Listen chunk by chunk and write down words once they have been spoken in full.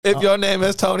If your name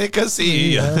is Tony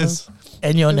Casillas.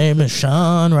 And your name is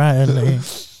Sean Riley.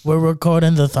 We're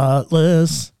recording the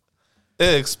Thoughtless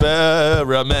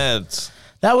Experiments.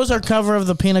 That was our cover of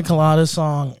the Pina Colada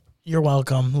song. You're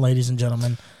welcome, ladies and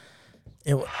gentlemen.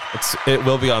 It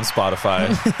will be on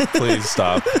Spotify. Please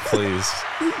stop. Please.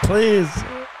 Please.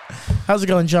 How's it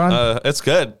going, John? It's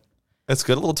good. It's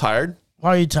good. A little tired.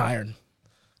 Why are you tired?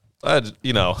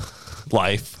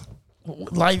 Life.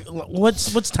 Life.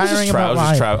 What's tiring about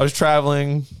life? I was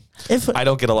traveling. I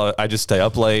don't get a lot. I just stay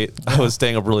up late. I was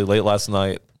staying up really late last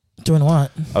night. Doing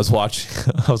what? I was watching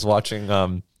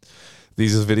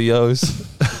these videos.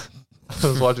 I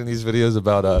was watching these videos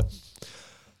about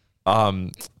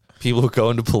people who go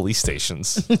into police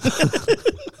stations.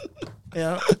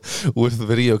 Yeah. With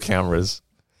video cameras.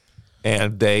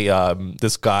 And they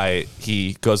this guy,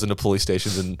 he goes into police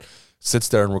stations and sits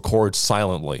there and records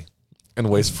silently and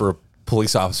waits for a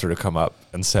police officer to come up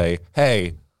and say,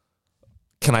 "Hey,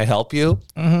 can I help you?"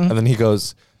 Mm-hmm. And then he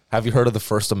goes, "Have you heard of the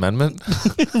First Amendment?"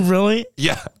 Really?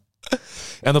 Yeah.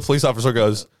 And the police officer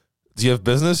goes, "Do you have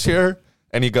business here?"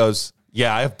 And he goes,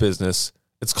 "Yeah, I have business.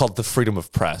 It's called the freedom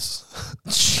of press."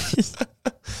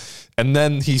 And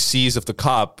then he sees if the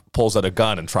cop pulls out a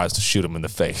gun and tries to shoot him in the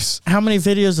face. How many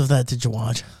videos of that did you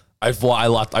watch? I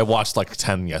watched like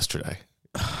 10 yesterday.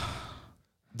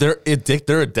 They're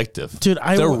addictive. Dude,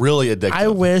 they're really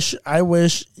addictive. I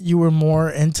wish you were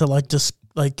more into like just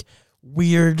like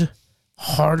weird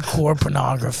hardcore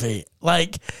pornography.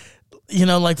 Like,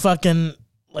 like fucking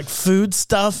like food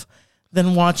stuff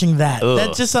than watching that. Ugh.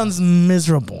 That just sounds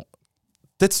miserable.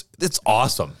 It's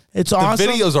awesome. It's awesome.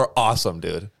 The videos are awesome,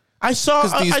 dude. I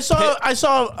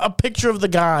saw a picture of the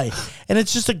guy, and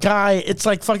it's just a guy. It's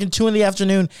like fucking 2 PM,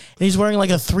 and he's wearing like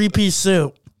a 3-piece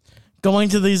suit, going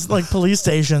to these like police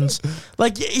stations.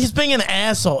 Like he's being an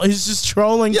asshole. He's just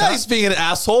trolling. Yeah, he's being an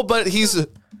asshole, but he's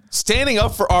standing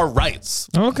up for our rights.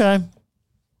 Okay.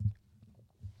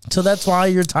 So that's why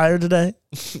you're tired today?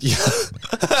 Yeah.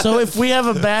 So if we have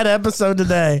a bad episode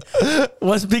today,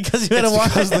 what's because you had to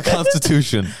watch? It's because of the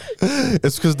Constitution.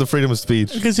 It's because of the freedom of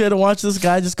speech. Because you had to watch this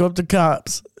guy just go up to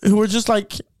cops who were just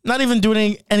like not even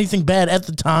doing anything bad at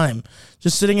the time,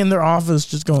 just sitting in their office,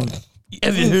 just going,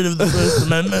 "Have you heard of the First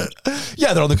Amendment?"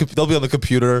 Yeah, they'll be on the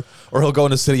computer, or he'll go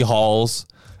into city halls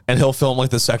and he'll film like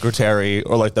the secretary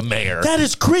or like the mayor. That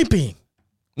is creepy.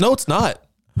 No, it's not.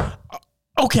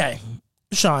 Okay,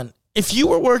 Sean. If you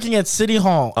were working at City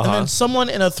Hall and then someone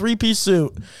in a 3-piece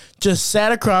suit just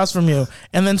sat across from you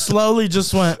and then slowly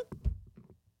just went...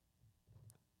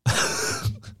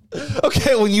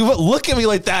 Okay, when you look at me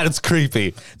like that, it's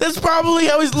creepy. That's probably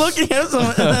how he's looking at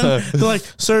someone. And then they're like,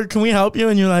 "Sir, can we help you?"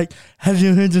 And you're like, "Have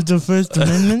you heard of the First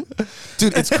Amendment?"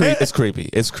 Dude, it's creepy.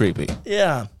 It's creepy.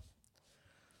 Yeah.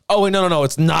 Oh, wait, no.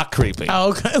 It's not creepy. Oh,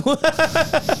 okay.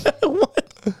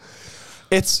 What?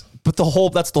 That's the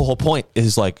whole point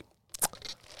is like,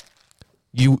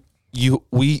 we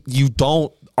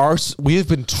have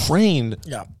been trained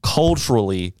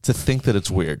culturally to think that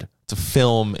it's weird to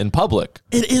film in public.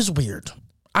 It is weird.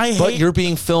 But you're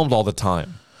being filmed all the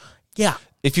time. Yeah.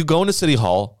 If you go into City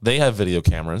Hall, they have video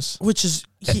cameras, which is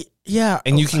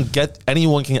and you can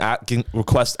anyone can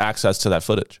request access to that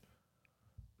footage.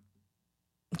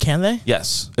 Can they?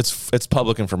 Yes, it's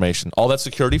public information. All that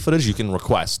security footage you can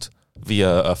request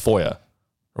via a FOIA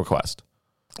request.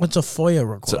 What's a FOIA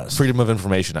request? It's a Freedom of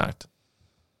Information Act.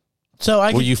 So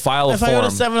you file a form. If I go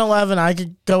to 7-Eleven, I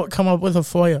could come up with a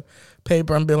FOIA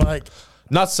paper and be like,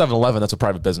 not 7-Eleven, that's a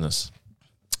private business,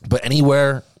 but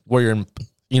anywhere where you're in,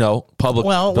 public.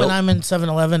 Well, when I'm in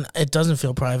 7-Eleven, it doesn't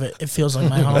feel private. It feels like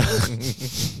my home.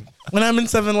 When I'm in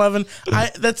 7-Eleven,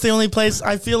 that's the only place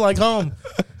I feel like home.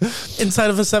 Inside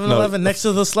of a 7-Eleven, next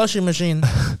to the slushy machine,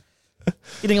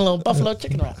 eating a little buffalo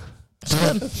chicken wrap.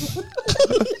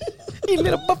 Eating a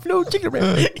little buffalo chicken wrap.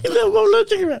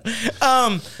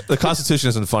 The Constitution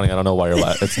isn't funny. I don't know why you're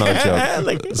laughing. It's not a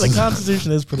joke. The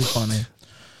Constitution is pretty funny.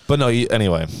 But no,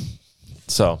 anyway.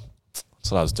 So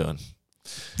that's what I was doing.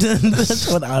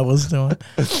 That's what I was doing.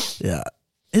 Yeah,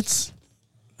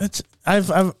 I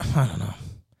don't know.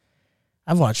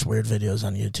 I've watched weird videos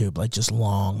on YouTube, like just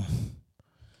long.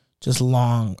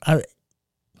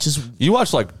 You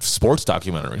watch like sports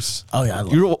documentaries. Oh yeah,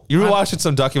 you were watching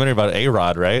some documentary about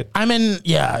A-Rod, right?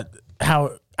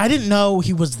 How I didn't know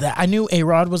he was that. I knew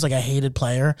A-Rod was like a hated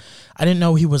player. I didn't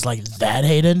know he was like that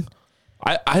hated.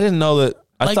 I didn't know that.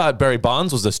 I thought Barry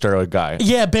Bonds was the steroid guy.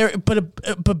 Yeah,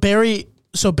 but Barry.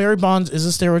 So Barry Bonds is a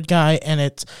steroid guy, and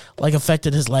it's like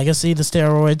affected his legacy, the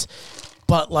steroids.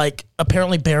 But like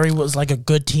apparently Barry was like a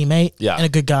good teammate and a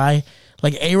good guy.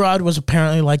 Like A-Rod was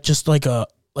apparently like just like a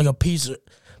piece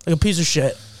of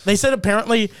shit. They said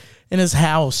apparently in his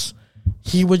house,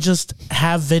 he would just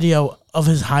have video of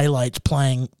his highlights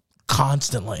playing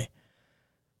constantly.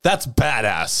 That's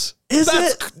badass.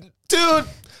 It? Dude,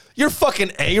 you're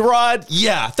fucking A-Rod?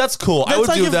 Yeah, that's cool. I would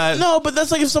do that. No, but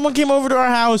that's like if someone came over to our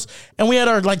house and we had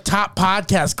our like top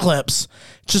podcast clips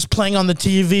just playing on the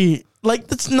TV. Like,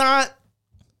 that's not...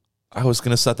 I was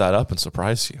going to set that up and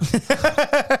surprise you.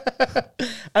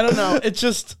 I don't know. It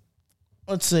just...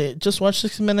 Let's see. Just watch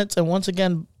 60 Minutes, and once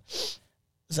again,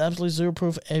 it's absolutely zero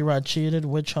proof. A-Rod cheated.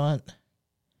 Witch hunt.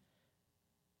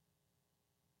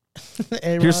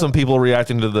 Here's some people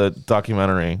reacting to the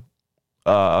documentary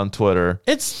on Twitter.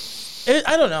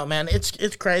 I don't know, man.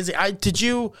 It's crazy. I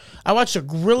watched a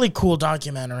really cool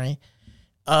documentary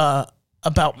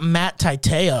about Manti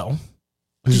Te'o.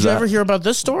 Did you ever hear about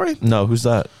this story? No, who's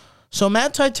that? So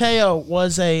Manti Te'o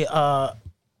was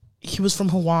he was from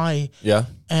Hawaii. Yeah.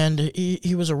 And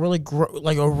he was a really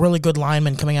good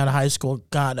lineman coming out of high school.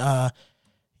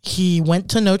 He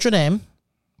went to Notre Dame.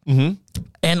 Mm-hmm.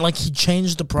 And like he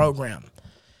changed the program.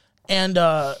 And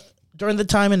during the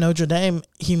time in Notre Dame,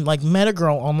 he like met a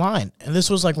girl online. And this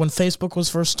was like when Facebook was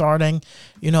first starting,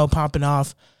 popping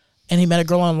off. And he met a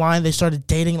girl online. They started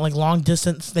dating like long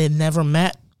distance. They had never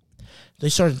met. They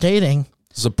started dating.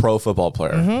 This is a pro football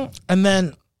player. Mm-hmm. And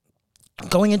then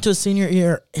going into his senior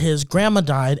year, his grandma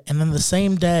died. And then the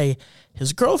same day,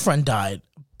 his girlfriend died.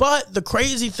 But the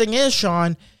crazy thing is,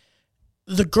 Sean,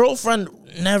 the girlfriend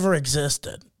never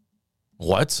existed.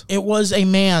 What? It was a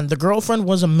man. The girlfriend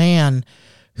was a man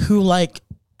who like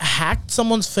hacked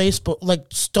someone's Facebook, like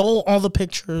stole all the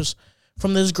pictures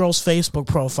from this girl's Facebook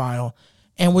profile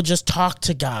and would just talk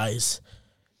to guys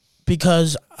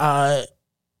because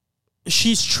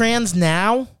she's trans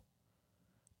now,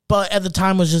 but at the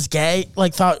time was just gay,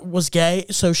 like thought was gay.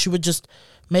 So she would just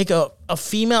make a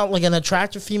female, like an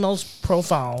attractive female's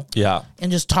profile. Yeah.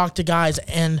 And just talk to guys.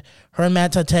 And her and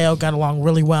Manti Te'o got along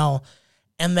really well.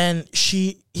 And then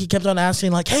he kept on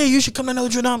asking, like, hey, you should come to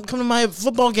Notre Dame, come to my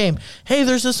football game. Hey,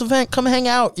 there's this event, come hang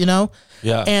out,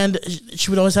 Yeah. And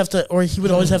she would always have to, or he would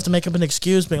always have to make up an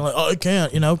excuse, being like, oh, I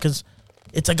can't, because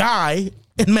it's a guy.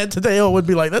 And Manti Te'o would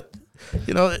be like, that,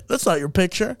 that's not your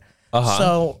picture. Uh-huh.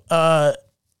 So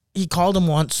he called him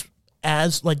once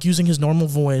as, like, using his normal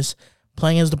voice,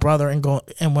 playing as the brother,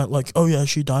 and went like, oh, yeah,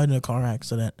 she died in a car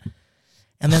accident.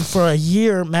 And then for a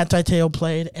year, Manti Te'o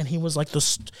played, and he was like the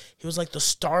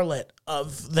starlet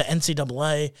of the NCAA.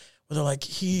 Where they're like,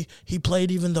 he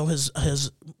played even though his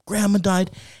grandma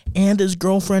died and his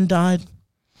girlfriend died,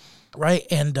 right?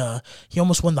 And he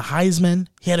almost won the Heisman.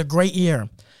 He had a great year. And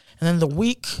then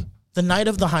the night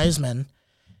of the Heisman,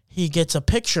 he gets a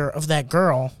picture of that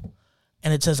girl,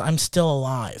 and it says, "I'm still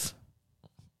alive."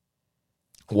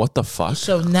 What the fuck?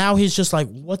 So now he's just like,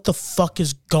 what the fuck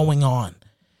is going on?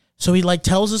 So he like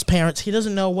tells his parents, he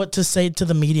doesn't know what to say to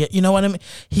the media. You know what I mean?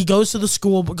 He goes to the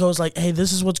school, but goes like, hey,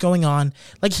 this is what's going on.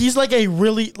 Like he's like a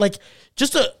really like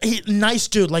just a nice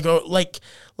dude, like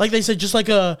they said, just like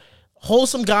a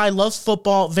wholesome guy, loves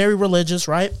football, very religious,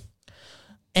 right?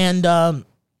 And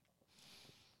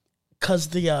cause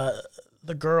the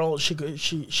girl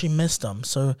she missed him,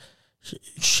 so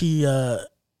she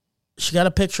got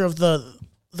a picture of the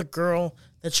girl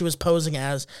that she was posing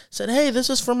as, said, hey, this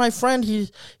is for my friend.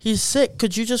 He's sick.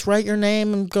 Could you just write your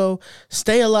name and go,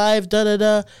 stay alive,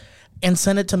 da-da-da, and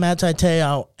send it to Manti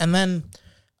Te'o. And then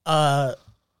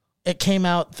it came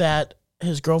out that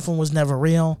his girlfriend was never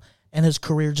real, and his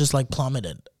career just, like,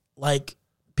 plummeted. Like,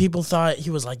 people thought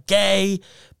he was, like, gay.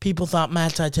 People thought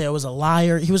Manti Te'o was a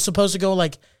liar. He was supposed to go,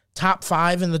 like, top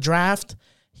 5 in the draft.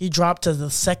 He dropped to the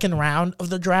second round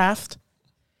of the draft.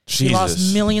 Jesus. He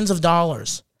lost millions of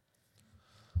dollars.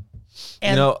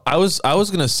 And I was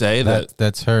gonna say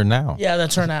that's her now. Yeah,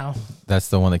 that's her now. That's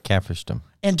the one that catfished him.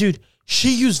 And dude,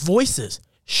 she used voices.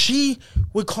 She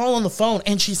would call on the phone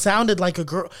and she sounded like a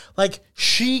girl. Like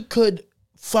she could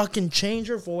fucking change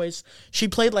her voice. She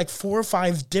played like 4 or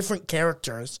 5 different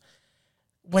characters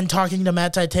when talking to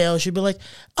Manti Te'o. She'd be like,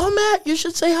 "Oh, Matt, you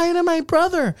should say hi to my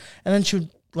brother." And then she would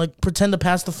like pretend to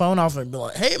pass the phone off and be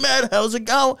like, "Hey, Matt, how's it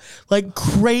going?" Like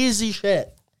crazy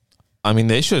shit. I mean,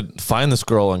 they should find this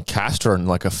girl and cast her in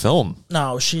like a film.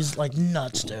 No, she's like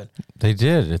nuts, dude. They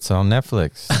did. It's on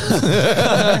Netflix.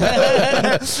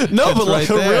 No, but like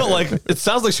right real, like it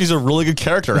sounds like she's a really good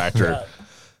character actor,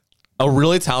 a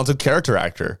really talented character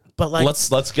actor. But like,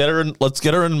 let's get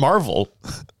her in Marvel.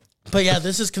 But yeah,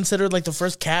 this is considered like the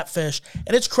first catfish,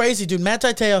 and it's crazy, dude. Manti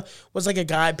Te'o was like a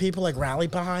guy people like rallied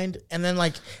behind, and then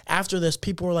like after this,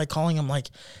 people were like calling him like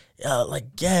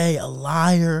gay, a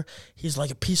liar. He's like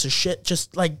a piece of shit,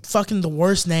 just like fucking the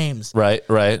worst names. Right.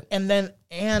 And then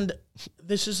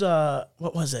this is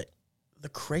what was it? The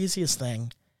craziest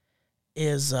thing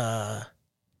is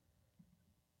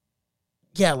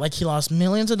yeah, like he lost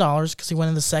millions of dollars because he went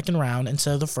in the second round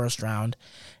instead of the first round.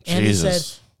 And Jesus. he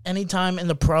said anytime in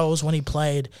the pros when he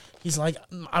played, he's like,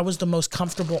 I was the most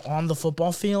comfortable on the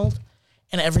football field.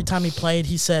 And every time he played,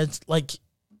 he said, like,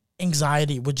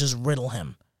 anxiety would just riddle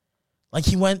him. Like,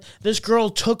 this girl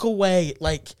took away,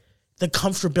 like, the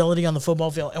comfortability on the football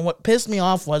field. And what pissed me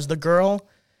off was the girl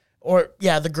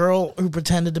who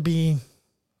pretended to be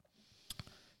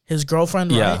his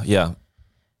girlfriend, right? Yeah.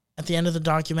 At the end of the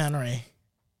documentary,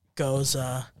 goes,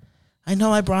 I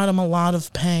know I brought him a lot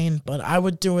of pain, but I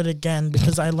would do it again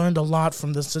because I learned a lot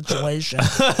from this situation. And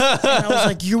I was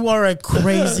like, you are a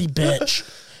crazy bitch.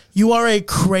 You are a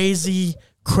crazy,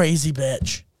 crazy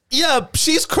bitch. Yeah,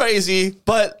 she's crazy,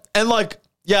 Matt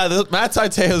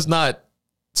Te'o's not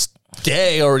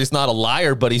gay or he's not a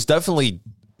liar, but he's definitely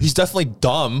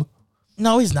dumb.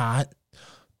 No, he's not.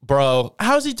 Bro.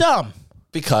 How's he dumb?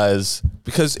 Because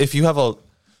if you have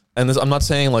I'm not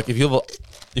saying like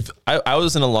I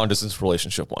was in a long distance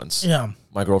relationship once. Yeah.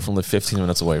 My girlfriend lived 15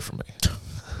 minutes away from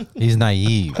me. He's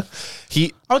naive.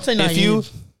 I would say naive.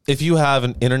 If you have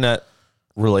an internet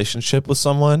relationship with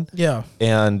someone, yeah,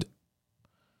 and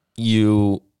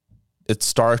it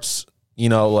starts,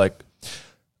 like,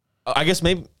 I guess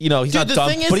maybe, he's not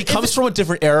dumb, but he comes from a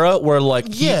different era where like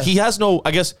he has no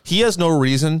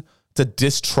reason to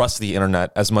distrust the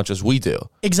internet as much as we do.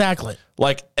 Exactly.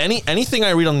 Like anything I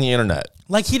read on the internet,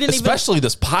 like he didn't, especially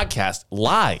this podcast,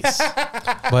 lies.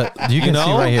 But you can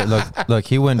see right here. Look,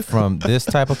 he went from this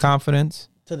type of confidence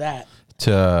to that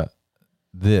to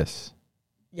this.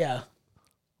 Yeah.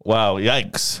 Wow,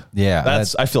 yikes. Yeah.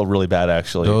 I feel really bad,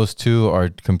 actually. Those two are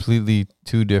completely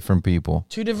two different people.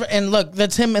 And look,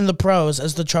 that's him in the pros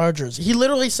as the Chargers. He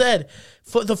literally said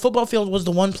the football field was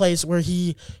the one place where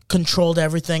he controlled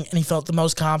everything and he felt the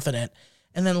most confident.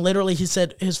 And then literally he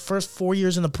said his first 4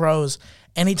 years in the pros,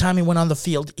 anytime he went on the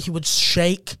field, he would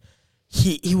shake.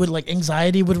 He would, like,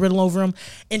 anxiety would riddle over him.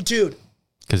 And dude,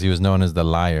 because he was known as the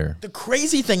liar. The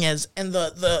crazy thing is, and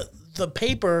the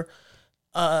paper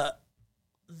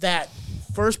that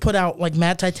first put out, like,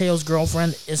 Manti Te'o's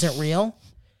girlfriend isn't real,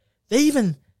 they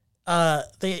even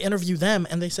they interviewed them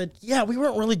and they said, yeah, we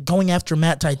weren't really going after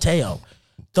Manti Te'o.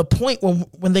 The point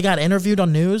when they got interviewed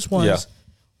on news was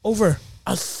over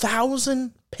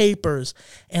 1,000 papers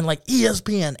and like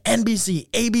ESPN, NBC,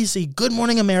 ABC, Good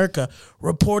Morning America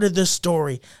reported this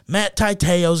story. Manti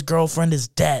Te'o's girlfriend is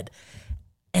dead.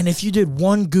 And if you did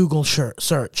one Google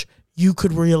search, you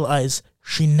could realize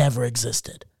she never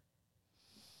existed.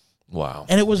 Wow.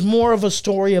 And it was more of a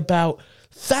story about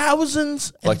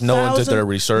thousands and like no one did their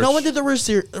research. No one did the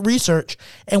research.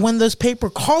 And when this paper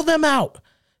called them out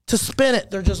to spin it,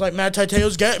 they're just like, Manti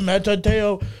Te'o's gay. Manti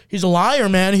Te'o, he's a liar,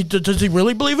 man. Does he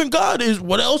really believe in God?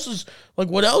 What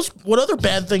other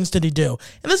bad things did he do?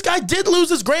 And this guy did lose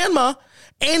his grandma,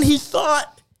 and he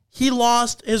thought he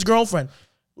lost his girlfriend.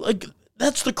 Like,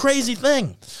 that's the crazy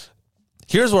thing.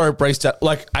 Here's where it breaks down.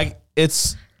 Like,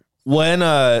 it's when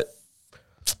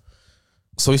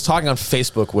so he's talking on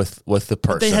Facebook with the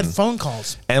person. They had phone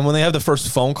calls. And when they have the first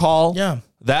phone call,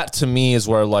 that to me is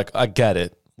where, like, I get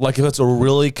it. Like, if it's a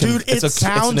really it's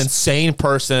an insane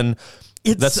person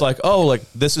that's like, oh, like,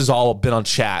 this has all been on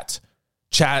chat.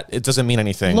 Chat, it doesn't mean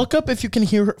anything. Look up if you can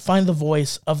find the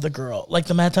voice of the girl, like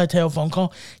the Manti Te'o phone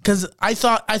call. Because I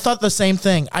thought the same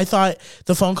thing. I thought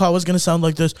the phone call was going to sound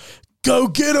like this. Go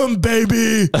get him,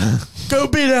 baby. Go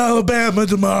beat Alabama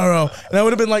tomorrow. And that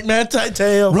would have been like Manti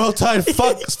Te'o. Roll Tide.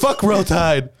 Fuck Roll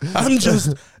Tide. I'm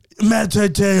just Manti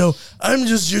Te'o. I'm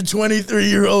just your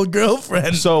 23-year-old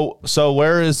girlfriend. So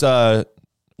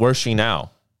where's she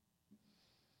now?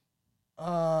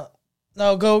 No,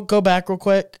 go back real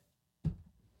quick.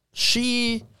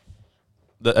 She.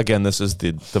 Again, this is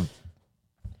the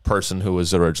person who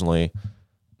was originally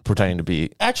pretending to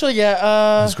be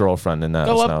his girlfriend in that.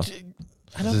 Go up.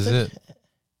 I don't think.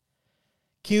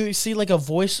 Can you see like a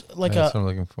voice? Like that's what I'm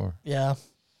looking for. Yeah.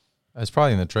 It's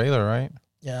probably in the trailer, right?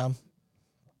 Yeah.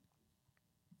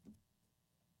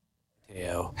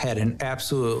 Te'o had an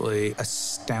absolutely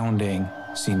astounding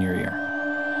senior year.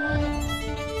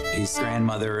 His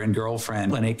grandmother and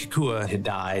girlfriend, Lene Kekua, had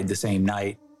died the same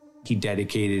night. He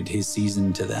dedicated his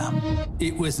season to them.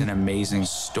 It was an amazing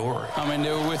story. I mean, they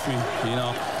were with me,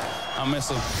 I miss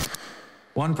them.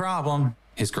 One problem,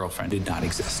 his girlfriend did not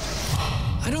exist.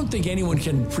 I don't think anyone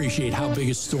can appreciate how big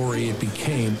a story it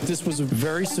became. This was a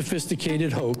very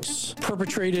sophisticated hoax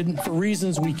perpetrated for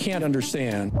reasons we can't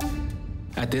understand.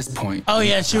 At this point, oh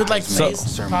yeah, she would like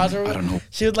pause her. I don't know.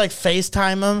 She would like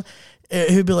FaceTime him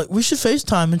he'd be like, we should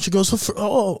FaceTime. And she goes,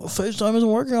 oh, FaceTime isn't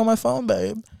working on my phone,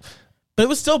 babe. But it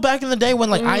was still back in the day when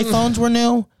like iPhones were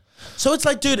new. So it's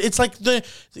like, dude, it's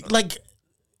like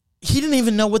he didn't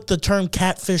even know what the term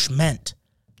catfish meant.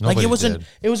 Nobody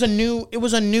it was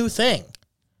a new thing.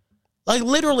 Like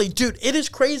literally, dude, it is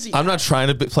crazy. I'm not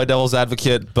trying to play devil's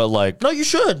advocate, but like, no, you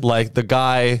should. Like the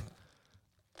guy,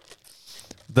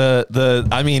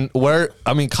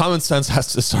 common sense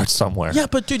has to start somewhere. Yeah,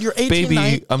 but dude, you're 18.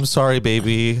 Baby, I'm sorry,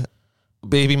 baby.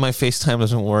 Baby, my FaceTime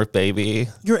doesn't work, baby.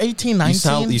 You're 18,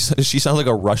 19. She sounds like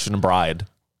a Russian bride.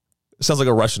 Sounds like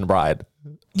a Russian bride.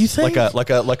 You think?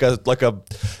 Like a.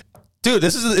 Dude,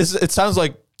 it sounds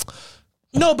like.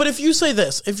 No, but if you say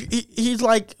this, if he's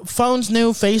like, phone's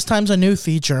new, FaceTime's a new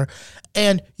feature,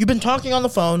 and you've been talking on the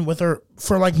phone with her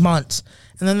for like months,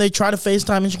 and then they try to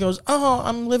FaceTime, and she goes, "Oh,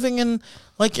 I'm living on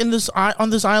this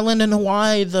island in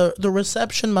Hawaii. The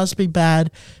reception must be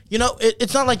bad." You know,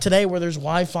 it's not like today where there's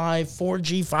Wi-Fi,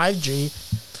 4G,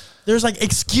 5G. There's like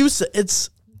excuses.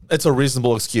 It's a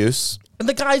reasonable excuse. And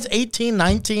the guy's 18,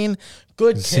 19,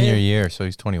 good kid. Senior year, so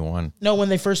he's 21. No, when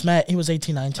they first met, he was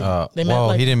 18, 19. He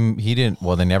didn't.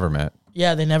 Well, they never met.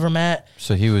 Yeah, they never met.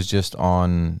 So he was just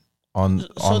online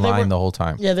the whole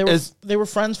time. Yeah, they were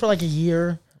friends for like a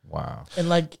year. Wow. And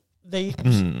like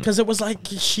because it was like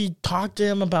she talked to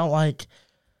him about like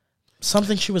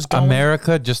something she was going.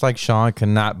 America, just like Sean,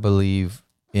 cannot believe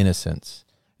innocence,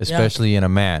 especially in a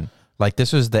man. Like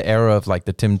this was the era of like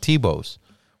the Tim Tebows,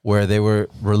 where they were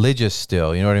religious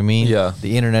still. You know what I mean? Yeah.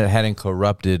 The internet hadn't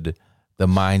corrupted the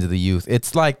minds of the youth.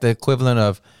 It's like the equivalent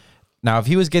of now if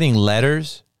he was getting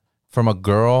letters from a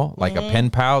girl, like a pen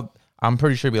pal, I'm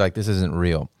pretty sure he'd be like, this isn't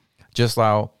real. Just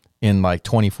like in like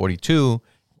 2042,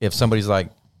 if somebody's like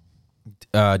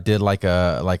did like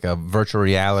a virtual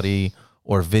reality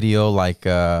or video, like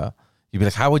you'd be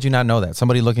like, how would you not know that?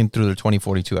 Somebody looking through their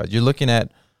 2042 eyes. You're looking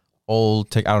at old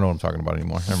I don't know what I'm talking about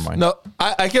anymore. Never mind. No,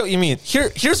 I get what you mean.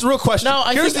 Here's the real question. No,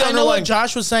 I know what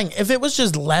Josh was saying. If it was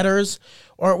just letters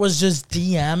or it was just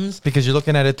DMs. Because you're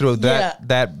looking at it through that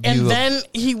view. And then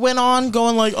he went on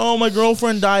going like, oh, my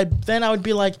girlfriend died. Then I would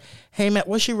be like, hey, man,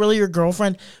 was she really your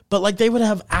girlfriend? But like they would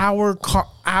have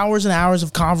hours and hours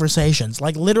of conversations.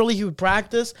 Like literally he would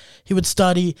practice, he would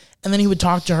study, and then he would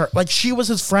talk to her. Like she was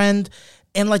his friend.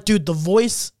 And like, dude, the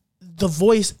voice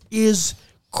is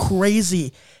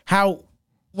crazy. How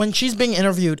when she's being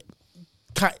interviewed,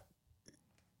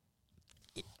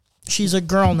 she's a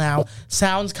girl now.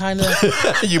 Sounds kind of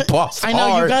you boss. I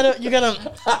know hard. You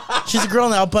gotta. She's a girl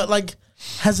now, but like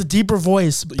has a deeper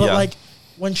voice. But like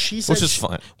when she said, which is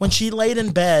fine. When she laid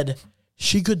in bed,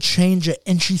 she could change it,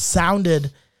 and she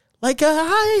sounded like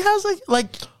hi, how's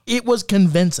like it was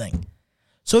convincing.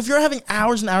 So if you're having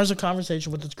hours and hours of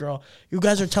conversation with this girl, you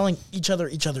guys are telling each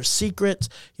other's secrets.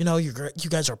 You know, you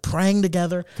guys are praying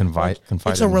together. Confide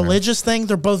it's a religious thing.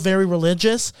 They're both very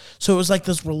religious. So it was like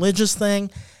this religious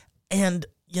thing. And,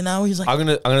 you know, he's like... I'm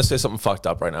gonna say something fucked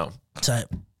up right now.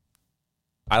 Type.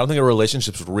 I don't think a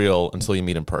relationship's real until you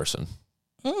meet in person.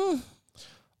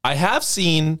 I have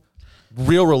seen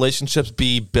real relationships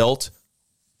be built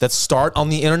that start on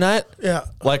the internet. Yeah.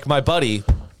 Like my buddy...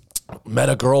 met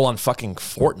a girl on fucking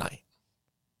Fortnite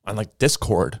on like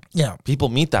Discord. Yeah. People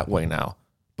meet that way now.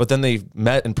 But then they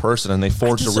met in person and they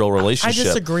forged a real relationship. I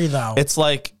disagree though. It's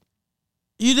like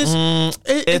you just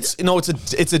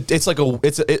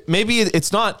maybe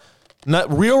it's not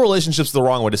real relationships the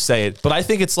wrong way to say it, but I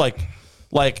think it's like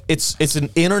it's an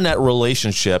internet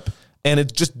relationship and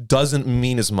it just doesn't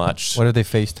mean as much. What if they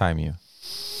FaceTime you?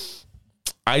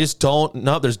 I just don't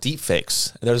know. There's deep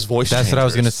fakes. There's voice changers. That's what I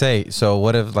was going to say. So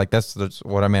what if like that's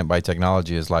what I meant by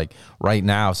technology is like right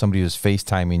now somebody was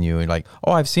FaceTiming you and like,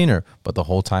 oh, I've seen her. But the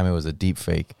whole time it was a deep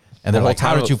fake. And they're like,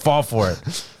 how did you fall for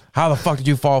it? How the fuck did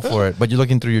you fall for it? But you're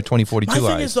looking through your 2042 eyes. My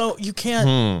thing is though, you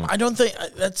can't, I don't think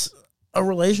that's a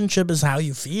relationship is how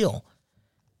you feel.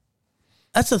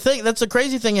 That's the thing. That's the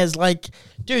crazy thing is like,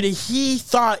 dude, he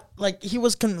thought like he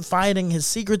was confiding his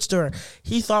secrets to her.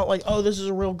 He thought like, oh, this is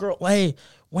a real girl. Hey,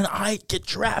 when I get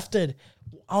drafted,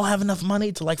 I'll have enough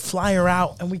money to like fly her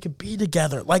out and we could be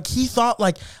together. Like he thought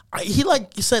like, he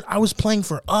said, I was playing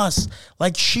for us.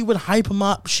 Like she would hype him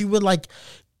up. She would like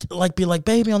be like,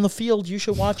 baby, on the field, you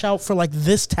should watch out for like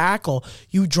this tackle.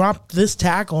 You drop this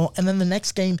tackle. And then the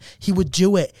next game he would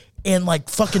do it. And like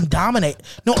fucking dominate.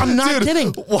 No, I'm not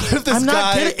kidding. What if this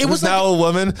guy it was now a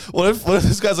woman? What if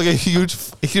this guy's like a huge?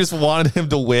 He just wanted him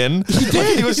to win. He did.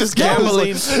 Like he was just gambling.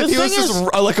 He was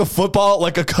just like a football,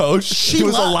 like a coach. He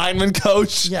was a lineman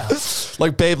coach. Yeah.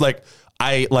 Like babe,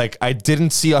 I didn't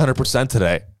see 100%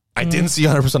 today. I didn't see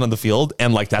 100% on the field,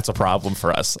 and like that's a problem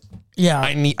for us. Yeah.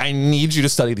 I need you to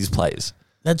study these plays.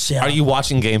 Are you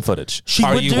watching game footage? She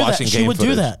Are would you do that. watching She game would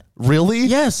do footage? that. Really?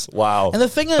 Yes. Wow. And the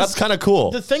thing is, that's kind of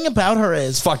cool. The thing about her is,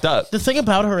 It's fucked up. The thing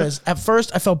about her is, at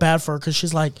first I felt bad for her because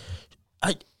she's like,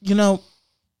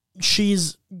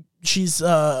 she's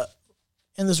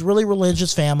in this really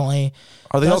religious family.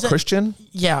 Are they all Christian?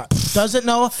 Yeah. Doesn't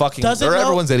know.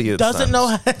 Everyone's idiots. Doesn't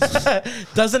know.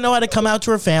 Doesn't know how to come out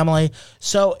to her family.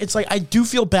 So it's like I do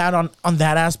feel bad on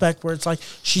that aspect where it's like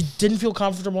she didn't feel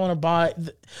comfortable in her body.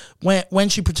 When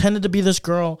she pretended to be this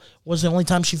girl was the only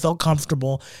time she felt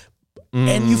comfortable.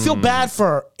 And you feel bad for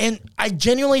her. And I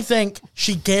genuinely think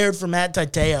she cared for Manti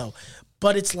Te'o.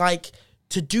 But it's like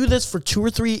to do this for 2 or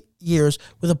 3 years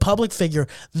with a public figure,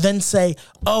 then say,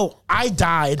 "Oh, I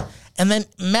died," and then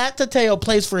Manti Te'o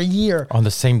plays for a year on the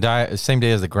same day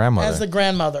as the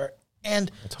grandmother.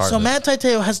 And so Manti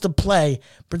Te'o has to play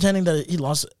pretending that he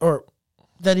lost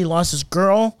his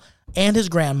girl and his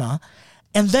grandma,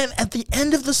 and then at the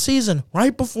end of the season,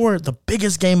 right before the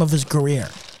biggest game of his career,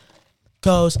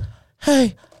 goes,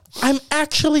 "Hey, I'm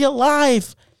actually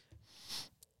alive,"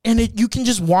 and you can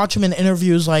just watch him in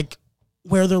interviews like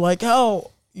where they're like,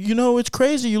 "Oh, it's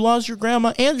crazy. You lost your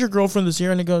grandma and your girlfriend this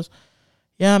year," and he goes,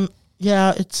 "Yeah,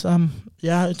 it's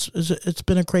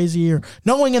been a crazy year,"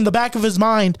 knowing in the back of his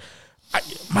mind,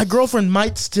 my girlfriend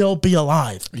might still be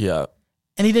alive. Yeah,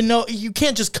 and he didn't know. You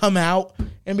can't just come out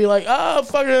and be like, "Oh,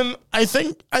 fucking, I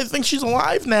think she's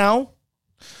alive now."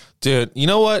 Dude, you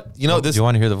know what? This. Do you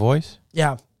want to hear the voice?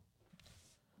 Yeah.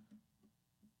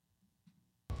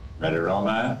 Ready to roll,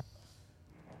 man?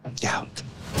 Yeah.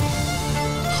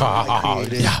 I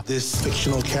created this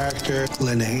fictional character,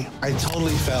 Lene. I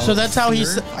totally felt. So that's how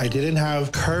I didn't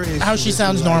have courage. How she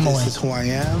sounds normally. This is who I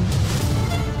am.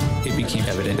 It became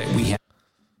evident that we had.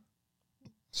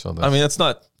 So I mean, that's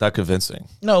not that convincing.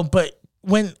 No, but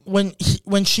when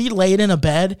she laid in a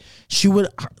bed, she would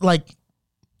like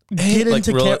get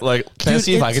into can I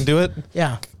see if I can do it?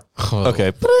 Yeah.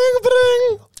 Okay. Bring,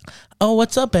 bring. Oh,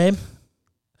 what's up, babe?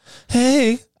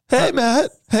 Hey, Matt.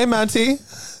 Hey, Manti.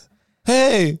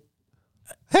 Hey.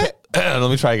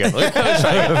 Let me try again.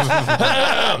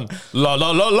 La la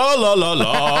la la la la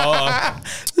la.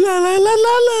 La la la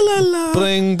la la la.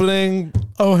 Bling bling.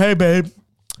 Oh, hey, babe.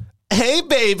 Hey,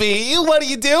 baby. What are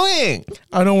you doing?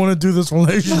 I don't want to do this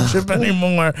relationship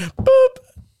anymore. Boop.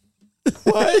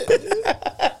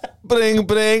 What? Bling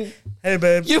bling. Hey,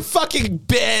 babe. You fucking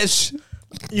bitch.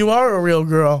 You are a real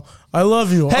girl. I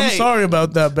love you. Hey. I'm sorry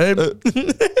about that, babe.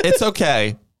 It's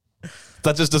okay.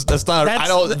 That's not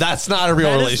a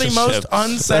real relationship. That is the most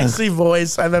unsexy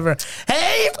voice I've ever.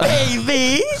 Hey,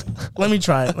 baby. Let me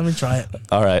try it.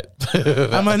 All right.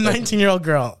 I'm a 19-year-old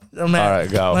girl. All right,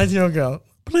 go. 19-year-old girl.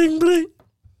 Bling, bling.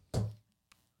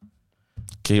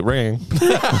 Keep ringing.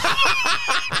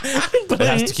 It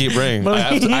has to keep ringing.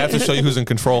 I have to show you who's in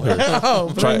control here.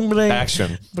 Oh, bling, bling.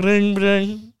 Action. Bling,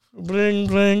 bling. Bling,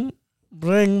 bling.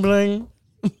 Bling, bling.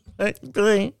 Bling,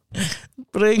 bling.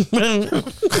 Bling, bling.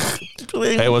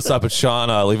 Hey, what's up? It's Sean.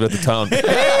 Leave it at the tone.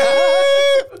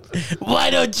 Why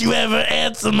don't you ever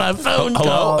answer my phone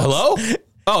calls? Hello?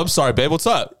 Oh, I'm sorry, babe. What's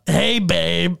up? Hey,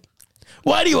 babe.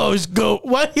 Why do you always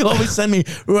send me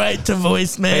right to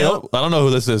voicemail? Hey, I don't know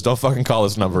who this is. Don't fucking call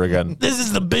this number again. This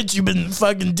is the bitch you've been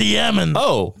fucking DMing.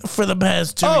 Oh. For the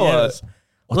past 2 years.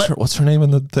 What's her name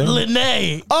in the thing?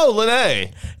 Lene. Oh,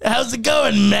 Lene. How's it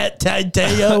going, Manti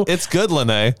Te'o? It's good,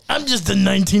 Lene. I'm just a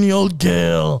 19-year-old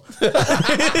girl.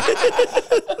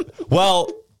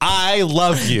 Well, I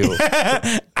love you.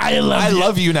 I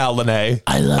love you now, Lene.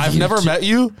 I've never met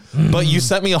you, but you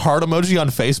sent me a heart emoji on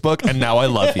Facebook, and now I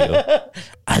love you.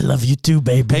 I love you too,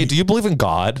 baby. Hey, do you believe in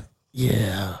God?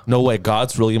 Yeah. No way.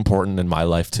 God's really important in my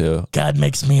life, too. God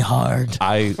makes me hard.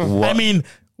 I mean,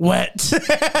 wet.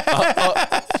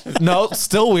 No,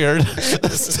 still weird.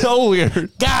 Still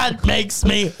weird. God makes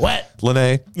me wet.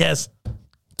 Lene. Yes.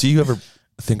 Do you ever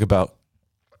think about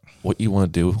what you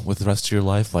want to do with the rest of your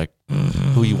life? Like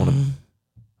who you want to...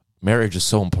 Marriage is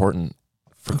so important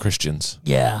for Christians.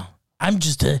 Yeah. I'm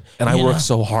just a... And I work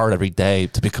so hard every day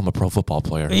to become a pro football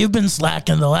player. You've been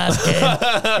slacking the last game.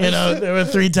 There were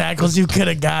 3 tackles you could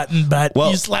have gotten, but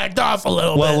you slacked off a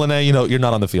little bit. Well, Lene, you're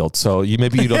not on the field, so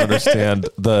maybe you don't understand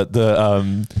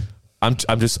I'm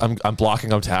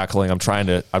blocking, I'm tackling, I'm trying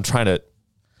to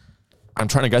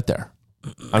get there.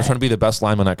 I'm trying to be the best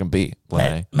lineman I can be,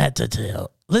 Lene. Manti Te'o,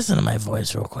 listen to my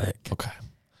voice real quick. Okay.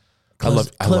 I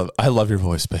love your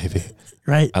voice, baby.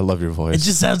 Right? I love your voice. It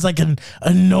just sounds like a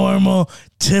normal,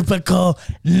 typical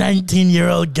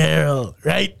 19-year-old girl,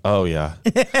 right? Oh, yeah.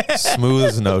 Smooth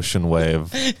as an ocean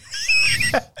wave.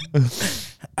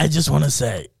 I just want to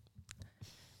say,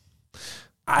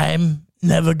 I want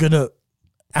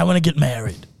to get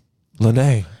married.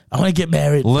 Lene. I want to get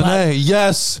married. Lene,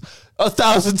 yes.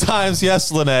 1,000 times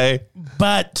yes, Lene.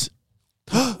 But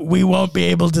we won't be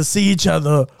able to see each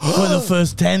other for the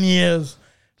first 10 years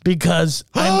because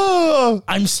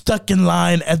I'm stuck in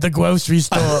line at the grocery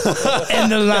store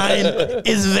and the line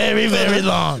is very, very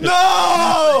long.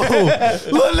 No!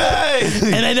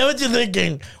 Lene! And I know what you're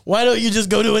thinking. Why don't you just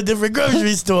go to a different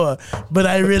grocery store? But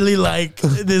I really like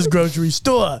this grocery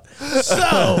store.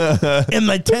 So, in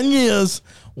like 10 years,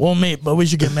 we'll meet, but we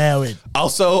should get married.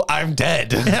 Also, I'm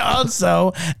dead. And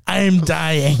also, I'm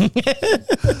dying.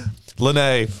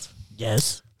 Lene,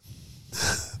 Yes.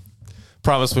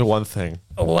 promise me one thing.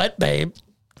 What, babe?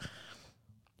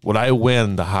 When I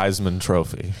win the Heisman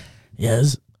Trophy,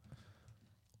 Yes.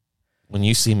 when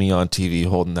you see me on TV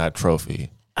holding that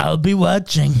trophy, I'll be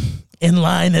watching in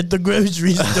line at the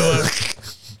grocery store.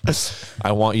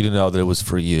 I want you to know that it was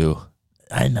for you.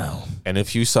 I know. And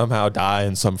if you somehow die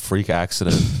in some freak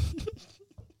accident,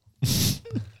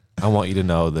 I want you to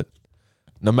know that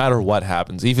no matter what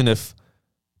happens, even if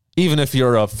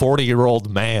you're a 40-year-old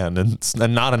man and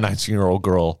not a 19-year-old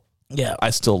girl, Yeah. I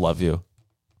still love you.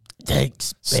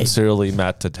 Thanks, babe. Sincerely,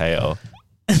 Manti Te'o.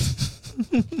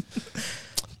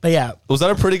 But yeah. Was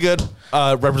that a pretty good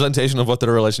representation of what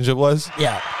their relationship was?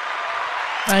 Yeah.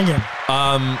 Thank you.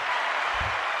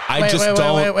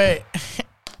 Wait.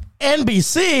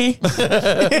 NBC.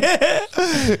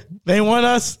 They want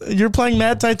us. You're playing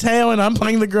Manti Te'o and I'm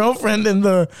playing the girlfriend in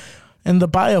the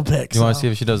biopic. You want to see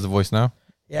if she does the voice now?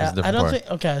 Yeah, I don't think.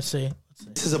 Okay, I see.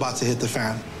 This is about to hit the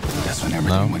fan. That's when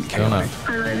everything went chaotic.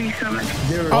 I love you so much.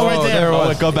 Oh, right there. Oh,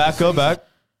 wait, go back.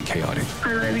 Chaotic.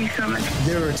 I love you so much.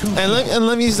 There are two. And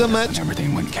let me so much. And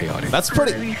everything went chaotic. That's I love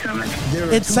pretty. you so much.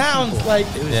 It sounds like.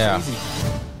 Yeah.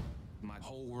 My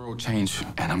whole world changed,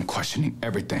 and I'm questioning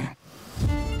everything.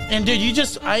 And dude, you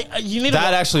need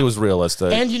That to. actually was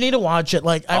realistic. And you need to watch it.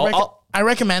 Like I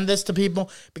recommend this to people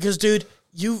because, dude,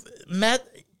 you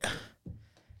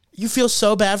feel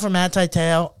so bad for Manti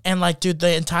Te'o, and like, dude,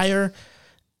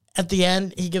 at the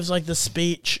end, he gives like the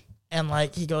speech, and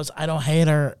like he goes, "I don't hate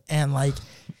her," and like,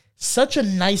 such a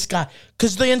nice guy.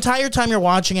 Because the entire time you're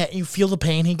watching it, you feel the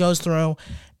pain he goes through.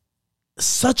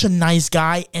 Such a nice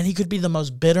guy, and he could be the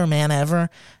most bitter man ever. And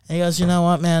he goes, "You know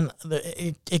what, man?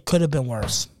 It could have been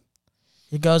worse."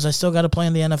 He goes, "I still got to play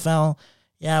in the NFL.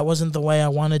 Yeah, it wasn't the way I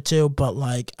wanted to, but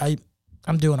like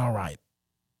I'm doing all right."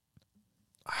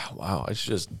 Wow, it's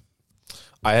just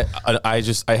I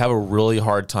have a really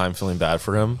hard time feeling bad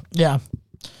for him. Yeah.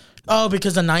 Oh,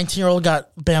 because the 19-year-old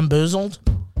got bamboozled?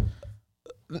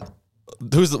 Which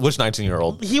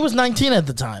 19-year-old? He was 19 at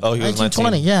the time. Oh, he was 20,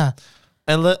 19. yeah.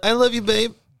 And I love you,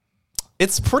 babe.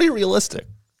 It's pretty realistic.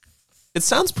 It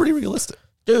sounds pretty realistic.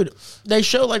 Dude, they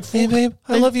show like full... Hey, babe.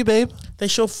 I love you, babe. They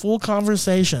show full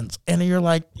conversations, and you're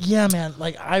like, yeah, man,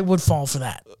 like, I would fall for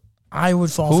that. I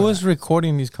would fall for Who was that.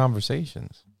 recording these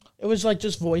conversations? It was like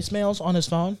just voicemails on his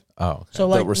phone. Oh, okay. So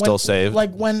like That were still saved?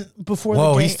 Like before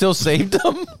Whoa, the game... he still saved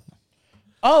them?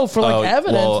 Oh, for like Oh,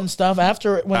 evidence well, and stuff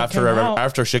after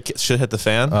shit hit the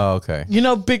fan. Oh, okay. You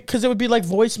know, because it would be like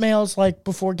voicemails like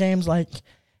before games, like,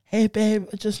 "Hey, babe,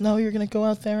 just know you're gonna go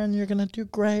out there and you're gonna do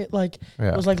great." Like Yeah.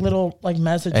 it was like little like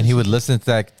messages, And he would listen to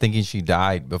that thinking she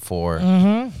died before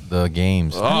the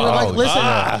games. And you would, like,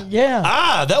 listen, yeah,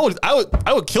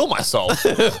 I would kill myself.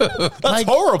 That's Like,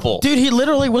 horrible. dude. He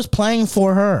literally was playing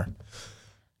for her.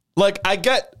 Like I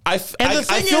the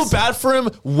thing feel is- bad for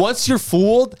him. Once you're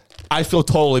fooled, I feel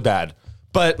totally bad.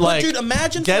 But like, Dude,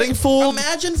 imagine getting fooled.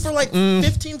 Imagine for like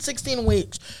 15, 16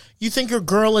 weeks, you think your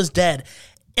girl is dead.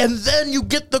 And then you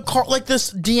get the call, like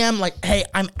this DM, like, "Hey,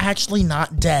 I'm actually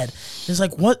not dead." He's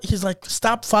like, "What?" He's like,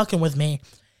 "Stop fucking with me."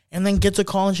 And then gets a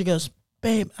call and she goes,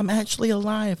 "Babe, I'm actually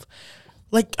alive."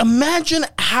 Like, imagine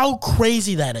how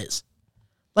crazy that is.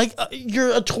 Like,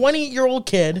 you're a 20-year-old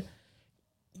kid.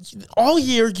 All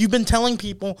year, you've been telling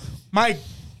people,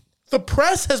 the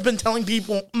press has been telling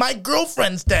people, my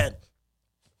girlfriend's dead.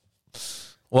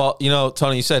 Well, you know,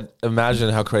 Tony, you said imagine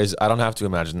how crazy. I don't have to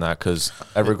imagine that because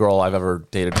every girl I've ever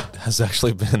dated has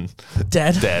actually been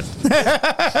Dead. dead.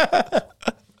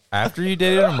 After you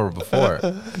dated him or before?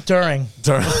 During. He's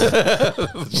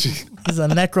a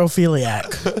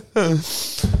necrophiliac.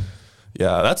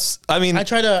 Yeah, that's. I mean, I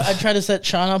try to set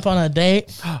Sean up on a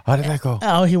date. How did that go?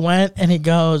 Oh, he went and he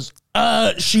goes,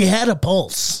 she had a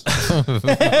pulse. Tony,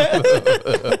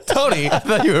 I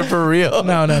thought you were for real.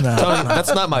 No. Tony,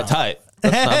 that's not my type.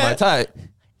 That's not my type.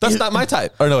 That's not my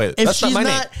type. Or no, wait, that's not my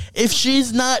name. If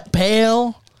she's not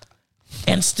pale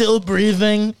and still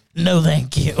breathing, no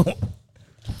thank you.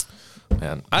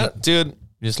 Man, dude.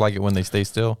 You just like it when they stay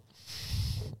still?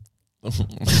 No.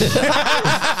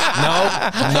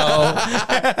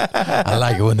 I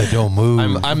like it when they don't move.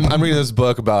 I'm reading this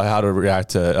book about how to react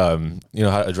to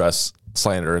how to address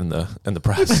slander in the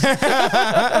press.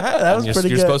 That was pretty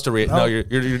you're good. supposed to read. No,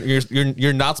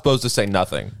 you're not supposed to say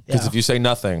nothing, because Yeah. if you say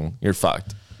nothing, you're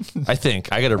fucked. I think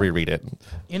I got to reread it.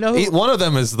 You know, who, One of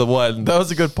them is the one. that was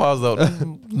a good pause, though.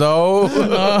 No.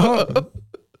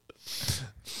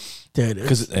 dude.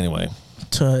 Because anyway,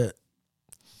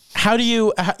 How do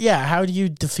you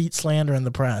defeat slander in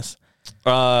the press?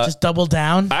 Just double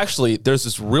down. actually, there's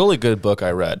this really good book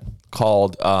I read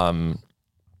called. You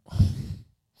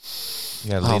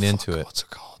gotta lean into it. What's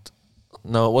it called?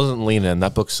 No, it wasn't Lean In.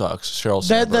 That book sucks. Sheryl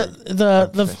Sandberg.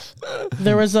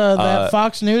 There was that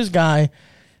Fox News guy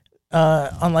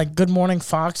on like Good Morning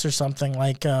Fox or something,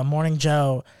 like Morning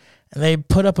Joe, and they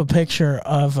put up a picture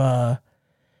of the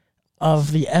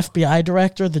FBI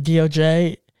director, the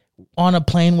DOJ, on a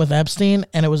plane with Epstein,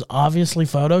 and it was obviously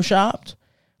photoshopped.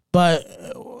 But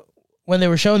when they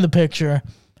were showing the picture,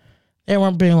 they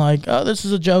weren't being like, "Oh, this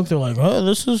is a joke." They're like, "Oh,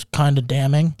 this is kind of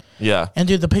damning." Yeah. And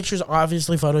dude, the picture's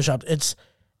obviously photoshopped. It's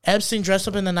Epstein dressed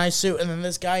up in a nice suit, and then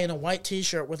this guy in a white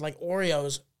T-shirt with like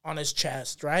Oreos on his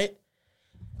chest, right?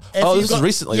 This is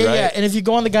recently, right? Yeah, and if you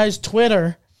go on the guy's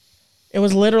Twitter, it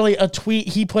was literally a tweet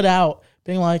he put out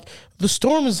being like,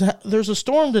 there's a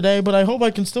storm today, but I hope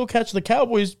I can still catch the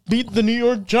Cowboys beat the New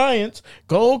York Giants.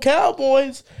 Go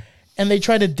Cowboys. And they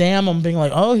tried to damn him, being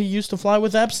like, oh, he used to fly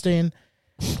with Epstein.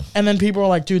 And then people were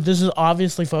like, dude, this is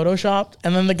obviously photoshopped.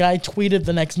 And then the guy tweeted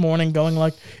the next morning going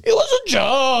like, it was a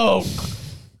joke.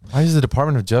 Why is the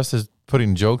Department of Justice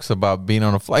putting jokes about being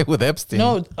on a flight with Epstein?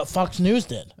 No, Fox News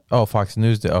did. Oh, Fox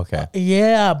News did. Okay.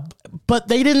 Yeah, but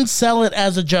they didn't sell it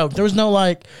as a joke. There was no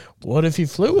like, what if he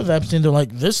flew with Epstein? They're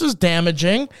like, this is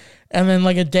damaging. And then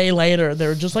like a day later, they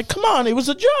were just like, come on, it was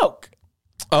a joke.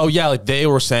 Oh yeah, like they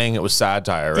were saying it was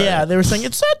satire, right? Yeah, they were saying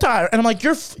it's satire, and I'm like,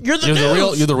 you're the news. You're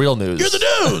the real news. You're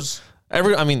the news.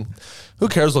 Who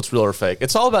cares what's real or fake?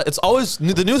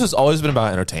 The news has always been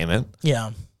about entertainment.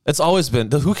 Yeah, It's always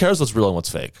been. Who cares what's real and what's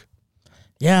fake?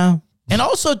 yeah. And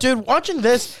also, dude, watching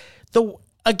this,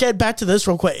 again, back to this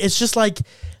real quick. It's just like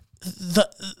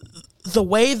the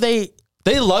way they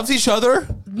loved each other.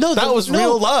 That was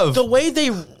real love. The way they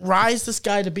rise this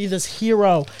guy to be this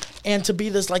hero and to be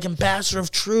this like ambassador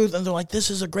of truth, and they're like, this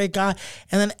is a great guy.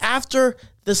 And then after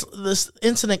this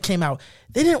incident came out,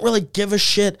 they didn't really give a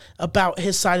shit about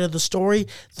his side of the story.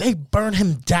 They burned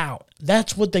him down.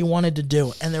 That's what they wanted to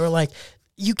do. And they were like,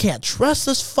 you can't trust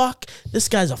this fuck. This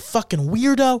guy's a fucking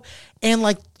weirdo. And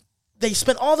like, they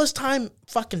spent all this time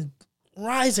fucking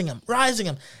rising him.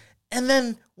 And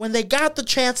then when they got the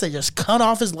chance, they just cut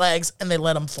off his legs and they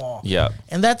let him fall. Yeah.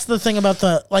 And that's the thing about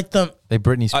they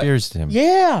Britney Spears him.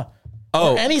 Yeah.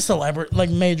 Oh. Or any celebrity,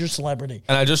 like major celebrity.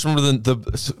 And I just remember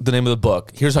the name of the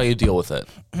book. Here's how you deal with it.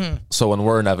 So when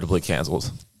we're inevitably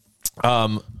canceled,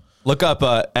 look up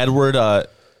Edward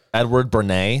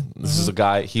Bernays. This is a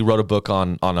guy. He wrote a book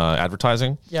on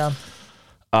advertising. Yeah.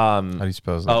 How do you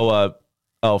spell that?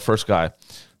 First guy,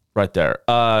 right there.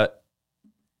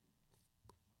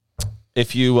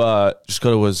 If you just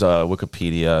go to his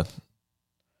Wikipedia,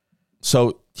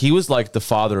 so he was like the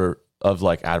father of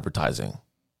like advertising,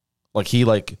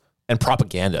 and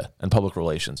propaganda and public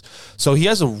relations. So he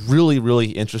has a really,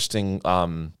 really interesting.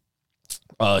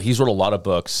 He's wrote a lot of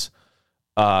books.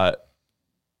 Helped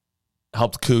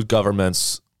coup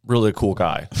governments. Really cool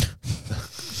guy.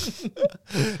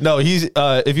 No, he's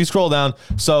if you scroll down.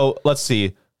 So let's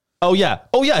see. Oh yeah.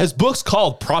 His book's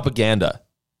called Propaganda.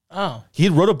 Oh. He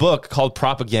wrote a book called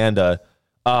Propaganda.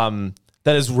 That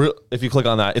is real. If you click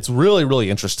on that, it's really, really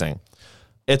interesting.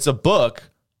 It's a book,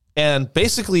 and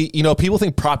basically, people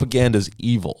think propaganda is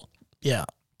evil. Yeah.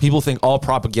 People think all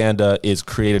propaganda is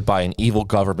created by an evil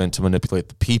government to manipulate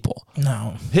the people.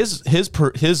 No. His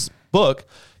book,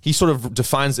 he sort of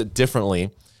defines it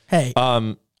differently. Hey,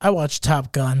 I watched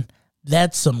Top Gun.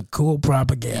 That's some cool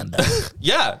propaganda.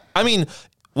 Yeah. I mean,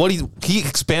 he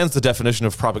expands the definition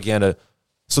of propaganda.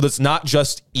 So that's not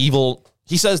just evil.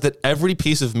 He says that every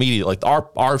piece of media, like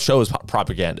our show, is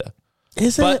propaganda.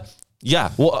 Is it?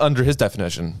 Yeah, well, under his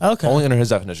definition. Okay. Only under his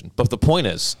definition. But the point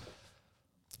is,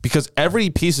 because every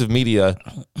piece of media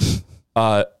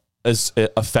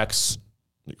it affects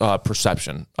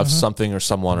perception of something or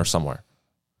someone or somewhere.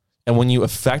 And when you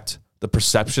affect the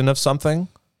perception of something,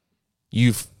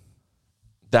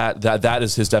 that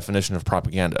is his definition of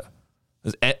propaganda.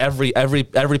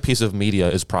 Every piece of media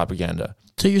is propaganda.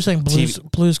 So you're saying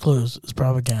Blue's Clues is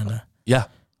propaganda? Yeah.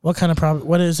 What kind of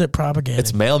what is it propagating?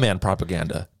 It's mailman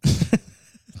propaganda.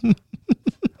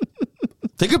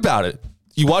 Think about it.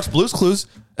 You watch Blue's Clues,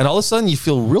 and all of a sudden you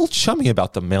feel real chummy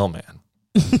about the mailman.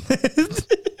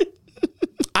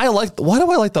 Why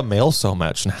do I like the mail so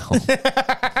much now?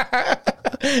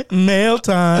 Mail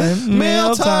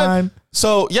time.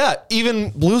 So yeah,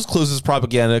 even Blue's Clues is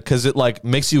propaganda because it like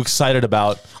makes you excited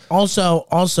about. Also,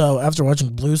 after watching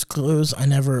Blue's Clues, I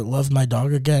never loved my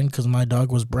dog again because my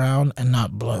dog was brown and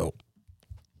not blue.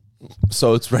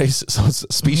 So it's racist. So it's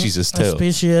speciesist too.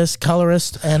 Speciesist,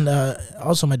 colorist, and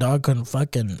also my dog couldn't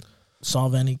fucking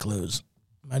solve any clues.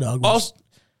 My dog was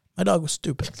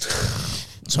stupid.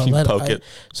 So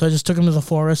I just took him to the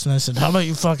forest and I said, "How about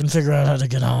you fucking figure out how to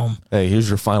get home?" Hey, here's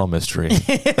your final mystery.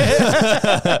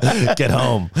 Get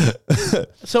home.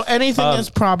 So anything is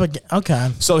propaganda.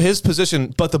 Okay. So his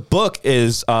position, but the book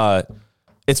is,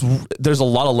 there's a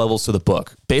lot of levels to the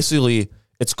book. Basically,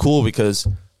 it's cool because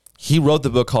he wrote the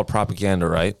book called Propaganda,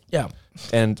 right? Yeah.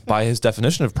 And by his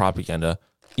definition of propaganda,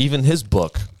 even his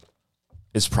book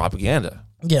is propaganda.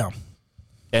 Yeah.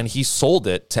 And he sold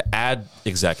it to ad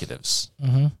executives.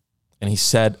 Mm-hmm. And he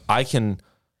said, to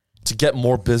get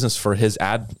more business for his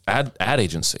ad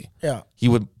agency. Yeah. He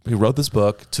wrote this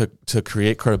book to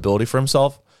create credibility for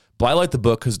himself. But I like the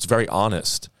book because it's very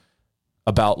honest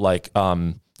about like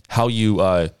how you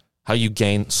can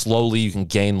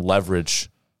gain leverage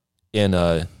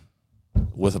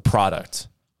with a product.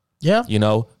 Yeah. You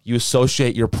know, you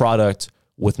associate your product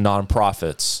with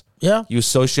nonprofits. Yeah. You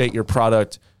associate your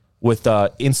product with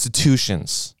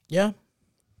institutions. Yeah.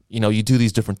 You know, you do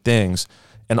these different things,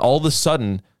 and all of a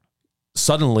suddenly,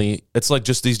 it's like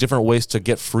just these different ways to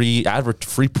get free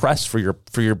press for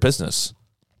your business.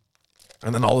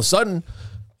 And then all of a sudden,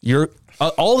 you're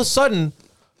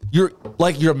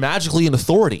magically an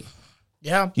authority.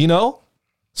 Yeah. You know,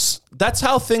 that's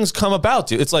how things come about,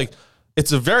 dude. It's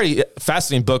a very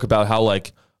fascinating book about how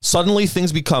like suddenly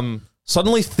things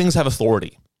have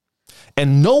authority.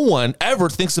 And no one ever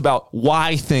thinks about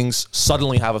why things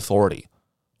suddenly have authority.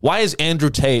 Why is Andrew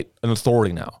Tate an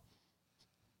authority now?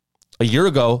 A year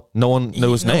ago, no one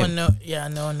knew his name. No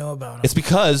one knew about him. It's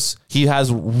because he has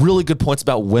really good points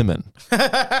about women.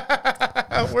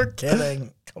 We're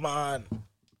kidding. Come on.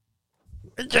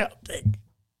 We're joking.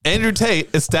 Andrew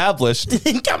Tate established.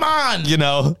 Come on. You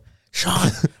know.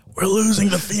 Sean, we're losing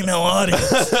the female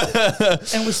audience.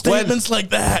 And with statements like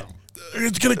that,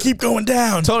 it's going to keep going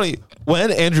down. Tony,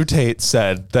 when Andrew Tate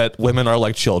said that women are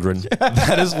like children,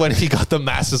 that is when he got the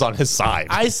masses on his side.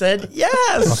 I said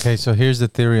yes. Okay, so here's the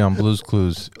theory on Blue's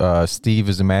Clues. Steve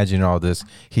is imagining all this.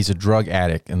 He's a drug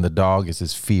addict, and the dog is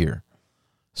his fear.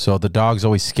 So the dog's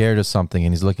always scared of something,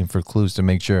 and he's looking for clues to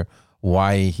make sure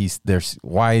why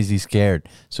is he scared.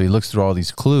 So he looks through all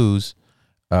these clues,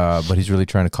 but he's really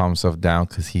trying to calm himself down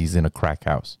because he's in a crack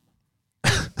house.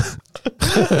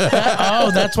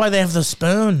 That's why they have the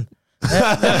spoon.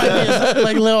 That might be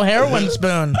like a little heroin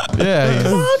spoon.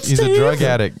 Yeah, he's a drug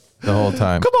addict the whole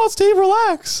time. Come on, Steve,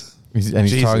 relax. He's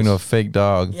talking to a fake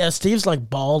dog. Yeah, Steve's like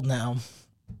bald now.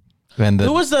 And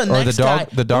who was the next guy?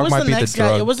 The dog might be the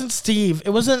drug. It wasn't Steve.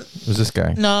 It wasn't. It was this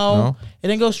guy. No, it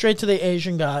didn't go straight to the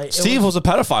Asian guy. Steve was a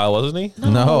pedophile, wasn't he?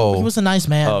 No. He was a nice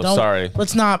man. Oh, sorry.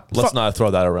 Let's not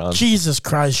throw that around. Jesus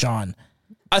Christ, Sean.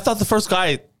 I thought the first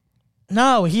guy.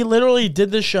 No, he literally did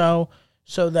the show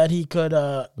so that he could.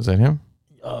 Was that him?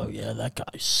 Oh yeah, that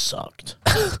guy sucked.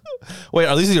 Wait,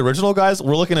 are these the original guys?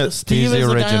 We're looking at Steve is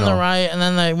the guy on the right, and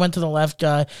then they went to the left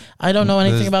guy. I don't know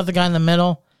anything about the guy in the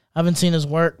middle. I haven't seen his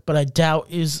work, but I doubt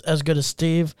he's as good as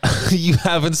Steve. You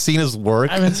haven't seen his work?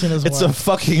 I haven't seen his work. It's a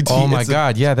fucking... Oh my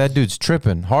God. Yeah, that dude's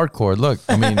tripping. Hardcore. Look,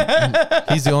 I mean,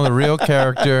 he's the only real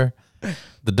character.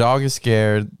 The dog is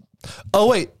scared. Oh,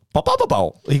 wait.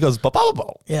 He goes,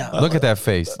 yeah. Look at that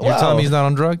face. You're telling me he's not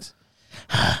on drugs?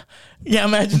 Yeah,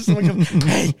 imagine someone comes,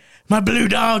 hey, my blue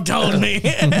dog told me.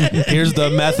 Here's the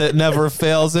meth. It never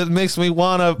fails. It makes me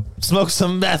want to smoke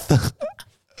some meth.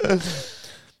 I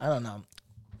don't know.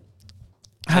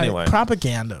 Anyway.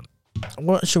 Propaganda.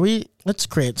 Let's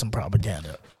create some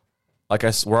propaganda.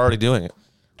 We're already doing it.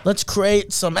 Let's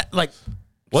create some, let's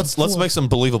make some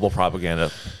believable propaganda.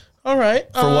 All right.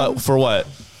 For what?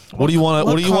 What do you want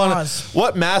to, what do you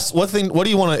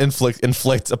want to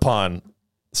inflict upon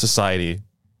society?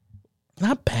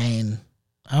 Not pain.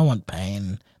 I don't want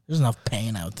pain. There's enough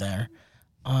pain out there.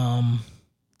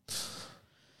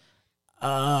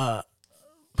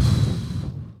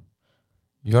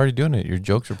 You're already doing it. Your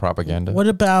jokes are propaganda. What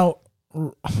about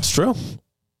It's true.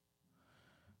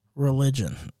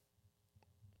 religion?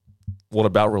 What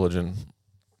about religion?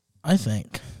 I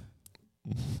think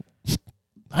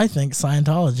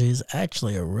Scientology is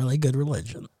actually a really good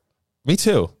religion. Me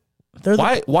too.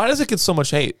 Why does it get so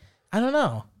much hate? I don't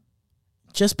know.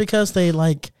 Just because they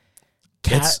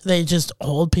they just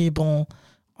hold people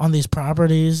on these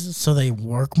properties so they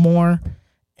work more,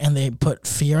 and they put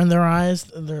fear in their eyes.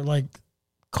 They're like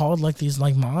called like these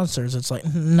like monsters. It's like,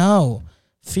 no,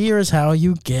 fear is how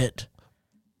you get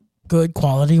good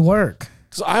quality work.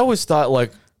 So I always thought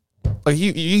like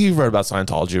you've read about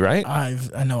Scientology, right?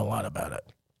 I know a lot about it.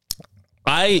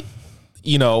 I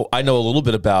know a little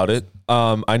bit about it.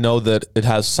 I know that it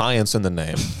has science in the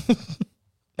name,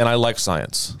 and I like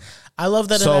science. I love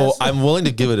that. So I'm willing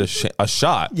to give it a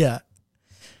shot. Yeah.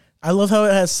 I love how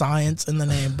it has science in the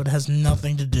name, but it has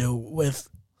nothing to do with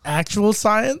actual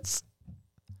science.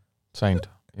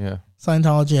 Yeah.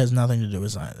 Scientology has nothing to do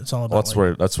with science. It's all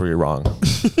about That's where you're wrong.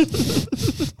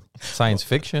 Science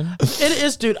fiction. It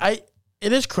is, dude.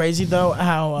 It is crazy though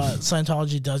how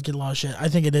Scientology does get a lot of shit. I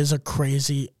think it is a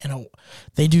crazy,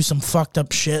 they do some fucked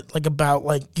up shit like about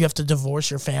like you have to divorce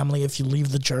your family if you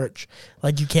leave the church,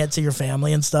 like you can't see your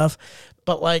family and stuff.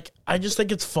 But like I just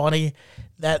think it's funny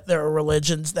that there are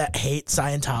religions that hate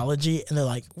Scientology and they're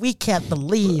like, we can't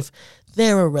believe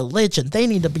they're a religion. They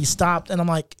need to be stopped. And I'm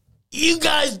like, you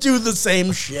guys do the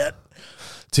same shit.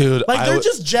 Dude, like they're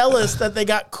just jealous that they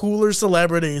got cooler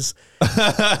celebrities in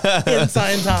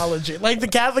Scientology. Like the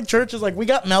Catholic Church is like, we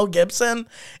got Mel Gibson,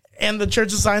 and the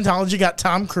Church of Scientology got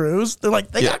Tom Cruise. They're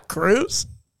like, they got Cruise.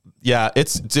 Yeah,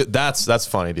 that's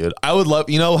funny, dude. I would love,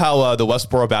 how the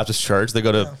Westboro Baptist Church, they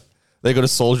go to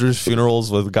soldiers'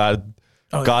 funerals with God.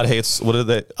 God hates. What are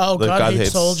they? Oh, God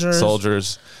hates soldiers.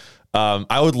 Soldiers.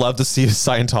 I would love to see a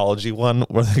Scientology one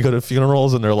where they go to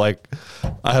funerals and they're like,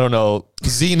 I don't know,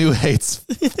 Xenu hates.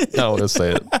 I don't want to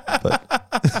say it, but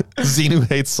Xenu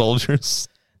hates soldiers.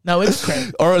 No, it's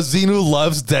crazy. Or a Xenu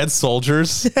loves dead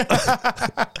soldiers.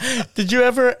 Have you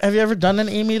ever done an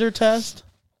E-meter test?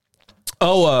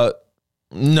 Oh,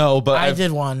 no, but I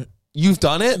did one. You've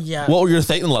done it? Yeah. What were your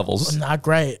Thetan levels? Not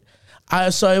great.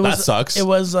 That sucks. It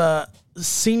was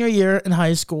senior year in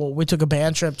high school. We took a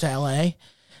band trip to LA.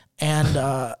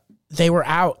 And they were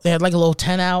out. They had like a little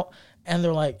tent out, and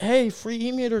they're like, "Hey, free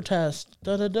E-meter test."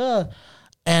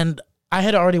 And I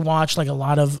had already watched like a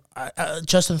lot of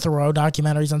Justin Theroux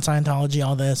documentaries on Scientology,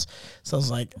 all this. So I was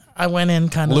like, I went in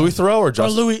kind of Louis Theroux or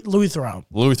Justin? Louis Theroux.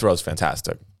 Louis Theroux is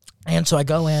fantastic. And so I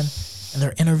go in, and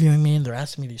they're interviewing me, and they're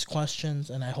asking me these questions,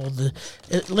 and I hold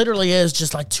it literally is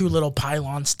just like two little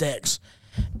pylon sticks,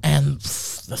 and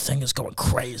the thing is going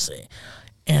crazy.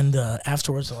 And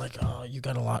afterwards, they're like, "Oh, you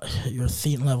got a lot. Your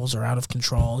Thetan levels are out of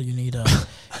control. You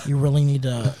really need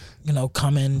to,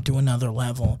 come in, do another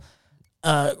level,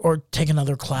 or take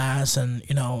another class." And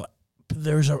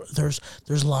there's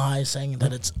lies saying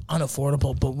that it's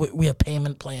unaffordable, but we have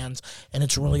payment plans, and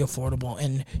it's really affordable,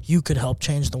 and you could help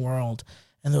change the world.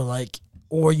 And they're like,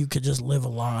 or you could just live a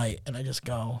lie. And I just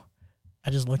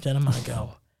looked at him and I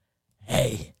go,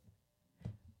 "Hey,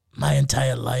 my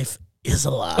entire life is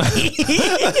a lie."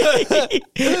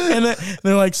 And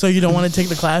they're like, "So you don't want to take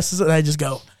the classes?" And I just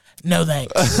go, "No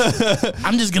thanks.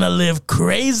 I'm just gonna live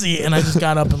crazy." And I just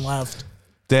got up and left.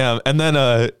 Damn. And then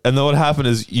what happened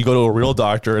is you go to a real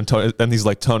doctor and he's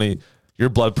like, "Tony, your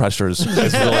blood pressure is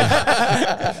really,"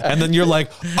 and then you're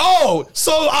like, "Oh,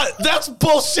 so that's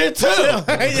bullshit too."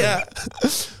 Yeah.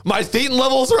 My Thetan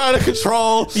levels are out of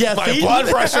control. Yeah, my blood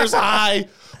pressure's high.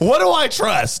 What do I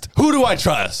trust? Who do I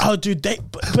trust? Oh, dude,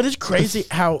 but it's crazy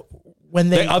how when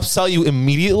they upsell you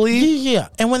immediately. Yeah,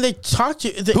 and when they talk to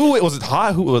you, who was it?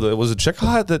 Hot? Who was it? Chick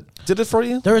Hot that did it for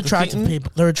you? They're attractive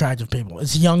people. They're attractive people.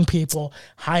 It's young people,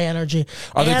 high energy.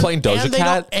 Are they playing Doja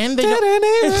Cat? And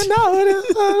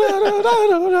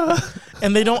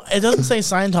they don't. It doesn't say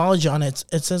Scientology on it.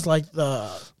 It says like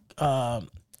the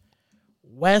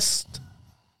West,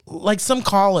 like some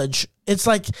college. It's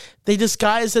like they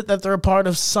disguise it that they're a part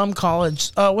of some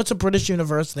college. What's a British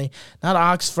university? Not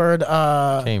Oxford.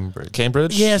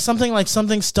 Cambridge. Yeah,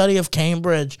 something study of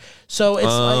Cambridge. So it's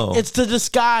like it's the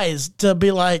disguise to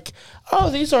be like, oh,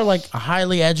 these are like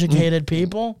highly educated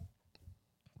people.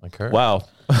 Like her. Wow.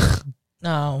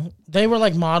 No, they were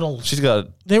like models.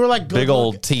 They were like big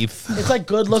old teeth. It's like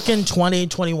good looking 20,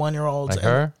 21-year-olds. Like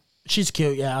her? She's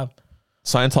cute, yeah.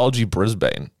 Scientology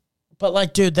Brisbane. But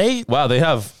like, dude, they've got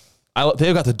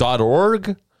the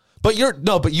 .org. But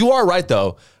you are right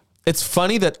though. It's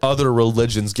funny that other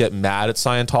religions get mad at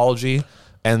Scientology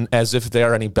and as if they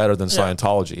are any better than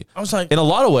Scientology. I was like, in a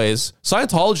lot of ways,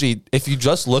 Scientology, if you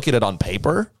just look at it on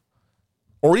paper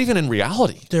or even in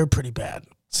reality, they're pretty bad.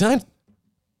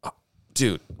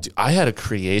 Dude, I had a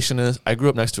creationist. I grew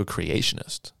up next to a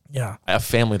creationist. Yeah. I have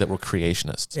family that were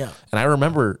creationists. Yeah. And I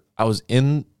remember I was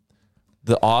in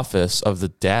the office of the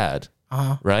dad,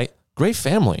 right? Great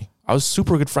family. I was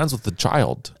super good friends with the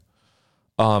child.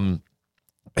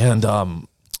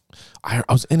 I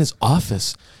was in his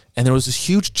office, and there was this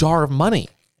huge jar of money.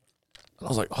 And I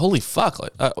was like, holy fuck.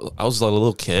 Like, I was like a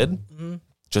little kid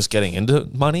just getting into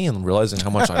money and realizing how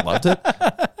much I loved it.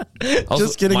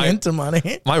 Just getting into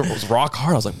money. My was rock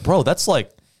hard. I was like, bro, that's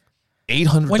like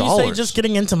 $800. When you say just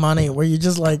getting into money, where you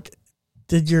just like,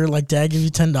 did your like dad give you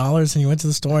 $10 and you went to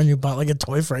the store and you bought like a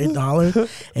toy for $8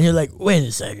 and you're like, wait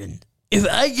a second, if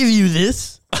I give you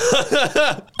this,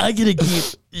 I get to keep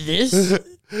this.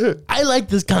 I like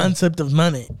this concept of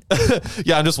money.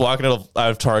 Yeah, I'm just walking out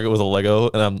of Target with a Lego,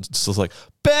 and I'm just like,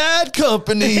 bad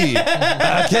company.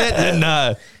 I can't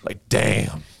deny. Like,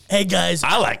 damn. Hey guys,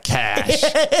 I like cash.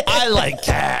 I like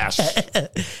cash.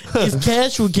 If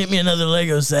cash will get me another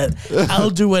Lego set, I'll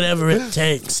do whatever it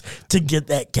takes to get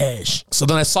that cash. So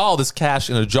then I saw all this cash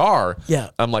in a jar. Yeah.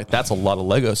 I'm like, that's a lot of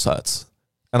Lego sets.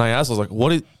 And I asked, I was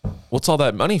like, what's all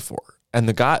that money for? And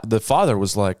the father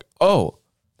was like, oh,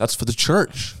 that's for the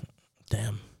church.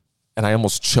 Damn. And I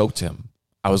almost choked him.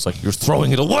 I was like, you're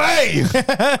throwing it away.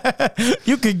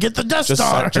 You could get the Death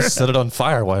Star. Just set it on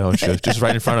fire. Why don't you? Just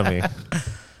right in front of me.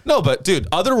 No, but dude,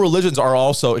 other religions are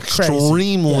also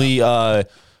extremely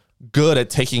good at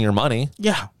taking your money.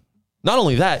 Yeah. Not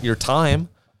only that, your time.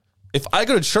 If I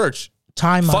go to church,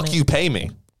 Time fuck money. you, pay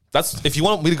me. That's if you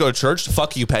want me to go to church,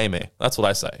 fuck you, pay me. That's what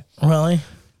I say. Really?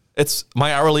 It's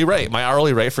my hourly rate. My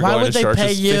hourly rate for going to church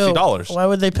is $50. Why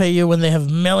would they pay you when they have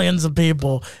millions of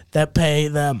people that pay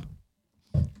them?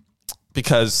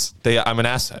 Because I'm an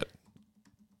asset.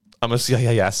 I'm a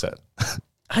CIA asset.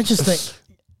 I just think,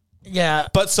 yeah.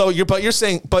 But you're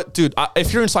saying, dude,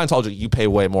 if you're in Scientology, you pay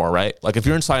way more, right? Like if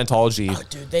you're in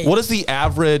Scientology, what is the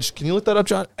average? Can you look that up,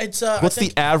 John? It's what's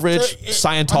the average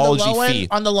Scientology fee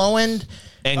on the low end?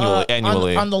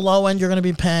 Annually. On the low end, you're going to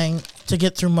be paying to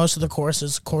get through most of the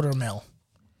courses $250,000.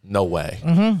 No way.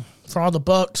 Mm-hmm. For all the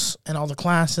books and all the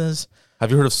classes. Have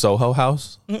you heard of Soho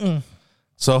House? Mm-mm.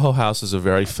 Soho House is a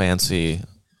very fancy,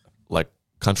 like,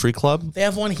 country club. They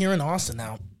have one here in Austin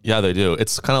now. Yeah, they do.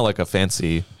 It's kind of like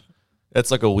it's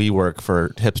like a WeWork for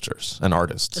hipsters and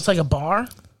artists. It's like a bar?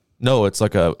 No, it's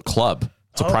like a club.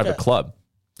 It's a private club.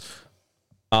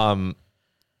 And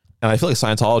I feel like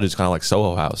Scientology is kind of like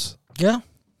Soho House. Yeah.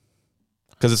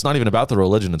 Because it's not even about the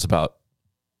religion. It's about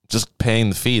just paying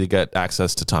the fee to get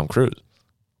access to Tom Cruise.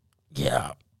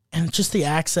 Yeah. And just the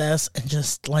access and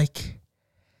just like,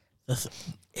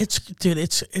 it's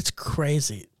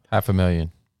crazy. $500,000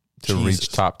 to Jesus.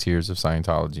 reach top tiers of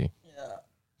Scientology. Yeah.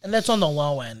 And that's on the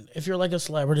low end. If you're like a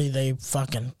celebrity, they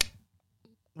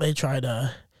try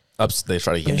to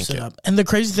yank it up. And the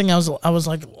crazy thing, I was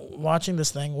like watching this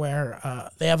thing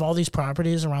where they have all these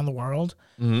properties around the world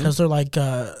because they're like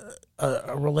a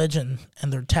religion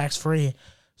and they're tax free.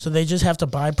 So they just have to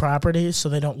buy properties so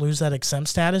they don't lose that exempt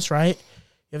status, right?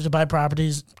 You have to buy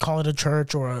properties, call it a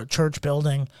church or a church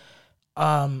building.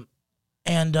 And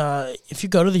if you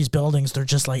go to these buildings, they're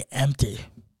just like empty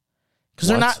because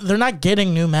they're not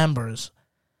getting new members,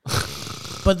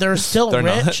 but they're still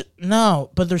rich. Not?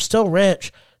 No, but they're still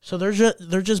rich. So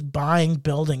they're just buying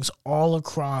buildings all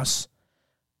across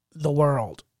the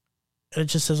world. And it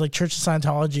just says like Church of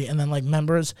Scientology, and then like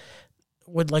members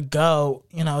would like go.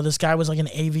 You know, this guy was like an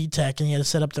AV tech, and he had to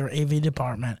set up their AV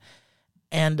department.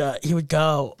 And he would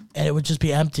go, and it would just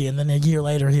be empty. And then a year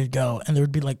later, he'd go, and there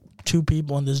would be like 2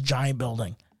 people in this giant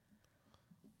building.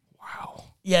 Wow.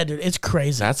 Yeah, dude, it's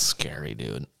crazy. That's scary,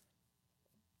 dude.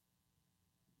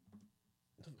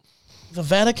 The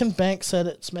Vatican Bank said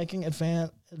it's making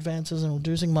advances in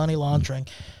reducing money laundering.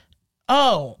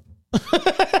 Oh.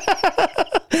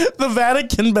 The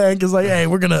Vatican Bank is like, hey,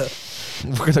 we're going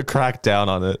to crack down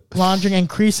on it. Laundering,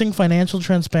 increasing financial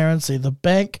transparency. The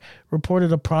bank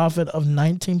reported a profit of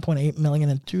 $19.8 million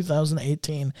in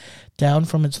 2018, down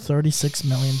from its $36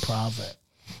 million profit.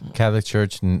 Catholic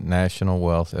Church national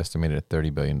wealth estimated at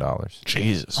 $30 billion.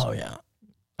 Jesus. Oh yeah.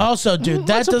 Also, dude,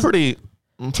 that's a pretty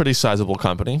sizable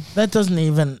company. That doesn't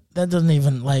even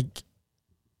like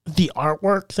the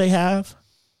artwork they have.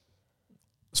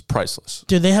 It's priceless.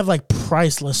 Dude, they have like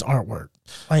priceless artwork.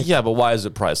 Like, yeah, but why is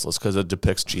it priceless? Because it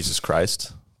depicts Jesus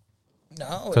Christ?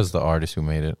 No. Because the artist who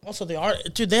made it. Also, the art.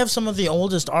 Dude, they have some of the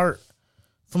oldest art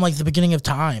from like the beginning of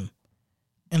time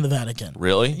in the Vatican.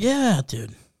 Really? Yeah,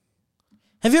 dude.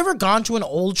 Have you ever gone to an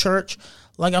old church?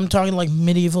 Like, I'm talking like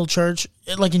medieval church,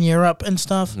 like in Europe and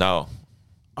stuff? No.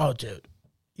 Oh, dude.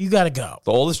 You got to go.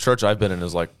 The oldest church I've been in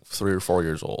is like 3 or 4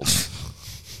 years old.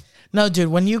 No, dude,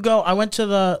 when you go, I went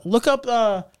to look up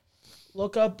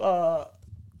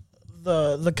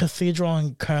the cathedral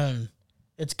in Köln.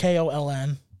 It's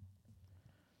Koln.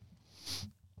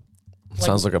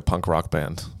 Sounds like a punk rock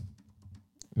band.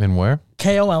 In where?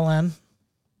 Koln.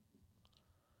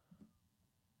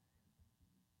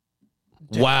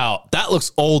 Wow, that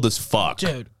looks old as fuck.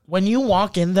 Dude, when you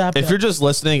walk in that, If you're just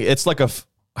listening, it's like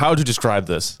how would you describe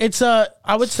this? it's I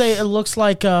would say it looks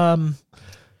like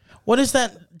what is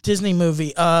that Disney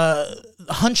movie?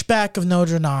 Hunchback of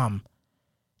Notre Dame.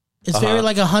 It's very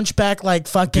like a hunchback, like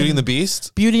fucking Beauty and the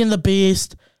Beast? Beauty and the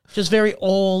Beast, just very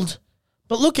old.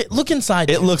 But look inside.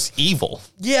 It dude. looks evil.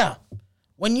 Yeah.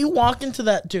 When you walk into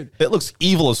that, dude. It looks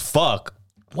evil as fuck.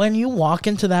 When you walk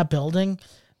into that building,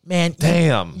 man,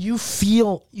 damn, you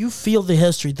feel the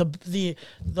history,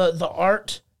 the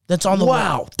art that's on the wall.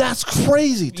 Wow, that's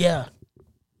crazy. Yeah.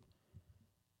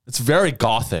 It's very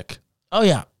gothic. Oh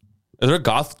yeah. Are there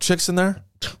goth chicks in there?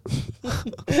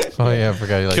 Oh yeah, I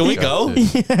forgot. You like Can we go?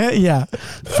 Yeah.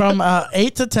 From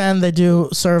 8 to 10 they do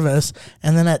service,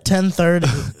 and then at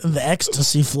 10:30 the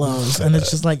ecstasy flows, and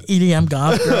it's just like EDM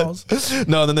goth girls.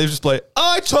 No, then they just play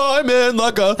I chime in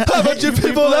like a haven't you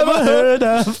people ever heard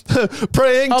of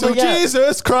praying to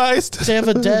Jesus Christ. They have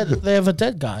a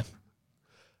dead guy.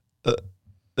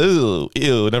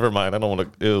 Ew, never mind. I don't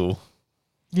want to. Ew.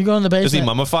 You go in the basement. Is he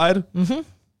mummified? Mm-hmm.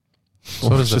 So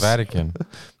does the Vatican.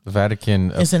 The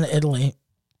Vatican. It's in Italy.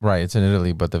 Right, it's in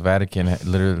Italy, but the Vatican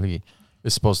literally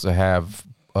is supposed to have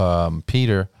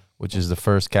Peter, which is the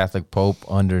first Catholic Pope,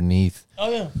 underneath. Oh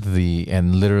yeah.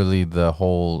 And literally the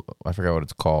whole, I forgot what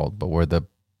it's called, but where the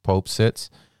Pope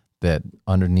sits, that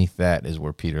underneath that is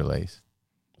where Peter lays.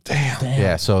 Damn.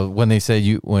 Yeah. So when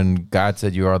God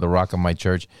said you are the rock of my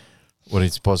church, what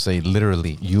he's supposed to say,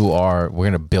 literally, we're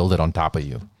gonna build it on top of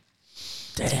you.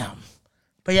 Damn.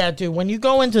 But yeah, dude, when you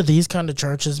go into these kind of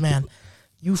churches, man,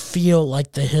 you feel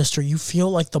like the history, you feel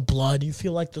like the blood, you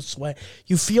feel like the sweat,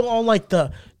 you feel all like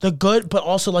the good, but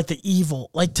also like the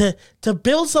evil. Like to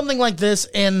build something like this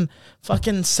in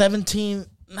fucking 17,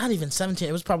 not even 17,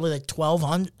 it was probably like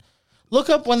 1200. Look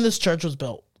up when this church was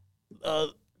built,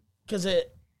 because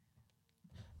it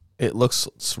looks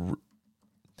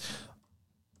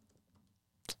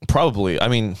probably. I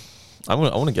mean, I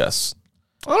want to guess.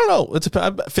 I don't know. It's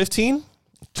 15.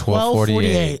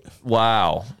 1248.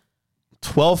 Wow.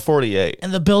 1248.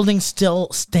 And the building's still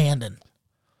standing.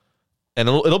 And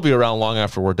it'll be around long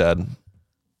after we're dead.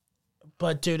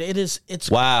 But dude, it's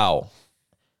wow.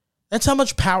 That's how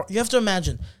much power. You have to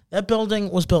imagine that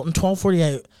building was built in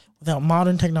 1248 without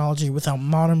modern technology, without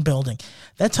modern building.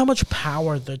 That's how much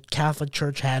power the Catholic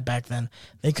Church had back then.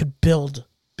 They could build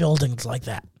buildings like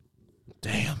that.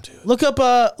 Damn, dude. Look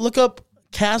up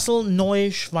Castle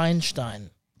Neuschwanstein.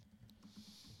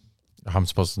 I'm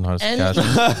supposed to know how to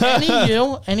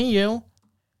castle. Any you.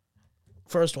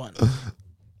 First one.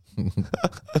 I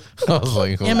was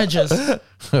like, images.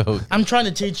 I'm trying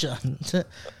to teach you.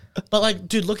 But like,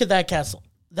 dude, look at that castle.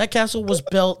 That castle was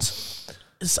built,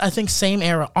 I think, same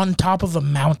era, on top of a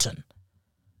mountain.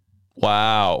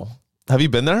 Wow. Have you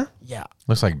been there? Yeah.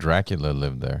 Looks like Dracula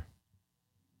lived there.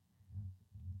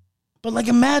 But like,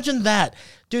 imagine that,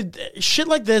 dude. Shit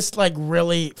like this, like,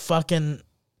 really fucking,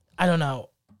 I don't know.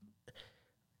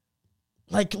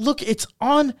 Like, look, it's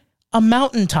on a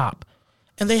mountaintop,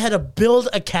 and they had to build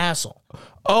a castle.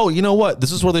 Oh, you know what?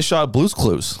 This is where they shot Blue's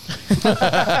Clues.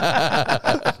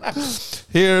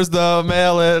 Here's the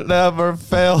mail, it never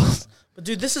fails. But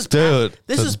dude, this is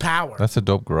power. That's a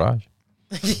dope garage.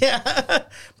 Yeah,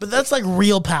 but that's like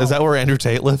real power. Is that where Andrew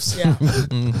Tate lives? Yeah.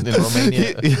 In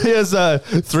Romania. He has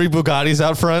 3 Bugattis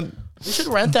out front. We should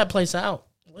rent that place out.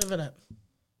 Live in it.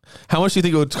 How much do you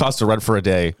think it would cost to rent for a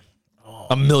day?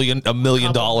 $1 million.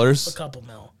 A couple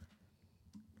mil.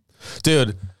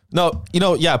 Dude, no,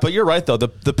 yeah, but you're right though.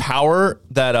 The power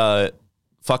that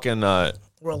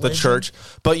the church,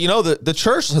 but the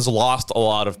church has lost a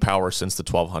lot of power since the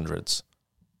 1200s.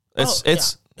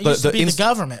 It used to be the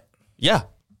government. Yeah,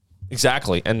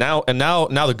 exactly. And now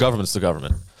the government's the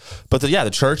government. But the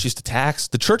church used to tax.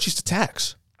 The church used to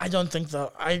tax. I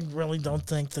really don't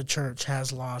think the church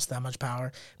has lost that much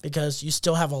power, because you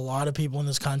still have a lot of people in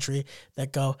this country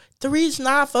that go, the reason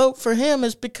I vote for him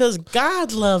is because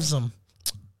God loves him.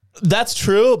 That's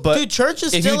true, but dude, church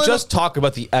is if still you just talk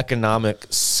about the economic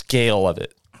scale of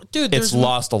it, dude, it's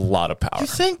lost a lot of power. You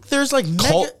think there's like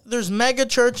mega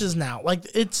churches now? Like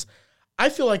I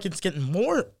feel like it's getting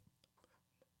more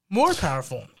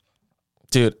powerful.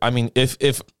 Dude, I mean,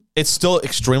 if it's still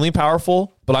extremely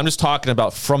powerful, but I'm just talking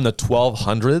about from the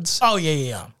 1200s. Oh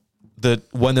yeah.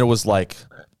 When there was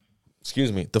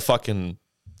the fucking.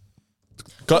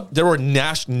 There were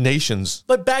nations.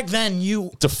 But back then,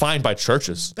 defined by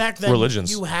churches. Back then, religions.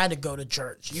 You had to go to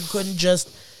church. You couldn't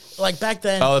just back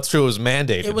then. Oh, that's true. It was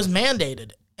mandated. It was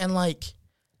mandated, and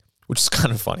which is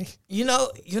kind of funny. You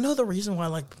know the reason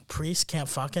why priests can't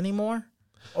fuck anymore?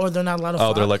 or they're not allowed to.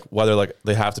 Oh, fuck.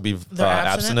 they have to be They're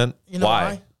abstinent. You know why?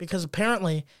 why? Because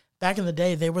apparently back in the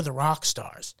day they were the rock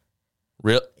stars.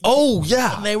 Real? Oh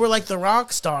yeah. They were like the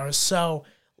rock stars. So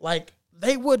like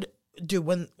they would do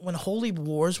when holy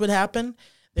wars would happen,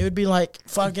 they would be like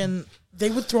fucking. They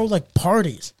would throw like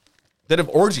parties. They'd have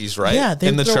orgies, right? Yeah, they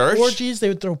in would the throw church. orgies. They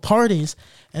would throw parties,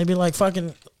 and it'd be like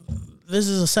fucking. This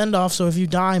is a send off. So if you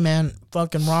die, man,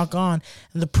 fucking rock on.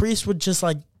 And the priest would just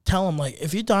like tell him like,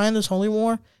 if you die in this holy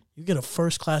war, you get a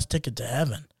first class ticket to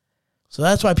heaven. So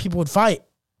that's why people would fight.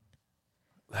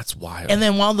 That's wild. And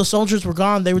then while the soldiers were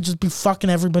gone, they would just be fucking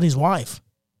everybody's wife.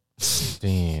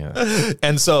 Damn.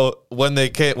 And so when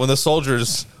the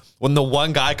soldiers, when the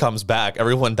one guy comes back,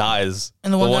 everyone dies.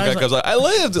 And the one guy guy's goes like, I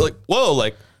lived. Like, whoa,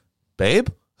 like, babe?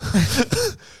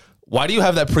 Why do you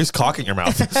have that priest cock in your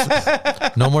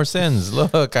mouth? No more sins.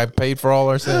 Look, I paid for all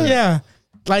our sins. Yeah.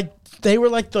 Like they were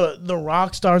like the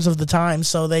rock stars of the time.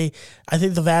 So I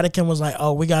think the Vatican was like,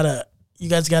 oh, you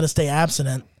guys gotta stay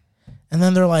abstinent. And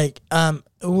then they're like,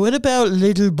 what about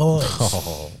little boys?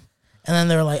 Oh. And then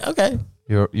they're like, okay.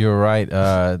 You're right.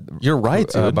 You're right,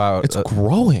 dude. About it's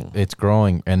growing. It's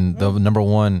growing, and the number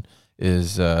one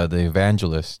is the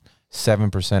evangelist,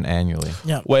 7% annually.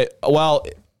 Yeah. Wait, well,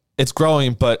 it's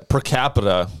growing, but per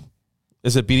capita,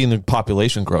 is it beating the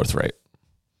population growth rate?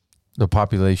 The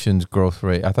population's growth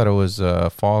rate. I thought it was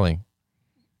falling.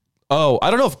 Oh,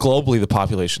 I don't know if globally the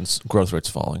population's growth rate's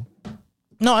falling.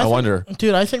 No, I wonder.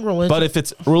 Dude, I think religion. But if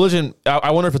it's religion,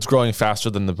 I wonder if it's growing faster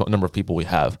than the number of people we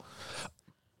have.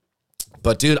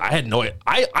 But dude, I had no idea.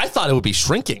 I thought it would be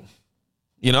shrinking.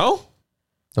 You know?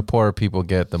 The poorer people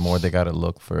get, the more they got to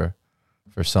look for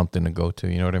something to go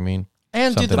to. You know what I mean?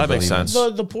 And dude, Something that to makes believe in.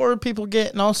 sense. the poorer people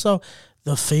get, and also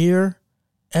the fear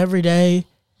every day.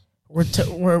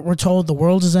 We're told the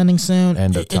world is ending soon.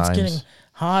 End of It's times. getting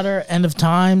hotter. End of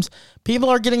times. People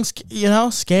are getting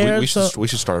scared. We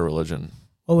should start a religion.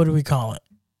 What would we call it?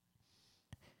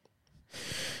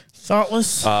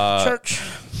 Thoughtless Church.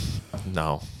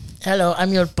 No. Hello,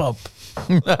 I'm your Pope.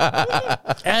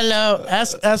 Hello,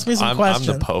 ask me some questions.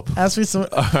 I'm the Pope. Ask me some.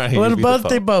 All right, What you be about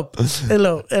the the Pope?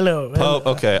 Hello. Pope.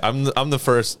 Okay, I'm the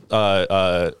first.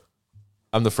 I'm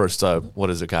the first. What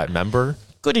is it, guy? Member.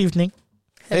 Good evening.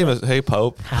 Hey,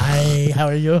 Pope. Hi, how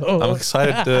are you? I'm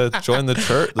excited to join the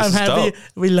church. This I'm is happy. dope.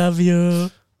 We love you.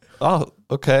 Oh,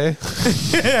 okay.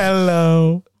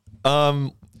 Hello. I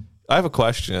have a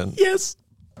question. Yes.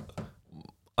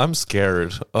 I'm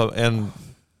scared, and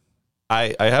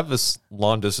I have this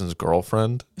long distance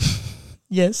girlfriend,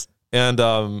 Yes.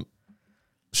 and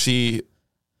she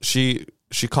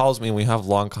calls me and we have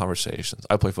long conversations.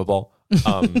 I play football.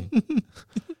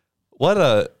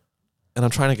 And I'm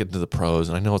trying to get into the pros,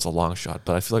 and I know it's a long shot,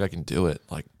 but I feel like I can do it.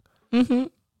 Like,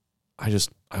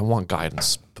 I want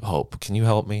guidance, Hope. Can you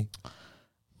help me?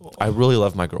 I really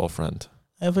love my girlfriend.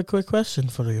 I have a quick question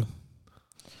for you.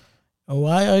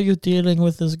 Why are you dealing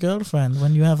with this girlfriend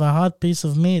when you have a hot piece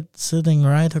of meat sitting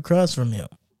right across from you?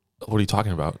 What are you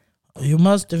talking about? You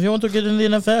must, if you want to get in the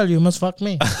NFL, you must fuck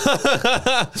me.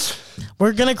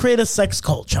 We're going to create a sex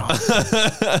cult, John.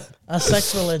 A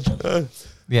sex religion.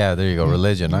 Yeah, there you go.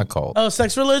 Religion, not cult. Oh,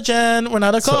 sex religion. We're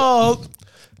not a cult.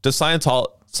 Does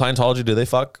Scientology, do they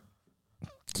fuck?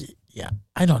 Yeah,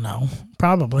 I don't know.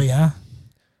 Probably, yeah.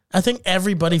 I think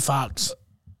everybody fucks.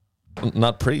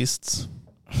 Not priests.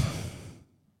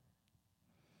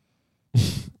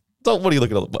 What are you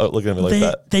looking at me like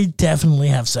that? They definitely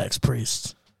have sex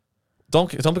priests. Don't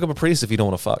become a priest if you don't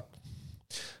want to fuck.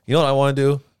 You know what I want to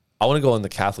do? I want to go in the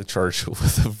Catholic Church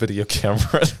with a video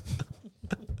camera.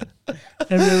 Have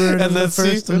you ever heard of the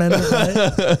First Amendment,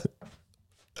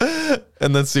 right?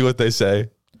 And then see what they say.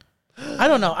 I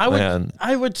don't know. I wouldn't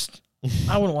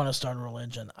Man. want to start a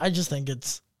religion. I just think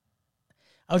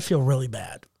I would feel really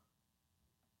bad.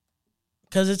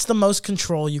 Because it's the most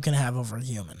control you can have over a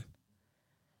human.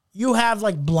 You have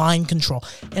like blind control.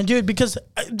 And dude, because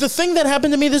the thing that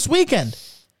happened to me this weekend,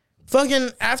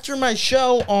 fucking after my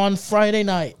show on Friday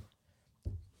night,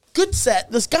 good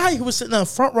set, this guy who was sitting in the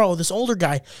front row, this older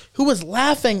guy who was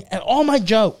laughing at all my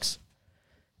jokes.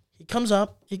 He comes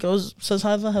up, he goes, says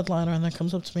hi to the headliner, and then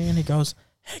comes up to me and he goes,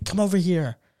 hey, come over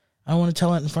here. I don't want to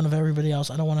tell it in front of everybody else.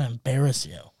 I don't want to embarrass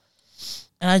you.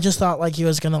 And I just thought like he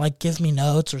was going to like give me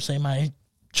notes or say my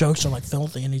jokes are like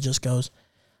filthy. And he just goes,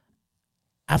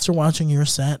 after watching your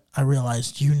set, I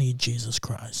realized you need Jesus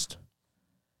Christ.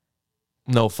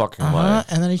 No fucking way.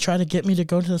 And then he tried to get me to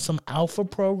go to some alpha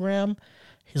program.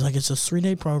 He's like, it's a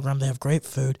 3-day program. They have great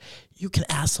food. You can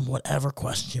ask them whatever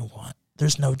question you want.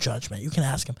 There's no judgment. You can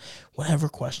ask him whatever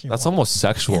question you That's want. almost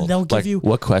sexual. And they'll give like, you-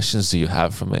 what questions do you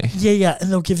have for me? Yeah,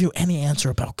 and they'll give you any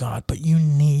answer about God, but you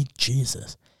need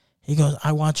Jesus. He goes,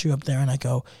 I watch you up there, and I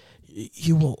go,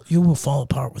 you will fall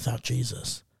apart without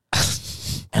Jesus.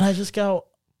 And I just go,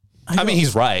 I mean,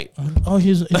 he's right. oh,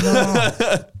 he's no.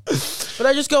 But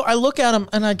I just go, I look at him,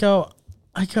 and I go,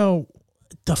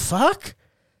 the fuck?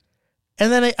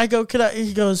 And then I go,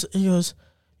 he goes,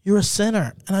 you're a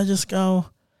sinner. And I just go,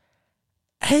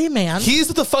 hey, man. He's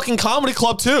at the fucking comedy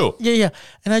club too. Yeah.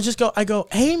 And I go,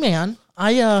 hey, man,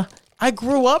 I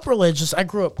grew up religious. I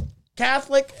grew up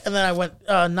Catholic, and then I went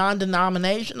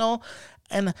non-denominational.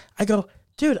 And I go,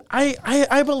 dude,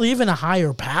 I believe in a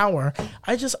higher power.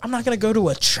 I'm not going to go to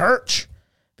a church,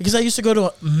 because I used to go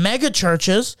to mega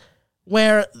churches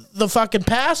where the fucking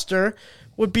pastor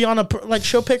would be on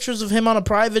show pictures of him on a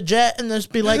private jet and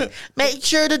just be like, make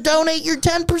sure to donate your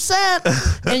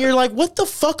 10%. And you're like, what the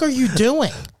fuck are you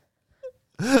doing?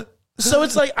 So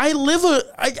it's like, I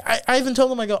even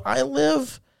told him, I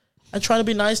try to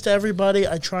be nice to everybody.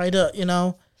 I try to,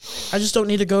 I just don't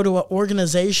need to go to an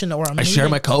organization or a meeting. Share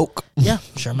my Coke. Yeah,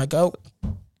 share my Coke.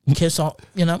 Kiss all,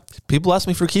 People ask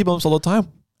me for key bumps all the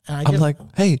time. And I'm like,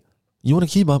 hey, you want a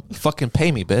key bump? Fucking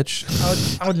pay me, bitch.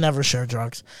 I would never share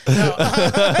drugs. No.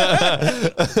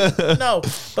 No,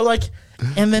 but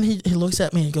and then he looks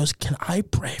at me and he goes, can I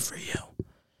pray for you?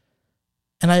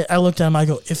 And I looked at him, I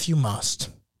go, if you must.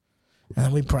 And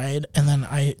then we prayed, and then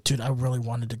I really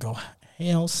wanted to go,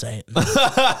 hail Satan. But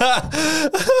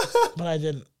I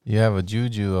didn't. You have a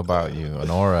juju about you, an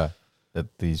aura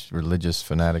that these religious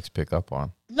fanatics pick up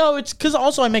on. No, it's because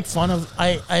also I made fun of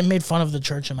the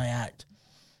church in my act.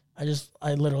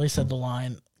 I literally said the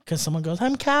line because someone goes,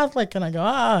 I'm Catholic. And I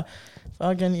go,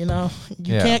 fucking, you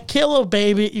can't kill a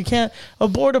baby. You can't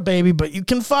abort a baby, but you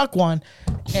can fuck one.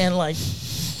 And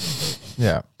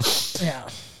yeah.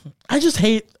 I just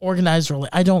hate organized religion.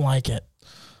 I don't like it.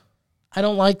 I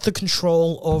don't like the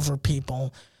control over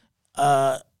people.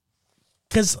 Because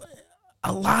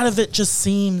a lot of it just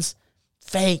seems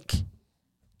fake.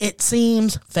 It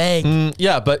seems fake.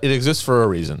 Yeah, but it exists for a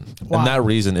reason. Why? And that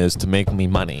reason is to make me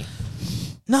money.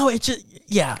 No, it just,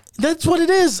 that's what it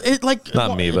is.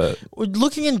 Not me, but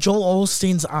looking in Joel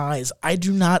Osteen's eyes, I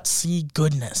do not see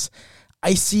goodness.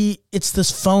 I see it's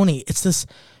this phony. It's this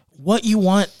what you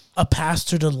want a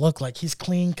pastor to look like. He's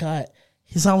clean cut.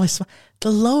 He's always,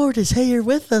 the Lord is here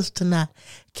with us tonight.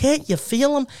 Can't you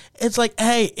feel him? It's like,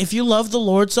 hey, if you love the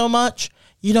Lord so much,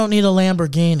 you don't need a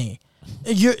Lamborghini.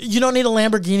 You don't need a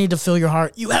Lamborghini to fill your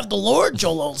heart. You have the Lord,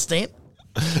 Joel Osteen.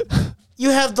 You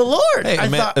have the Lord. Hey, I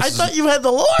thought you had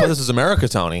the Lord. But this is America,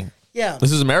 Tony. Yeah.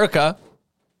 This is America.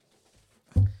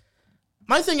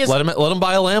 My thing is, let him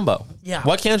buy a Lambo. Yeah.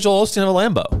 Why can't Joel Osteen have a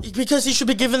Lambo? Because he should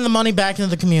be giving the money back into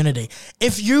the community.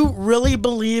 If you really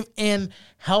believe in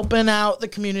helping out the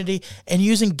community and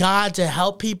using God to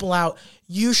help people out,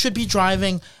 you should be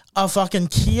driving a fucking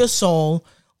Kia Soul,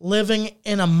 living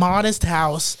in a modest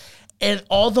house, and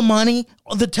all the money,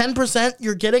 the 10%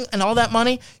 you're getting, and all that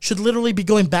money should literally be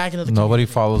going back into the Nobody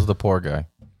community. follows the poor guy.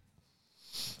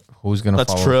 Who's going to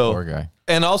follow the poor guy?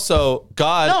 And also,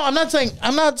 God. No,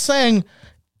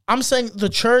 I'm saying the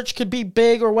church could be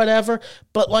big or whatever,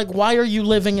 but why are you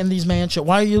living in these mansions?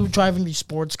 Why are you driving these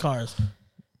sports cars?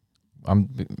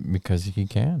 Because he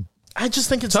can. I just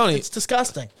think it's Tony, it's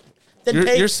disgusting.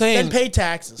 You're saying pay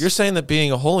taxes. You're saying that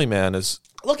being a holy man is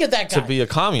Look at that guy. to be a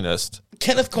communist.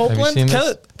 Kenneth Copeland. seen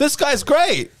this? This guy's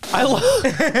great. I love.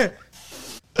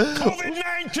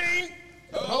 COVID-19.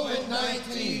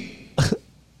 COVID-19.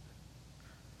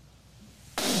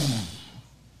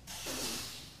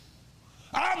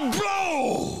 I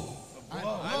blow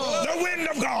the wind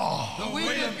of God. The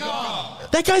wind of God.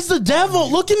 That guy's the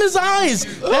devil. Look in his eyes.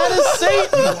 That is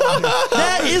Satan.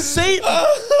 That is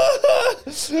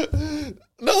Satan.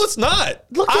 No, it's not.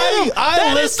 Look at him.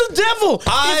 That is the devil.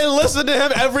 I listen to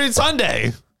him every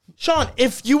Sunday. Sean,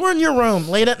 if you were in your room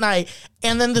late at night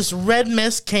and then this red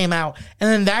mist came out and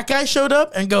then that guy showed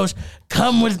up and goes,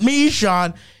 come with me,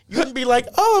 Sean, you wouldn't be like,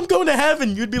 oh, I'm going to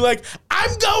heaven. You'd be like,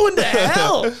 I'm going to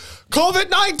hell.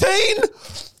 COVID-19.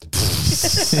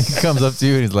 He comes up to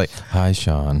you and he's like, hi,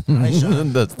 Sean. Hi,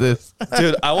 Sean. That's this.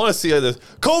 Dude, I want to see this.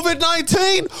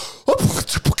 COVID-19.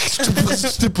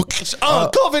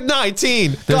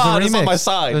 COVID-19. God is on my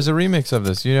side. There's a remix of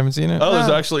this. You haven't seen it? Oh, there's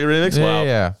actually a remix? Wow.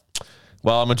 Yeah.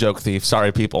 Well, I'm a joke thief.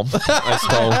 Sorry, people.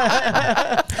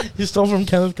 I stole. You stole from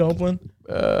Kenneth Copeland?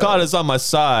 God is on my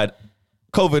side.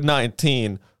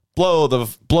 COVID-19. Blow the.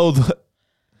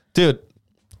 Dude,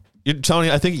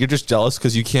 Tony, I think you're just jealous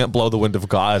because you can't blow the wind of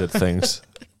God at things.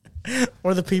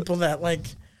 Or the people that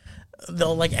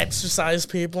they'll like exercise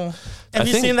people. Have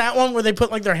you think- seen that one where they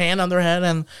put like their hand on their head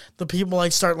and the people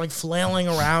like start like flailing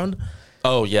around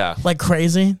Oh yeah. like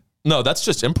crazy? No, that's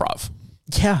just improv.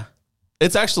 Yeah.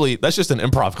 That's just an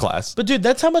improv class. But dude,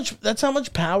 that's how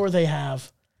much power they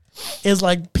have. Is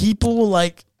like people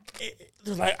like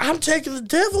they're like, I'm taking the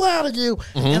devil out of you,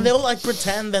 and they'll like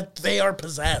pretend that they are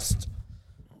possessed.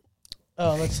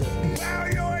 Oh, let's see. Now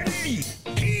you're eat.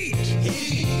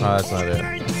 No, that's not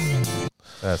it.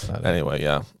 That's not it. Anyway,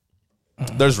 yeah.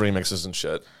 There's remixes and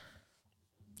shit.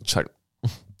 Check.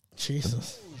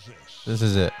 Jesus. This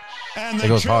is it. And It the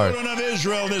goes hard. children of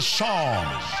Israel this song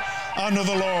unto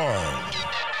the Lord.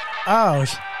 Oh,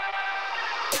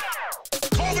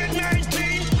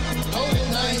 COVID-19.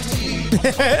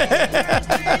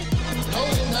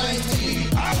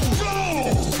 I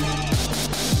blow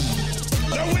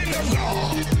the wind of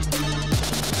God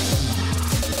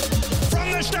from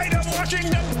the state of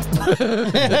Washington.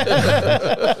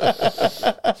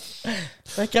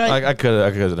 that guy. I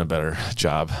could have done a better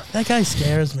job. That guy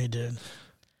scares me, dude.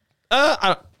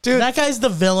 Dude, That guy's the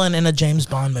villain in a James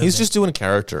Bond movie. he's just doing a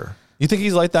character. You think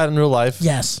he's like that in real life?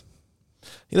 yes.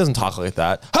 He doesn't talk like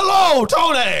that. Hello,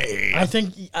 Tony. I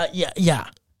think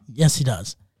yes, he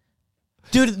does.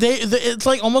 Dude, it's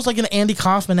like almost like an Andy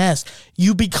Kaufman-esque.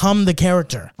 You become the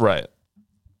character. Right.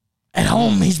 At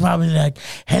home, he's probably like,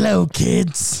 "Hello,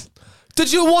 kids.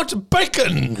 Did you want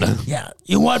bacon? Yeah,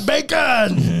 you want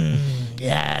bacon?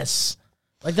 Yes."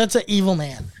 Like that's an evil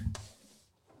man.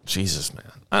 Jesus, man.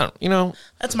 I don't.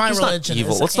 That's my He's religion. not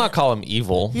evil. is- Let's not call him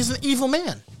evil. He's an evil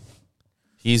man.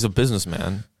 He's a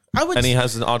businessman, I would. and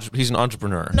he's an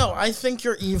entrepreneur. No, I think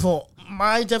you're evil.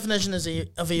 My definition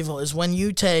of evil is when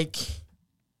you take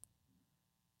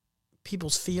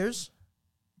people's fears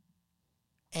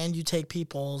and you take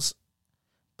people's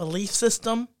belief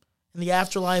system in the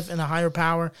afterlife and a higher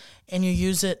power, and you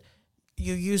use it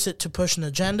to push an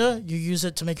agenda. You use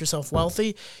it to make yourself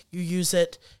wealthy. You use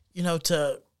it,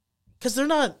 because they're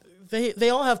not. They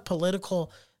all have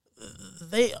political.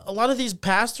 A lot of these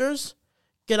pastors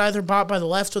get either bought by the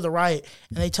left or the right,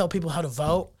 and they tell people how to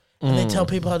vote, and they tell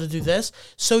people how to do this.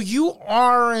 So you're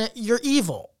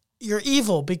evil. You're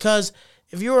evil because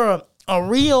if you're a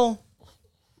real,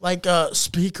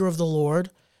 speaker of the Lord,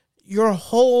 your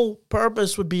whole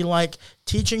purpose would be like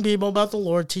teaching people about the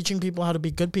Lord, teaching people how to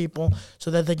be good people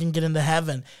so that they can get into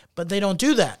heaven. But they don't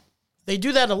do that. They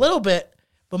do that a little bit,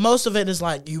 but most of it is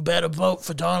like, you better vote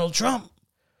for Donald Trump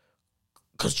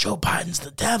because Joe Biden's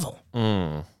the devil.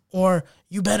 Or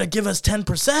you better give us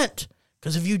 10%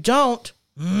 because if you don't,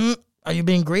 are you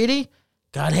being greedy?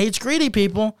 God hates greedy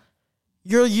people.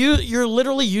 You're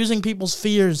literally using people's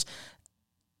fears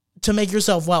to make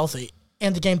yourself wealthy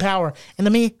and to gain power. And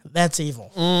to me, that's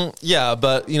evil. Yeah,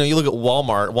 but you look at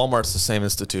Walmart. Walmart's the same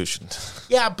institution.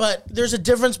 Yeah, but there's a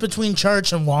difference between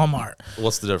church and Walmart.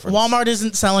 What's the difference? Walmart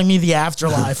isn't selling me the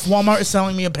afterlife. Walmart is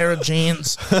selling me a pair of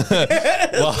jeans.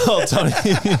 Well, Tony,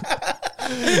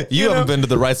 you haven't been to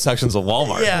the right sections of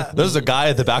Walmart. Yeah. There's a guy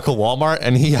at the back of Walmart,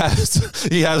 and he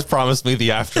has promised me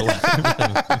the afterlife.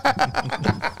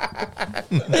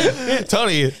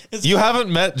 Tony, you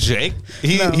haven't met Jake.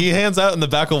 He hands out in the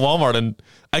back of Walmart, and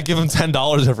I give him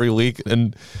 $10 every week,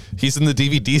 and he's in the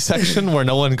DVD section where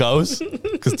no one goes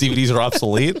because DVDs are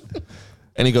obsolete.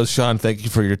 And he goes, "Sean, thank you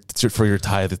for your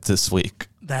tithe this week."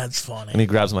 That's funny. And he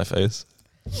grabs my face.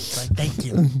 It's like, thank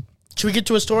you. Should we get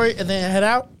to a story and then head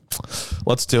out?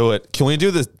 Let's do it. Can we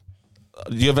do this?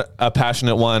 Do you have a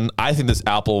passionate one? I think this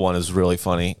Apple one is really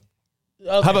funny.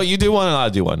 Okay. How about you do one and I'll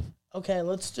do one? Okay,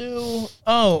 let's do.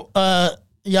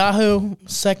 Yahoo,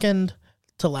 second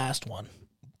to last one.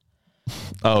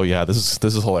 Oh yeah, this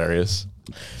is hilarious.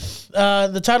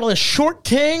 The title is "Short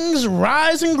Kings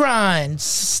Rise and Grind."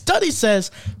 Study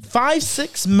says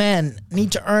 5'6" men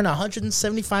need to earn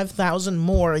 $175,000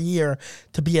 more a year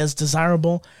to be as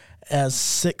desirable as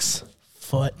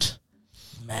 6-foot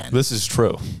men. This is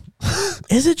true.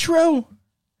 Is it true?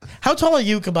 How tall are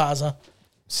you, Kabaza?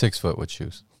 6 foot with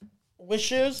shoes. With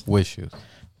shoes? With shoes.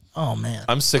 Oh man,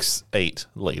 I'm 6'8",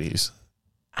 ladies.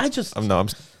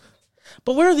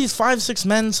 But where are these 5'6"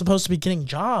 men supposed to be getting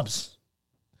jobs?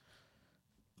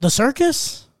 The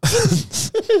circus?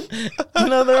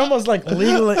 They're almost like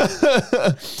legally.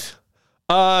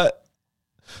 I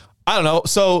don't know.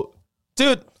 So,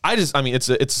 dude,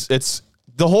 it's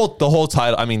the whole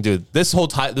title. I mean, dude, this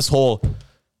whole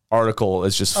article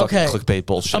is just fucking clickbait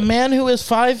bullshit. A man who is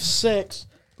 5'6"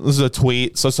 This is a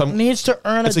tweet. So needs to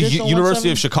earn it's a additional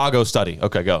University of Chicago study.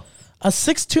 Okay, go. A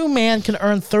 6'2" man can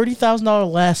earn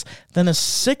 $30,000 less than a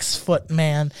 6-foot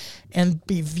man and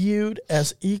be viewed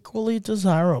as equally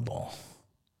desirable.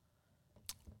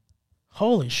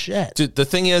 Holy shit. Dude, the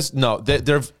thing is, no,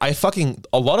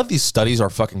 a lot of these studies are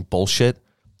fucking bullshit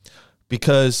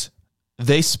because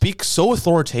they speak so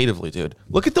authoritatively, dude.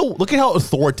 Look at how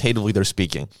authoritatively they're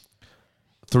speaking.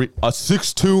 A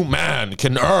 6'2" man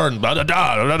can earn blah, blah,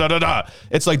 blah, blah, blah, blah.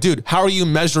 It's like, dude, how are you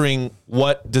measuring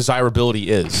what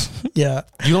desirability is? Yeah.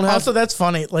 You don't have. Also, that's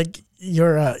funny. Like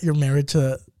you're married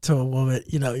to a woman.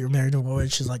 You know, you're married to a woman.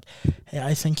 She's like, hey,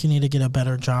 I think you need to get a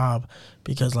better job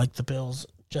because like the bills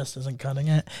just isn't cutting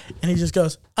it. And he just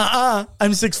goes, I'm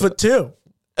 6'2".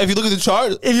 If you look at the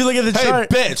chart. Chart,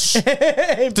 bitch.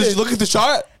 hey, Did you look at the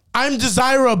chart? I'm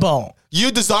desirable. You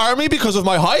desire me because of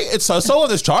my height? It says so on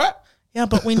this chart. Yeah,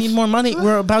 but we need more money.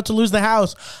 We're about to lose the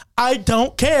house. I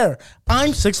don't care.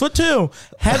 I'm 6'2".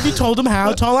 Have you told him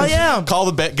how tall I am? Call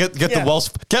the bank. Get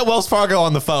Wells Fargo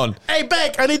on the phone. Hey,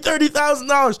 bank, I need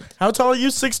 $30,000. How tall are you?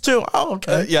 6'2". Oh,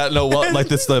 okay. Like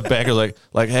this, the banker's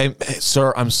like, hey,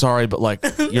 sir, I'm sorry, but like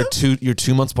you're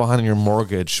 2 months behind on your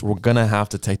mortgage. We're gonna have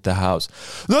to take the house.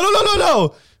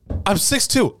 No. I'm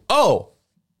 6'2". Oh,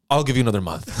 I'll give you another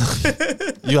month.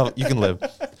 you can live,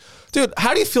 dude.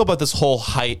 How do you feel about this whole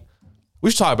height? We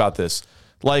should talk about this.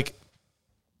 Like,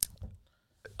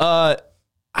 how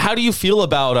do you feel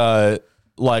about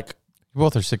like? You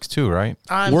both are 6'2", right?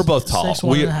 We're both tall.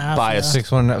 We're biased.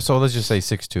 6'1". So let's just say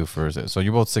 6'2" first. So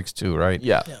you're both 6'2", right?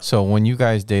 Yeah. So when you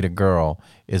guys date a girl,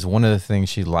 is one of the things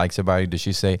she likes about you? Does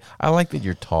she say, "I like that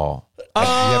you're tall"? Have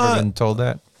you ever been told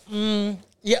that?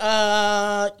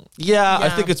 Yeah. I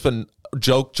think it's been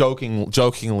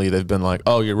jokingly. They've been like,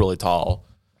 "Oh, you're really tall,"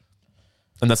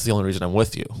 and that's the only reason I'm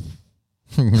with you.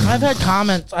 I've had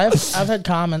comments. I've had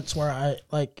comments where I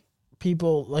like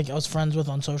people like I was friends with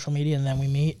on social media, and then we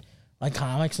meet like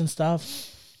comics and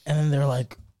stuff, and then they're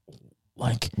like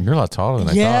you're a lot taller than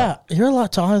I thought. Yeah, you're a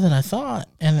lot taller than I thought,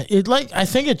 and it like I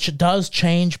think it does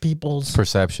change people's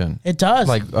perception. It does.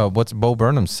 Like what's Bo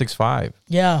Burnham 6'5"?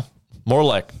 Yeah, more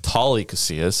like Tolly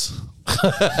Casillas.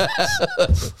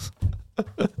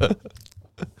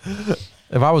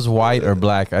 If I was white or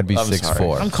black, I'd be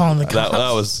 6'4". I'm calling the cops.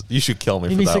 That was. You should kill me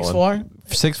You'd for be that 6'4"? one.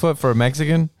 6 foot for a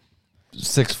Mexican.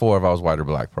 6'4" if I was white or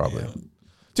black, probably. Yeah.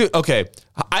 Dude, okay.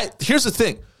 Here's the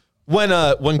thing: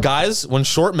 when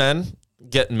short men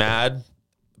get mad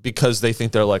because they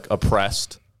think they're like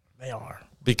oppressed, they are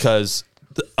because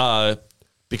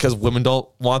women don't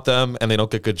want them and they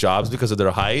don't get good jobs because of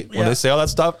their height. When they say all that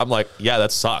stuff, I'm like, yeah,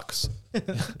 that sucks.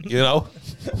 You know.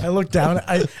 I look down,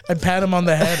 I pat him on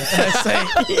the head, and I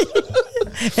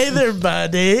say, hey there,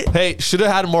 buddy. Hey, should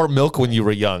have had more milk when you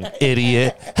were young,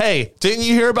 idiot. Hey, didn't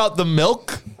you hear about the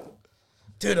milk?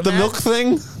 Dude, the milk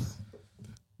thing?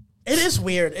 It is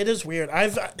weird.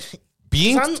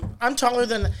 Being I'm taller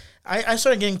than I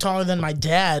started getting taller than my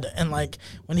dad, and like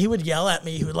when he would yell at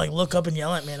me, he would like look up and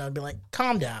yell at me, and I'd be like,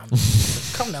 calm down.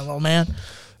 Calm down, little man.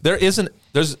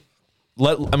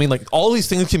 Like all these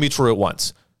things can be true at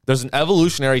once. There's an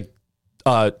evolutionary,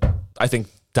 I think,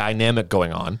 dynamic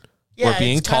going on. Yeah, where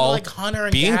being it's tall, like Hunter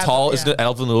and being Gatherer, tall is an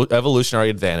evolutionary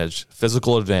advantage,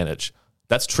 physical advantage.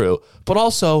 That's true. But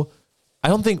also, I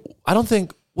don't think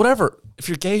whatever. If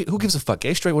you're gay, who gives a fuck?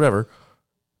 Gay, straight, whatever.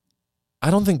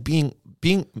 I don't think being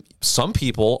some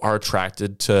people are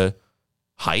attracted to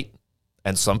height,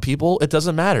 and some people it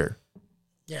doesn't matter.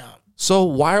 Yeah. So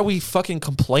why are we fucking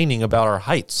complaining about our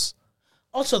heights?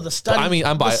 Also, the study. I mean,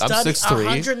 I'm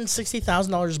 6'3".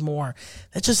 $160,000 more.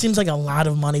 That just seems like a lot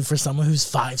of money for someone who's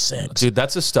 5'6". Dude,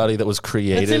 that's a study that was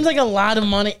created. That seems like a lot of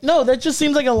money. No, that just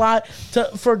seems like a lot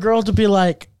for a girl to be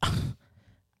like,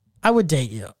 I would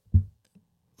date you,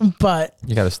 but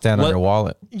you got to stand on your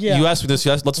wallet. Yeah. You asked me this.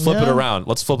 Let's flip it around.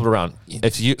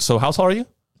 So how tall are you?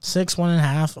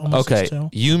 6'1.5", almost okay.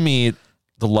 6'2". You meet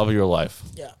the love of your life.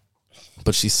 Yeah.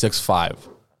 But she's 6'5".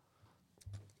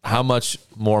 How much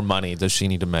more money does she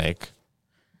need to make?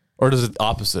 Or does it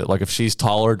opposite? Like if she's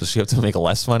taller, does she have to make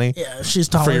less money? Yeah, if she's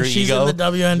taller. For your she's ego? in the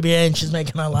WNBA and she's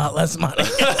making a lot less money.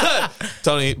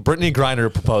 Tony, Brittany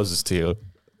Griner proposes to you.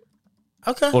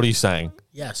 Okay. What are you saying?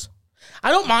 Yes. I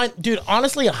don't mind. Dude,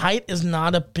 honestly, height is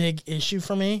not a big issue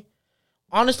for me.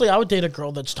 Honestly, I would date a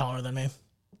girl that's taller than me.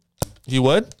 You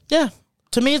would? Yeah.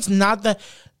 To me, it's not that.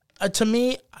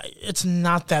 It's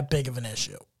not that big of an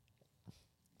issue.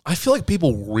 I feel like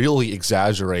people really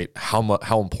exaggerate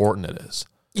how important it is.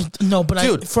 No, but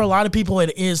dude, for a lot of people,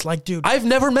 it is like, dude. I've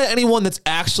never met anyone that's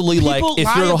actually like, if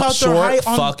you're short,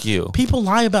 fuck you. People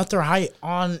lie about their height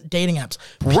on dating apps.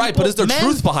 Right, but is there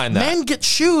truth behind that? Men get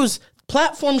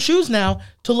platform shoes now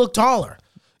to look taller.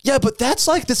 Yeah, but that's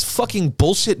like this fucking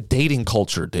bullshit dating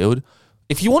culture, dude.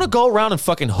 If you want to go around and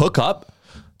fucking hook up,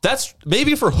 that's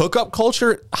maybe for hookup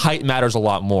culture, height matters a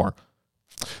lot more.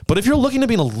 But if you're looking to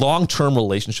be in a long-term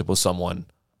relationship with someone,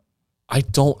 I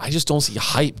just don't see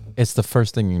hype. It's the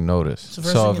first thing you notice.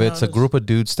 So if it's a group of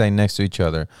dudes staying next to each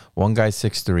other, one guy's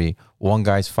 6'3", one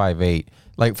guy's 5'8".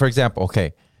 Like, for example,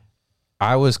 okay,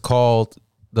 I was called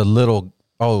Roman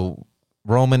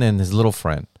and his little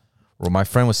friend. Well, my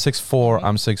friend was 6'4",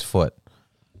 I'm 6 foot.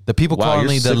 The people calling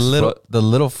me the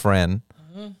little friend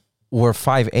were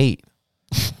 5'8".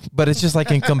 But it's just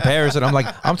like in comparison, I'm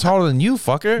like, I'm taller than you,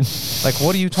 fucker. Like,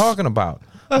 what are you talking about?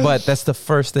 But that's the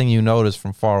first thing you notice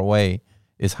from far away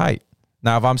is height.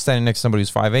 Now, if I'm standing next to somebody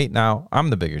who's 5'8", now I'm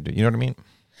the bigger dude. You know what I mean?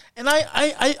 And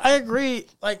I agree.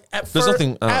 Like at first,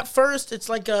 it's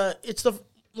like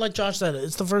like Josh said,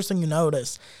 it's the first thing you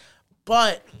notice.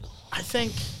 But I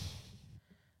think,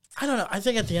 I don't know. I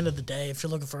think at the end of the day, if you're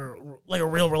looking for like a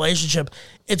real relationship,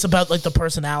 it's about like the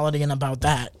personality and about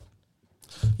that.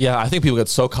 Yeah, I think people get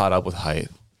so caught up with height.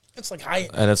 It's like height,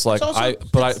 and it's like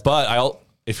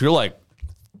if you're like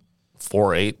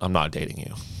 4'8", I'm not dating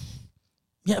you.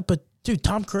 Yeah, but dude,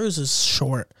 Tom Cruise is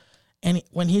short, and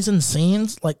when he's in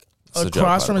scenes like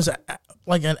across from his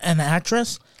like an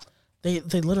actress, they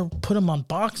literally put him on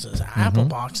boxes, apple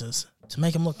boxes, to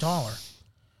make him look taller.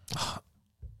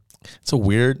 It's a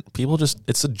weird.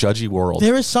 It's a judgy world.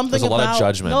 There is something There's a lot of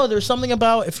judgment. No, there's something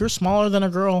about if you're smaller than a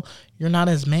girl, you're not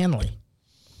as manly.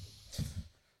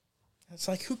 It's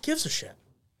like, who gives a shit?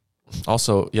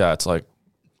 Also, yeah, it's like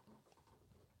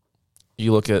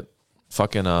you look at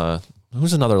fucking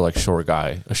who's another like short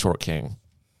guy, a short king?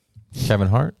 Kevin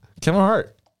Hart.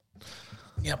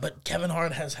 Yeah, but Kevin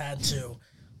Hart has had to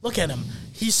look at him.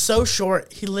 He's so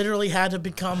short. He literally had to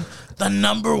become the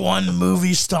 #1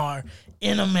 movie star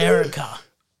in America.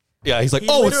 Yeah, he's like,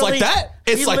 it's like that.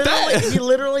 It's like that. He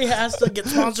literally has to get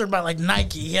sponsored by like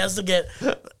Nike. He has to get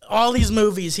all these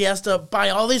movies. He has to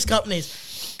buy all these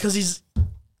companies because he's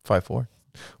 5'4".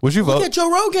 Would you vote? Look at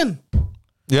Joe Rogan.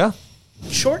 Yeah.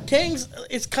 Short kings.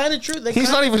 It's kind of true.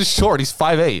 He's not even short. He's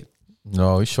 5'8".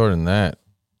 No, he's shorter than that.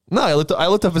 No, I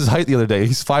looked up his height the other day.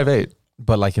 He's 5'8".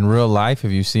 But like in real life,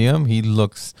 if you see him, he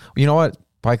looks. You know what?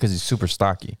 Probably because he's super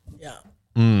stocky. Yeah.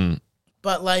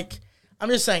 But like, I'm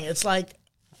just saying, it's like,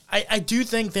 I do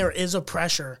think there is a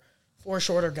pressure for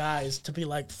shorter guys to be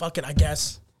like, fuck it, I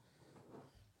guess.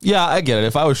 Yeah, I get it.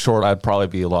 If I was short, I'd probably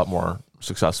be a lot more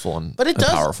successful and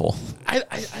powerful. I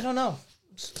don't know.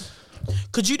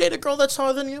 Could you date a girl that's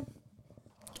taller than you?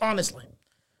 Honestly.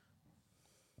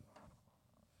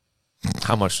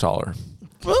 How much taller?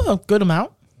 Well, a good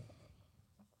amount.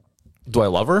 Do I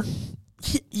love her?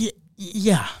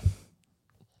 Yeah.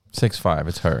 6'5".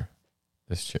 It's her.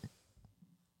 This chick.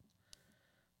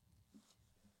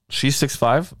 She's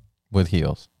 6'5"? With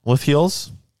heels. With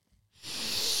heels?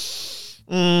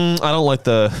 I don't like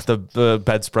the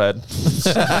bedspread.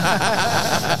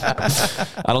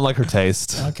 I don't like her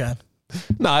taste. Okay.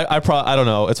 No, I don't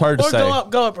know. It's hard to say.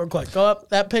 Go up real quick. Go up.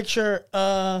 That picture.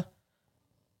 Go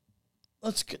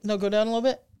down a little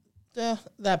bit. Yeah,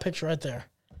 that picture right there.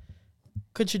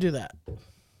 Could you do that?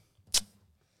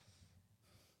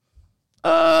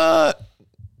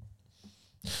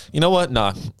 You know what?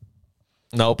 Nah.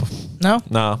 Nope. No?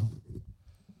 No.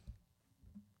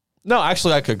 No,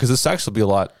 actually I could, because this actually be a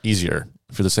lot easier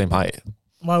if you're the same height.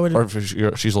 Why would it? Or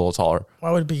if she's a little taller.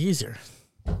 Why would it be easier?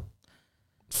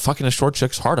 Fucking a short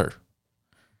chick's harder.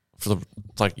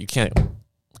 You can't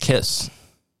kiss.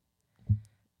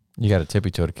 You got to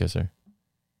tippy toe to kiss her.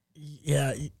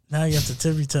 Yeah, now you have to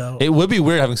tippy toe. It would be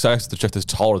weird having sex with a chick that's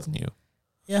taller than you.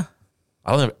 Yeah.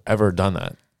 I don't think I've ever done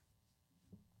that.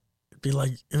 It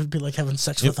would be like having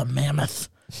sex with a mammoth.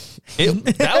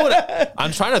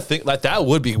 I'm trying to think that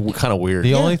would be kind of weird.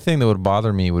 The only thing that would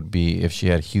bother me would be if she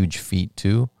had huge feet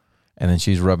too, and then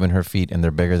she's rubbing her feet and they're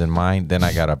bigger than mine. Then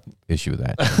I got a issue with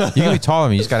that. You can be taller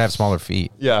than me, you just gotta have smaller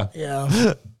feet. Yeah.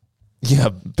 Yeah. Yeah,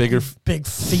 bigger. Big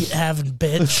feet having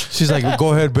bitch. She's like,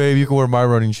 go ahead, babe. You can wear my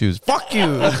running shoes. Fuck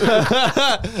you.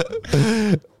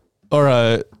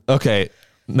 Or okay.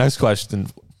 Next question.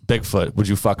 Bigfoot. Would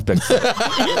you fuck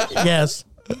Bigfoot? Yes.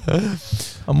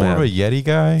 I'm more of a Yeti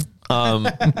guy.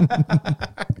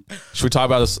 Should we talk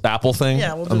about this Apple thing?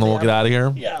 Yeah, we'll do and then the we'll get out of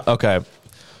here. Yeah. Okay.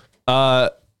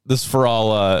 This is for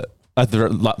all at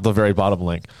the very bottom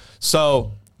link.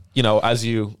 So, as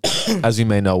you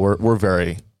may know, we're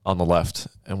very on the left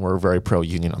and we're very pro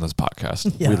union on this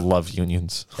podcast. Yeah. We love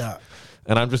unions. Yeah.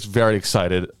 And I'm just very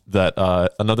excited that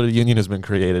another union has been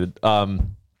created.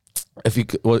 If you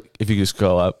just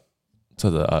go up to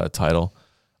the title.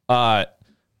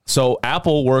 So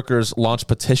Apple workers launched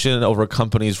petition over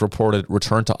company's reported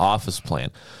return to office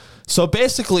plan. So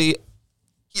basically,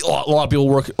 a lot of people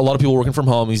working from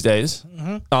home these days,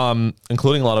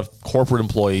 including a lot of corporate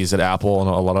employees at Apple and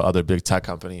a lot of other big tech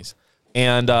companies.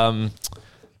 And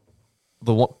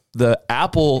the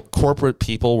Apple corporate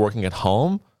people working at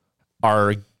home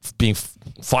are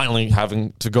finally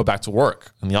having to go back to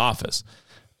work in the office,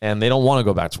 and they don't want to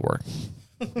go back to work.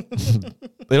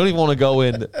 They don't even want to go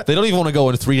in. They don't even want to go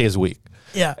in 3 days a week.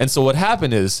 Yeah. And so what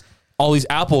happened is all these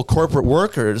Apple corporate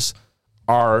workers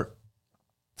are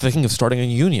thinking of starting a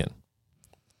union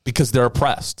because they're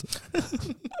oppressed.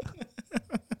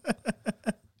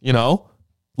 You know,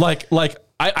 like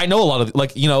I know a lot of,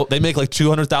 like, you know, they make like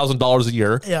 $200,000 a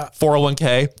year. Yeah.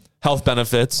 401k, health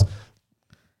benefits,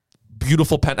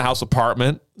 beautiful penthouse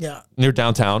apartment. Yeah. Near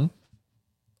downtown.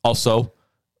 Also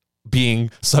being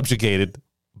subjugated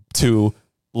to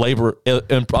labor,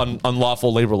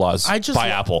 unlawful labor laws by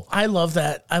Apple. I love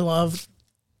that.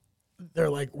 They're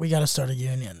like, we got to start a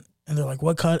union. And they're like,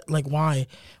 what cut? Like, why?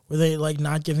 Were they like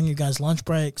not giving you guys lunch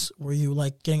breaks? Were you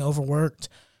like getting overworked?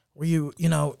 Were you,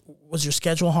 was your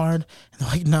schedule hard? And they're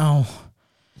like, no.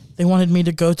 They wanted me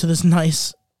to go to this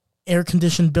nice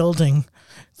air-conditioned building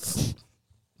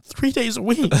 3 days a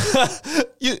week.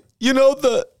 You know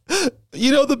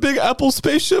the big Apple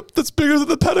spaceship that's bigger than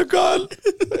the Pentagon,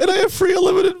 and I have free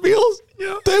unlimited meals?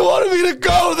 Yeah. They wanted me to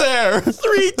go there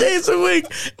 3 days a week.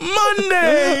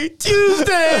 Monday,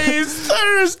 Tuesdays,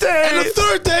 Thursdays. And the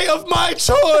third day of my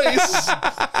choice.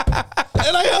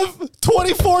 And I have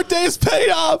 24 days paid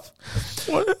off.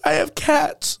 I have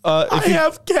cats. I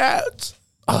have cats.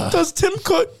 Does Tim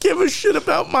Cook give a shit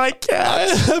about my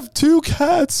cats? I have 2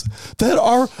 cats that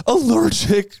are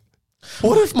allergic.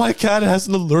 What if my cat has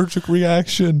an allergic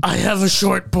reaction? I have a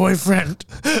short boyfriend.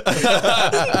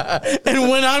 And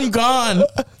when I'm gone,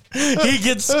 he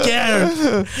gets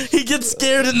scared. He gets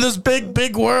scared in this big,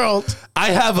 big world.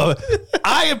 I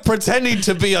am pretending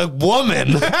to be a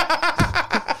woman.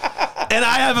 And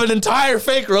I have an entire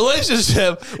fake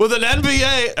relationship with an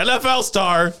NBA, NFL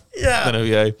star. Yeah.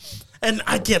 NBA. And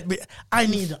I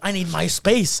need my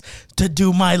space to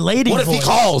do my lady voice. What if he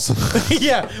calls?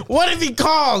 Yeah. What if he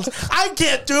calls? I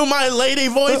can't do my lady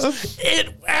voice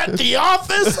at the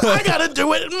office. I got to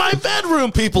do it in my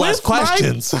bedroom. People ask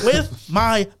questions. With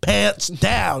my pants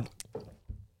down.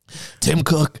 Tim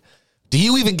Cook, do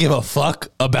you even give a fuck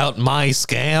about my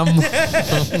scam?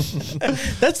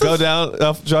 Go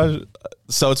down, Josh.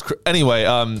 So it's anyway.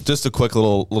 Just a quick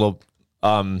little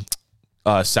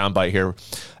soundbite here.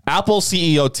 Apple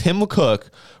CEO Tim Cook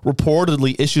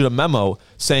reportedly issued a memo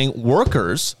saying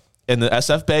workers in the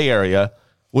SF Bay Area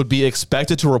would be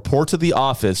expected to report to the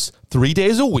office 3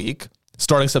 days a week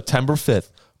starting September 5th.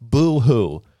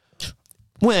 Boo-hoo.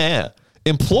 Well,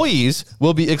 employees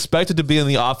will be expected to be in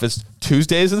the office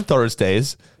Tuesdays and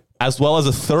Thursdays, as well as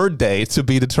a third day to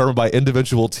be determined by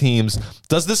individual teams.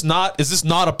 Is this not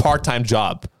a part-time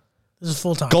job? This is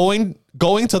full-time.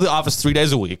 Going to the office 3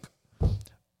 days a week.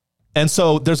 And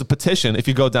so there's a petition. If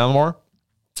you go down more,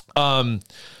 I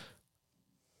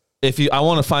want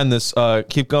to find this.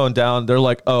 Keep going down. They're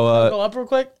like, go up real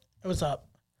quick. What's up?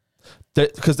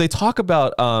 Because they talk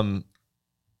about go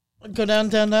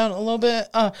down a little bit.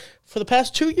 For the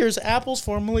past 2 years, Apple's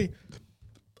formerly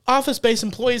office-based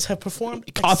employees have performed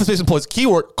office-based employees.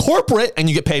 Keyword corporate, and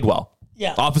you get paid well.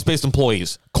 Yeah. Office-based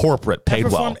employees, corporate, paid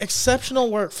well. Performed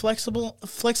exceptional work,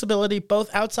 flexibility,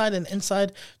 both outside and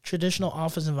inside traditional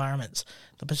office environments,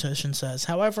 the petition says.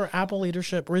 However, Apple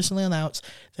leadership recently announced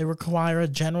they require a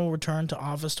general return to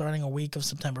office starting a week of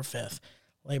September 5th,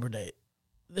 Labor Day.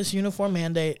 This uniform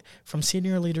mandate from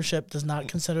senior leadership does not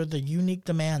consider the unique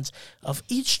demands of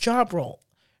each job role,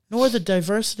 nor the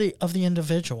diversity of the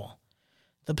individual.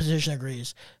 The petition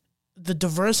agrees. The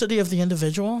diversity of the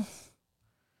individual?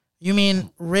 You mean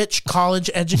rich,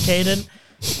 college-educated?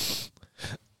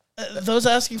 Those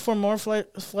asking for more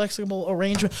flexible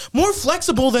arrangement. More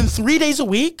flexible than 3 days a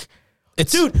week?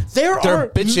 Dude, there are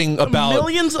bitching about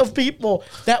millions of people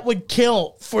that would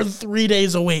kill for 3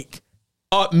 days a week.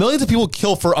 Millions of people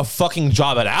kill for a fucking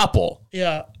job at Apple.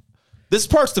 Yeah. This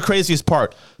part's the craziest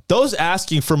part. Those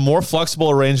asking for more flexible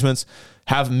arrangements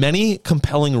have many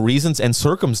compelling reasons and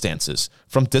circumstances,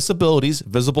 from disabilities,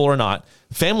 visible or not,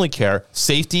 family care,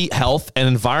 safety, health, and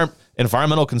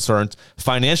environmental concerns,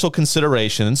 financial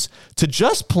considerations, to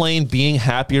just plain being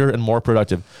happier and more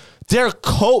productive. They're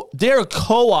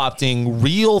co-opting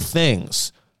real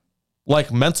things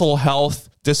like mental health,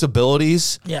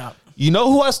 disabilities. Yeah. You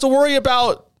know who has to worry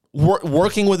about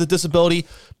working with a disability?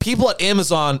 People at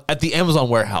Amazon, at the Amazon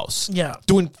warehouse. Yeah.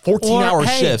 Doing 14-hour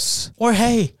shifts. Or,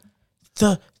 hey,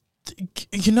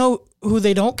 you know who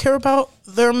they don't care about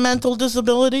their mental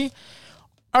disability?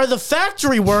 are the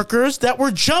factory workers that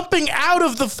were jumping out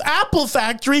of the Apple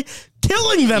factory,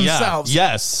 killing themselves.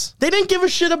 Yeah, yes. They didn't give a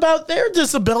shit about their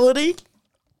disability.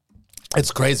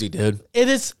 It's crazy, dude. It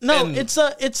is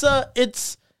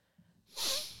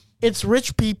it's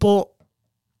rich people.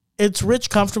 It's rich,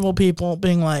 comfortable people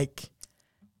being like,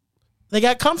 they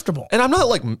got comfortable. And I'm not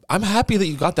like, I'm happy that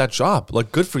you got that job.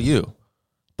 Like, good for you.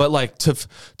 But like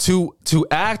to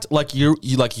act like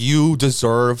you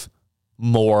deserve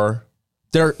more.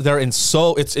 They're in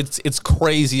so it's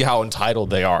crazy how entitled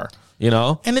they are. You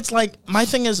know? And it's like my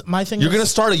thing is you're gonna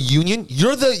start a union.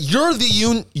 You're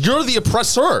the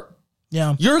oppressor.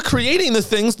 Yeah. You're creating the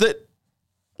things that,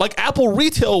 like Apple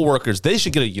retail workers, they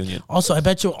should get a union. Also, I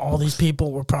bet you all these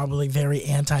people were probably very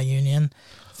anti-union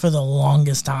for the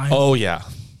longest time. Oh yeah.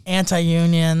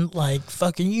 Anti-union, like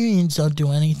fucking unions don't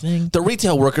do anything. The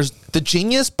retail workers, the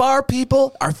Genius Bar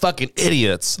people are fucking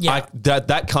idiots. Yeah.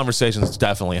 That conversation has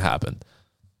definitely happened.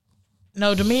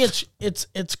 No, to me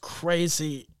it's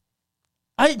crazy.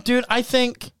 I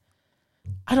think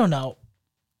I don't know.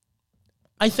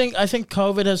 I think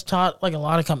COVID has taught like a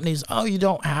lot of companies, oh, you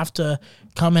don't have to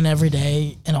come in every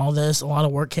day and all this. A lot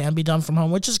of work can be done from home,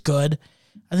 which is good.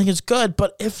 I think it's good.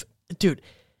 But if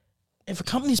a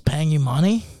company's paying you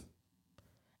money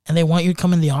and they want you to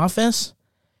come in the office,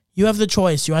 you have the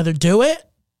choice. You either do it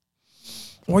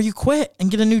or you quit and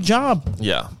get a new job.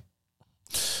 Yeah.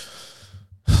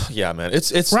 Yeah, man.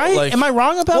 It's right. Like, am I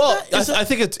wrong about that? I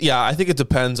think it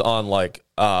depends on like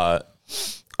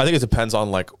I think it depends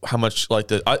on like how much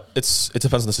like it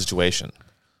depends on the situation.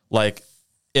 Like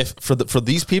if for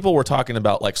these people we're talking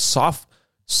about like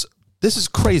this is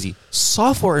crazy.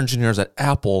 Software engineers at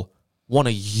Apple want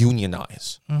to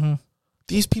unionize. Mm-hmm.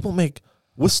 These people make,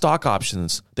 with stock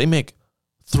options, they make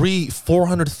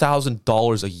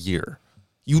 $400,000 a year.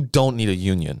 You don't need a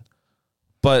union,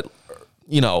 but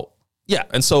yeah.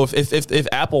 And so if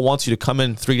Apple wants you to come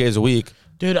in 3 days a week,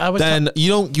 dude, then you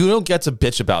don't get to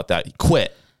bitch about that.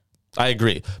 Quit. I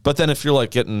agree. But then if you're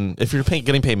getting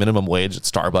paid minimum wage at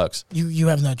Starbucks, you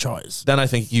have no choice. Then I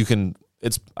think you can.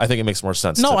 I think it makes more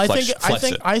sense. No, to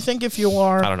I think if you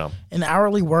are, I don't know, an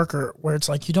hourly worker where it's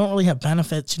like you don't really have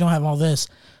benefits, you don't have all this.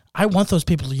 I want those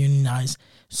people to unionize.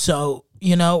 So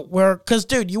because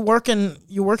dude, you work in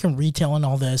retail and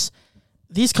all this.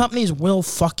 These companies will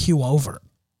fuck you over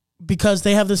because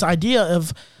they have this idea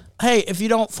of, hey, if you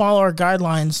don't follow our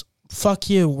guidelines, fuck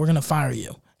you, we're gonna fire you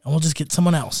and we'll just get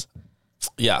someone else.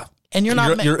 Yeah, and you're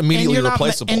immediately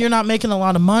replaceable, and you're not making a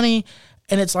lot of money.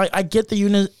 And it's like, I get the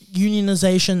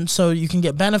unionization so you can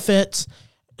get benefits.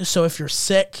 So if you're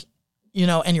sick,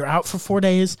 and you're out for 4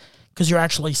 days because you're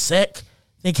actually sick,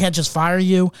 they can't just fire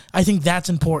you. I think that's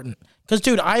important. Because,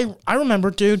 dude, I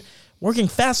remember, working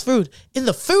fast food in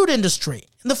the food industry,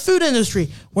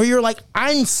 where you're like,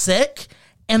 I'm sick.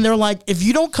 And they're like, if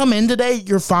you don't come in today,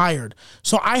 you're fired.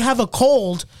 So I have a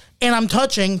cold and I'm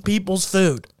touching people's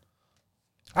food.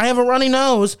 I have a runny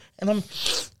nose and I'm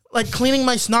like cleaning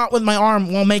my snot with my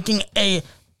arm while making a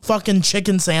fucking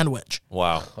chicken sandwich.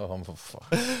 Wow.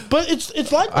 But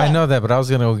it's like that. I know that, but I was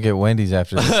gonna go get Wendy's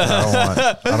after this.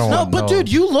 I don't want. No, dude,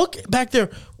 you look back there,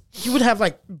 you would have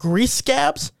like grease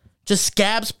scabs, just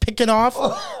scabs picking off.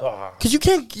 Cause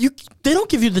they don't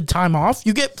give you the time off.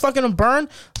 You get fucking a burn,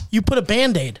 you put a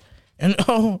Band-Aid. And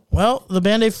the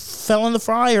Band-Aid fell in the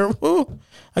fryer. Ooh,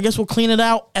 I guess we'll clean it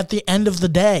out at the end of the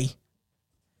day.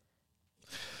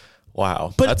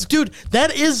 Wow. But dude,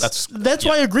 that's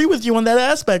why I agree with you on that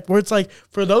aspect where it's like,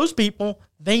 for those people,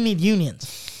 they need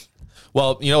unions.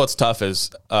 Well, what's tough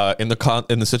is in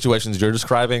the situations you're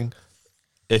describing,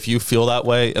 if you feel that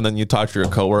way and then you talk to your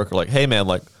coworker like, hey man,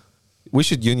 like we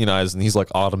should unionize, and he's like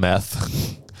on meth.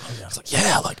 He's like,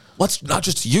 yeah, like let's not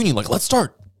just union, like let's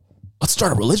start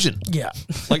a religion. Yeah.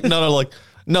 Like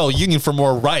no, union for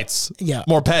more rights. Yeah.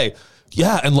 More pay.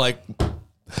 Yeah, and like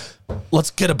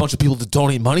let's get a bunch of people to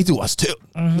donate money to us too.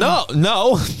 Mm-hmm.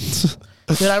 No.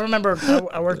 Dude, I remember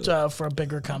I worked for a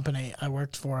bigger company. I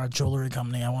worked for a jewelry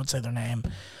company. I won't say their name.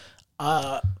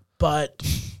 But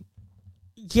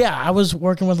yeah, I was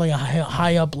working with like a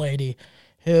high up lady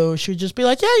who she would just be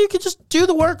like, yeah, you could just do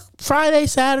the work Friday,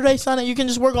 Saturday, Sunday. You can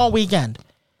just work all weekend.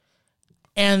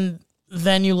 And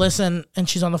then you listen and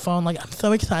she's on the phone like, I'm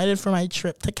so excited for my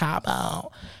trip to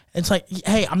Cabo. It's like,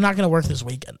 hey, I'm not going to work this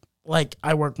weekend. Like,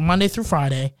 I work Monday through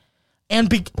Friday, and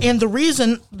the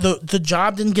reason the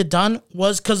job didn't get done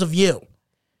was because of you.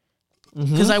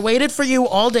 Because I waited for you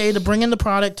all day to bring in the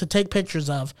product to take pictures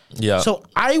of. Yeah. So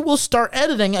I will start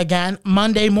editing again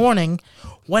Monday morning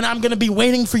when I'm going to be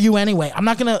waiting for you anyway. I'm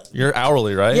not going to... You're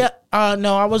hourly, right? Yeah.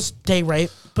 No, I was day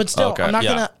rate. But still, Okay,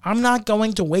 I'm not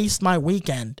going to waste my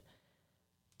weekend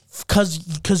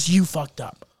because you fucked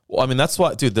up. Well, I mean, that's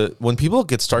what, dude, when people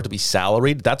start to be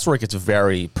salaried, that's where it gets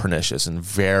very pernicious and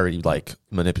very, like,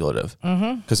 manipulative.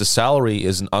 Because the salary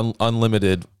is an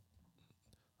unlimited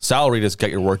salary to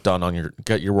get your work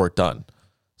done.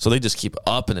 So they just keep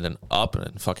upping it and upping it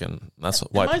and fucking, that's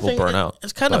why people burn out.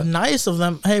 It's kind of nice of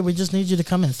them. Hey, we just need you to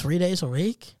come in 3 days a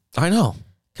week. I know.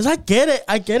 Because I get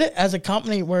it as a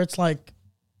company where it's like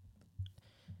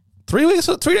 3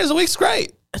 days a week's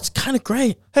great. It's kind of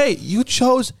great. Hey, you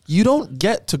don't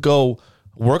get to go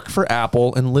work for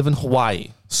Apple and live in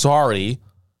Hawaii. Sorry.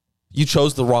 You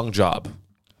chose the wrong job.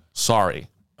 Sorry.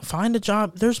 Find a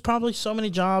job. There's probably so many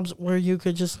jobs where you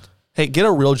could just... Hey, get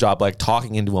a real job, like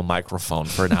talking into a microphone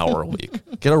for an hour a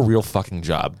week. Get a real fucking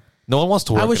job. No one wants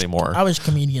to work anymore. I wish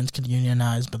comedians could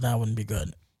unionize, but that wouldn't be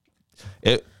good.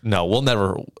 No, we'll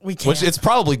never. We can't. Which it's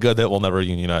probably good that we'll never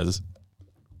unionize.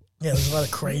 Yeah, there's a lot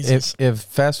of crazies. If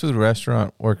fast food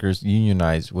restaurant workers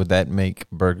unionize, would that make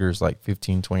burgers like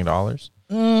 $15,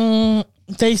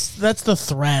 $20? That's the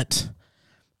threat.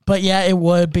 But yeah, it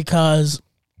would, because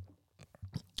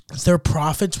their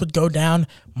profits would go down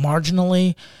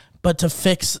marginally. But to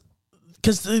fix,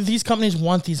 because these companies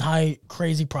want these high,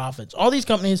 crazy profits. All these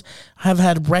companies have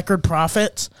had record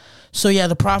profits. So yeah,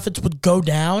 the profits would go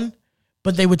down,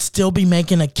 but they would still be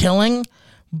making a killing.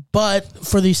 But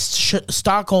for these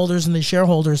stockholders and the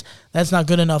shareholders, that's not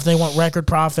good enough. They want record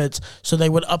profits, so they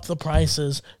would up the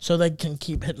prices so they can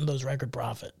keep hitting those record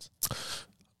profits.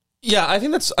 Yeah, I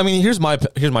think that's. I mean, here's my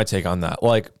take on that.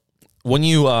 Like, when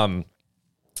you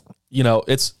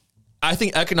it's. I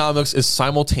think economics is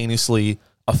simultaneously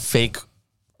a fake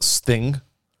thing.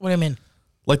 What do you mean?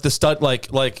 Like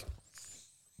like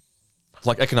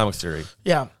economic theory.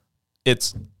 Yeah,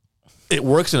 it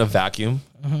works in a vacuum.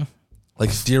 Mm-hmm. Like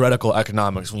theoretical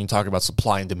economics, when you talk about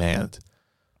supply and demand,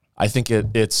 I think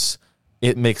it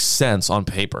makes sense on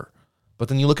paper, but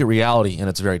then you look at reality and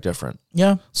it's very different.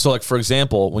 Yeah. So, like, for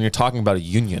example, when you're talking about a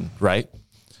union, right?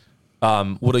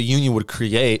 What a union would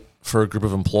create for a group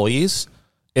of employees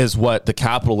is what the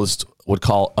capitalist would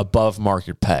call above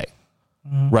market pay,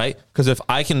 right? Because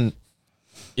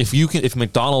if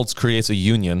McDonald's creates a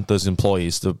union, those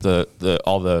employees, all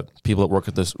the people that work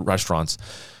at those restaurants.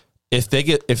 If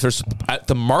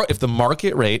the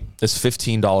market rate is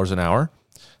 $15 an hour,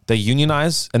 they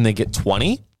unionize and they get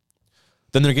 20,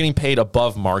 then they're getting paid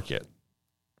above market,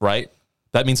 right?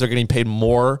 That means they're getting paid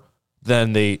more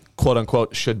than they quote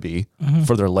unquote should be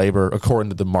for their labor according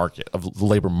to the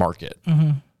labor market.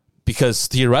 Because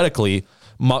theoretically,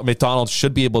 McDonald's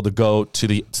should be able to go to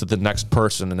the next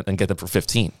person and get them for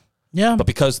 15. Yeah. But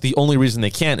because the only reason they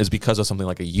can't is because of something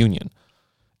like a union.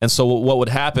 And so what would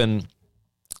happen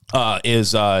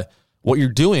is what you're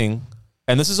doing,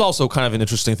 and this is also kind of an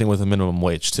interesting thing with the minimum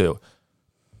wage too.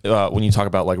 When you talk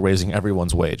about like raising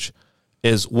everyone's wage,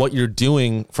 is what you're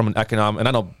doing from an economic. And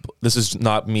I know this is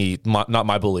not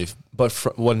my belief, but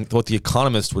what the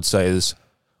economist would say is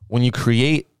when you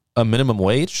create a minimum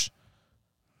wage,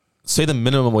 say the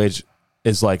minimum wage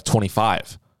is like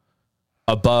 25,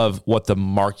 above what the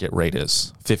market rate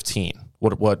is, 15.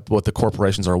 What the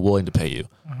corporations are willing to pay you.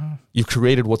 You've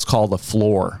created what's called a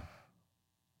floor,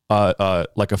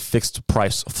 like a fixed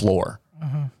price floor.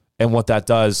 And what that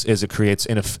does is it creates,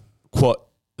 quote,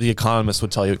 the economists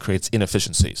would tell you it creates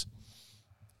inefficiencies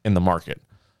in the market.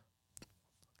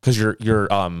 Because you're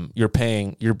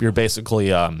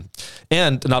basically,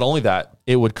 and not only that,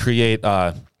 it would create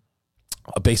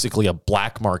basically a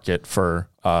black market for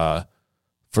the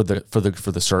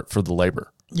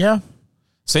labor. Yeah.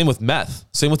 Same with meth.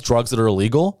 Same with drugs that are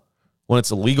illegal. When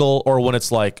it's illegal, or when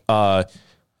it's like when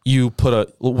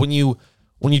you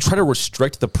try to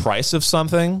restrict the price of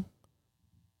something,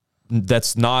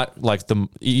 that's not like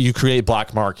you create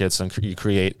black markets and you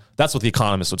create. That's what the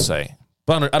economists would say.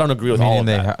 But I don't agree with all of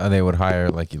that. They would hire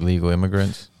like illegal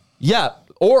immigrants. Yeah,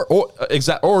 or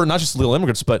not just illegal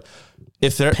immigrants, but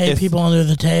if they're pay people under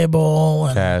the table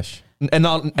and cash.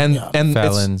 And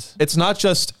felons. It's not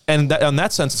just, and in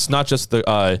that sense, it's not just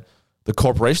the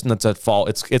corporation that's at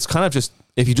fault. It's kind of just,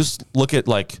 if you just look at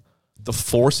like the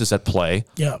forces at play.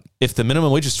 Yeah. If the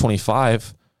minimum wage is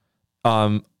 25,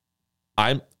 I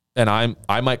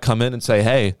might come in and say,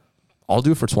 hey, I'll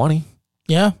do it for 20.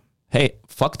 Yeah. Hey,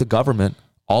 fuck the government.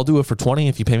 I'll do it for 20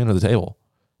 if you pay me under the table.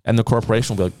 And the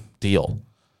corporation will be like, deal.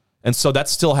 And so that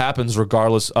still happens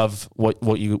regardless of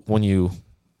when you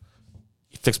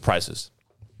fix prices.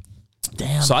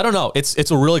 Damn. So I don't know.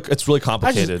 It's really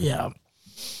complicated.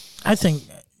 I think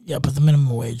but the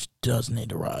minimum wage does need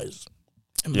to rise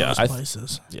in most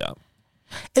places. Yeah.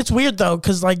 It's weird though,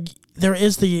 because like there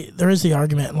is the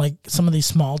argument, like some of these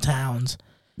small towns,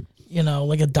 you know,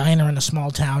 like a diner in a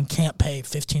small town can't pay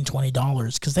 $15,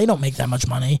 $20 because they don't make that much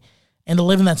money. And to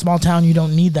live in that small town, you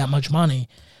don't need that much money.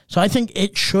 So I think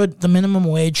the minimum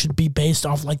wage should be based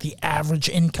off like the average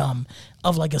income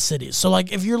of like a city. So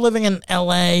like if you're living in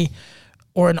LA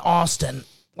or in Austin,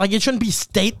 like it shouldn't be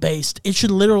state-based. It should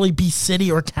literally be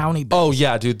city or county-based. Oh,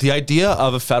 yeah, dude. The idea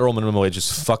of a federal minimum wage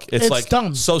is it's like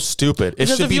dumb. So stupid. It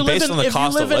should be based on the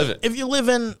cost of living. If you live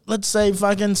in, let's say,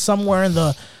 fucking somewhere in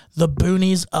the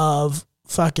boonies of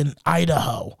fucking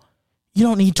Idaho, you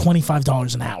don't need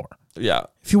 $25 an hour. Yeah.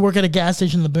 If you work at a gas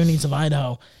station in the boonies of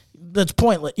Idaho, that's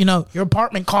pointless. You know, your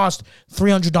apartment costs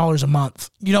 $300 a month.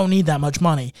 You don't need that much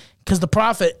money because the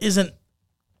profit isn't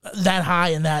that high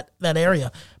in that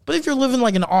area. But if you're living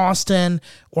like in Austin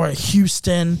or a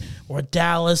Houston or a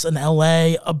Dallas, an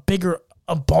LA,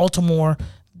 a Baltimore,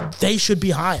 they should be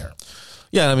higher.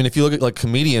 Yeah, I mean, if you look at like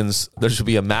comedians, there should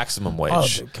be a maximum wage. Oh,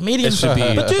 dude, comedians should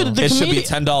be. But dude, it should be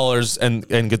 $10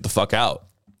 and get the fuck out.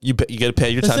 You get to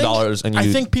pay your $10 and you. I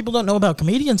think people don't know about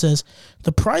comedians is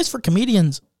the price for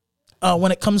comedians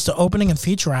when it comes to opening and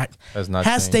feature act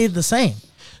has stayed the same.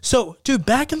 So, dude,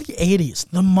 back in the 80s,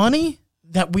 the money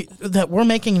that we're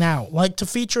making now, like to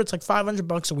feature, it's like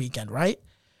 $500 a weekend, right?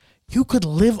 You could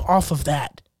live off of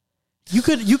that. You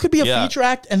could be a feature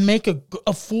act and make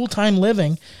a full-time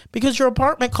living because your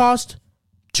apartment cost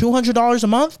 $200 a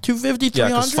month, $250, $300. Yeah,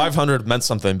 because $500 meant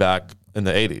something back in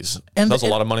the 80s. And that was a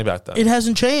lot of money back then. It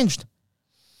hasn't changed.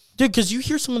 Dude, because you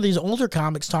hear some of these older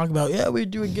comics talk about, yeah, we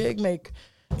do a gig, make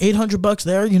 $800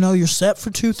 there, you know, you're set for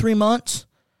 2-3 months.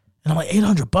 And I'm like,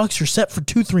 $800, you're set for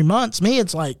 2-3 months. Me,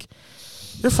 it's like,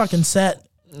 you're fucking set.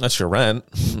 That's your rent.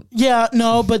 Yeah,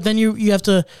 no, but then you have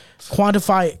to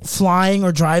quantify flying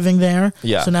or driving there.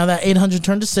 Yeah. So now that 800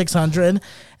 turned to 600, and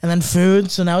then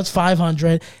food, so now it's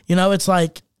 500. You know, it's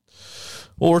like.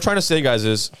 What we're trying to say, guys,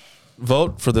 is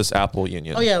vote for this Apple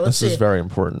union. Oh yeah, let's see. This is very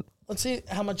important. Let's see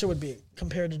how much it would be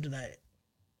compared to today.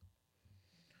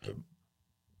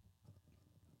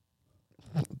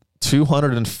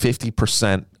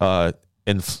 250%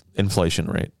 inflation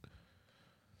rate.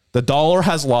 The dollar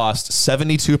has lost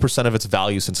 72% of its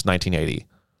value since 1980.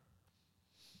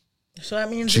 So that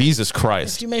means Jesus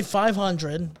Christ. If you made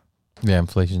 500. Yeah,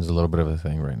 inflation's a little bit of a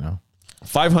thing right now.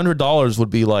 $500 would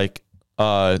be like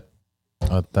 $1,000,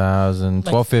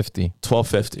 $1,250.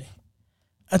 $1,250.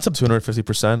 That's a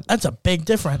 250%. That's a big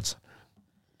difference.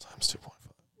 Times 2.5.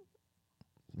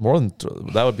 More than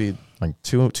that would be like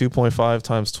 2.5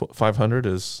 times 500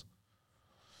 is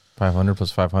 500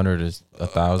 plus 500 is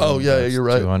 1,000. Oh yeah, you're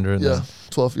right. 200. Yeah,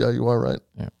 12. Yeah, you are right.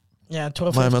 Yeah,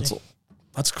 12. My mental.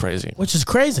 That's crazy. Which is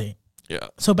crazy. Yeah.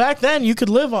 So back then you could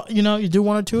live. You know, you do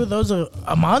 1 or 2 of those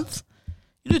a month.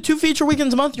 You do 2 feature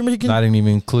weekends a month. You're making not even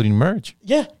including merch.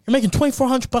 Yeah, you're making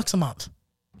 $2,400 a month.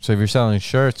 So if you're selling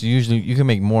shirts, usually you can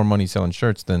make more money selling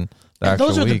shirts than the actual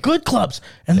those are week. the good clubs,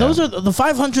 and those are the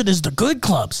 500 is the good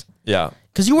clubs. Yeah.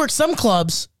 Because you work some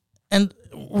clubs, and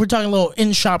we're talking a little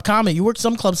in-shop comedy. You work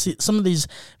some clubs, some of these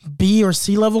B or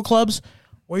C level clubs,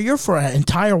 where you're for an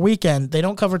entire weekend. They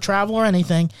don't cover travel or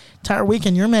anything. Entire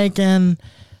weekend, you're making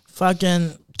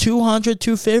fucking $200,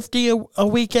 $250 a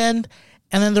weekend,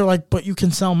 and then they're like, but you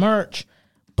can sell merch.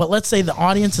 But let's say the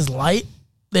audience is light,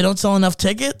 they don't sell enough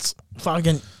tickets.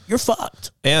 Fucking, you're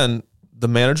fucked. And the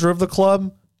manager of the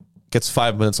club gets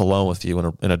 5 minutes alone with you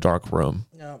in a dark room,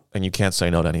 and you can't say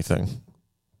no to anything.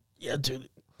 Yeah, dude.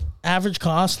 Average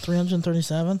cost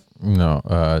 $337. No,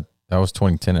 that was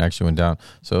 2010. It actually went down,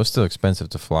 so it was still expensive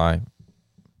to fly.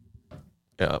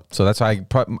 Yeah. So that's why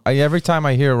I every time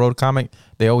I hear a road comic,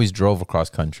 they always drove across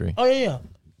country. Oh yeah.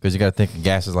 Because you got to think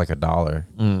gas is like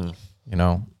 $1. You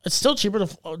know, it's still cheaper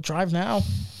to drive now.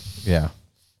 Yeah.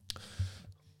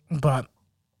 But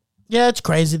yeah, it's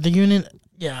crazy. The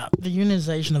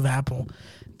unionization of Apple,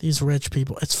 these rich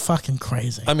people, it's fucking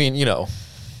crazy. I mean, you know,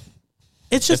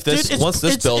 it's just once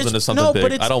this builds into something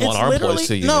big, I don't want our employees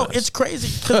to unionize. No, it's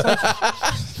crazy. Like,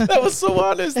 that was so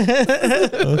honest.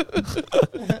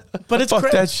 But it's fuck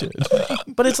that shit.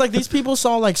 But it's like these people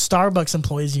saw like Starbucks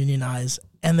employees unionize,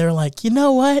 and they're like, you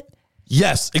know what?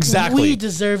 Yes, exactly. We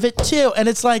deserve it too. And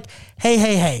it's like,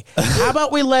 hey, how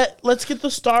about let's get the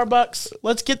Starbucks,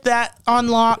 let's get that on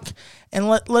lock, and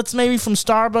let's maybe from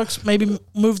Starbucks, maybe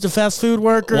move to fast food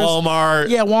workers. Walmart.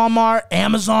 Yeah, Walmart,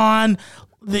 Amazon.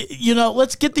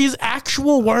 Let's get these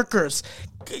actual workers.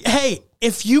 Hey,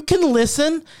 if you can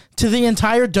listen to the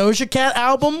entire Doja Cat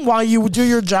album while you do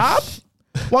your job,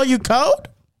 while you code.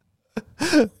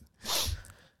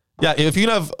 Yeah,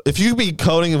 if you be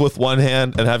coding with one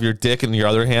hand and have your dick in your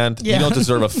other hand, you don't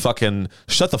deserve a fucking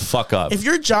shut the fuck up. If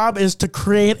your job is to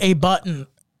create a button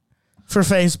for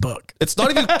Facebook. It's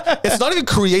not even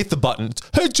create the button.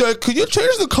 Hey Jack, can you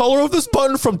change the color of this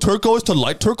button from turquoise to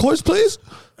light turquoise, please?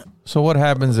 So what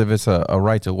happens if it's a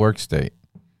right to work state?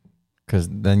 Because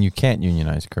then you can't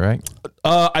unionize, correct?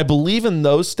 I believe in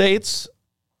those states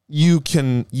you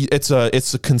can. It's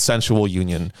a consensual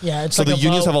union. Yeah, it's so like the a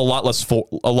unions vote. have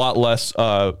a lot less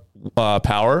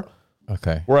power.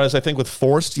 Okay. Whereas I think with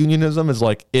forced unionism is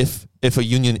like if a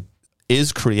union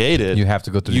is created, You have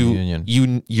to go through the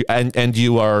union. And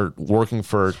you are working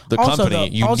for the Also, company, though-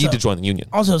 you also- need to join the union.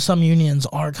 Also, some unions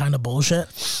are kind of bullshit.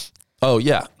 Oh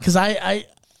yeah, Because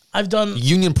I've done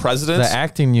union presidents, The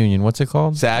acting union, what's it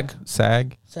called? SAG.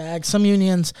 SAG. SAG, some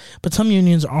unions, but some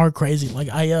unions are crazy. Like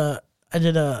I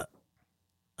did a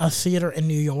theater in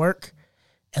New York,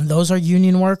 and those are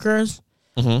union workers.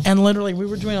 And literally, we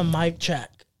were doing a mic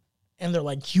check, and they're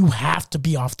like, "You have to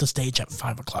be off the stage at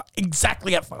 5 o'clock,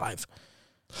 exactly at 5."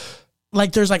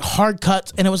 Like there's like hard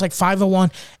cuts, and it was like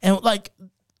 5:01, and like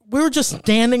we were just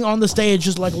standing on the stage,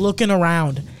 just like looking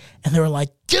around, and they were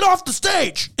like, "Get off the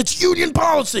stage! It's union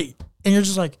policy!" And you're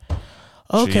just like,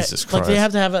 okay, Jesus like they Christ.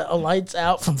 have to have a lights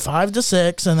out from 5 to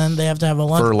 6, and then they have to have a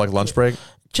lunch For like lunch break.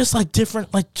 just like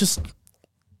different, like just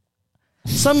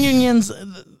some unions,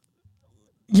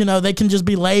 you know, they can just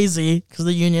be lazy because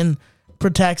the union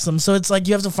protects them. So it's like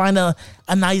you have to find a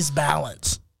nice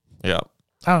balance. Yeah.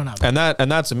 I don't know. And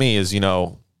that to me is,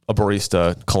 a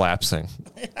barista collapsing.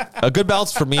 A good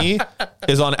balance for me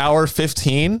is on hour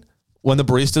 15 when the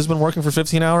barista's been working for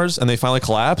 15 hours and they finally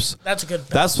collapse. That's a good balance.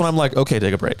 That's when I'm like, okay,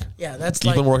 take a break. Yeah, that's You've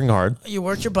like been working hard. you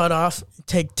work your butt off,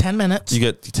 take 10 minutes,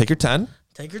 You take your 10,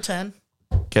 take your 10,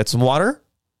 get some water.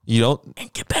 You don't,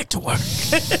 and get back to work.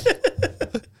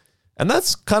 and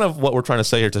that's kind of what we're trying to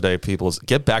say here today, people, is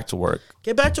get back to work.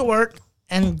 Get back to work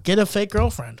and get a fake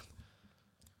girlfriend.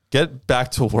 Get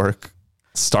back to work.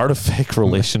 Start a fake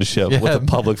relationship with a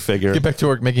public figure. Get back to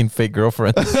work making fake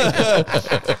girlfriends.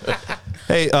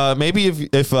 Hey, maybe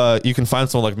if you can find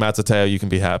someone like Manti Te'o, you can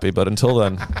be happy. But until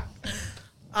then,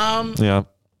 yeah.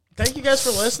 Thank you guys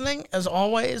for listening. As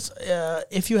always,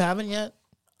 if you haven't yet,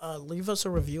 leave us a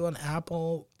review on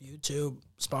Apple, YouTube,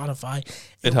 Spotify.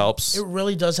 It helps. It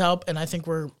really does help, and I think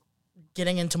we're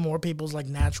getting into more people's like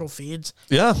natural feeds.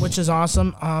 Yeah. Which is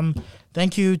awesome.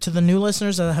 Thank you to the new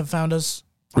listeners that have found us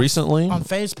Recently on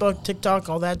Facebook, TikTok,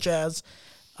 all that jazz.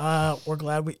 We're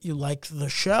glad you like the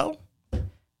show.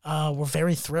 We're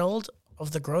very thrilled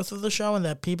of the growth of the show and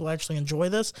that people actually enjoy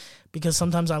this, because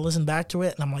sometimes I listen back to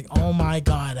it and I'm like, oh my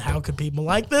God, how could people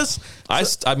like this? I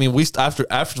mean, we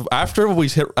after we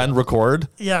hit end record,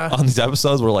 Yeah. on these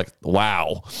episodes, we're like,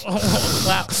 wow. Oh,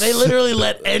 wow. They literally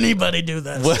let anybody do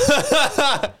this.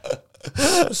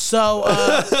 So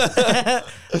I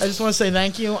just want to say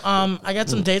thank you. I got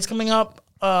some dates coming up.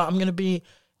 I'm going to be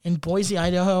in Boise,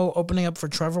 Idaho, opening up for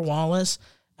Trevor Wallace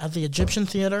at the Egyptian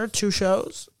Theater, 2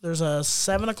 shows. There's a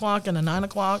 7 o'clock and a 9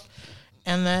 o'clock.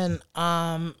 And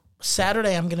then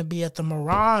Saturday, I'm going to be at the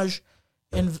Mirage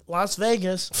in Las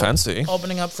Vegas. Fancy.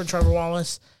 Opening up for Trevor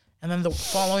Wallace. And then the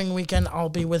following weekend, I'll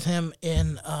be with him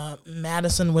in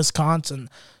Madison, Wisconsin.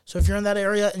 So if you're in that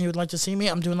area and you would like to see me,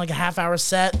 I'm doing like a half-hour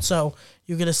set. So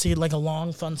you get to see like a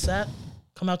long, fun set.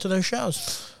 Come out to those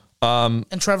shows.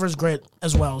 And Trevor's great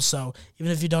as well. So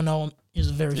even if you don't know him,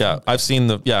 he's a very fun, I've seen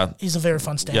he's a very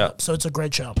fun stand-up. Yeah. So it's a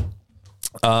great show.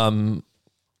 Where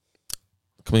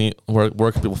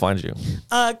can people find you?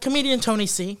 Comedian Tony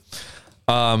C.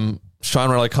 Sean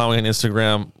Riley Comedy on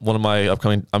Instagram. One of my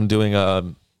upcoming, I'm doing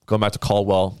going back to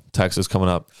Caldwell, Texas, coming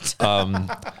up. I'm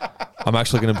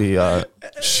actually going to be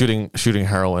shooting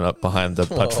heroin up behind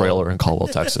a trailer in Caldwell,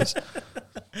 Texas,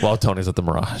 while Tony's at the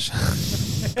Mirage.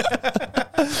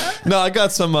 No, I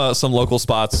got some local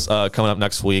spots coming up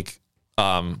next week.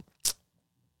 So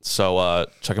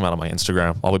check them out on my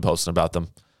Instagram. I'll be posting about them.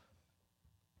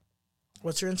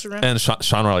 What's your Instagram? And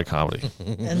Sean Riley Comedy.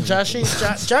 And Joshie.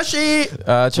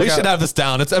 Joshie. We should have this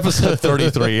down. It's episode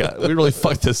 33. We really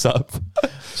fucked this up.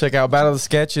 Check out Battle of the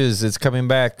Sketches. It's coming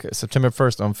back September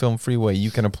 1st on Film Freeway. You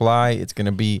can apply. It's going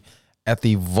to be at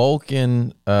the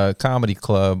Vulcan Comedy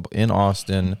Club in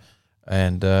Austin.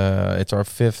 And it's our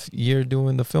 5th year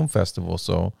doing the film festival.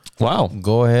 So wow,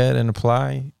 go ahead and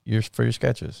apply for your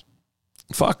sketches.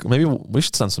 Fuck, maybe we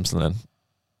should send something in.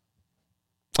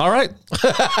 All right.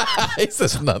 He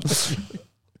says nothing.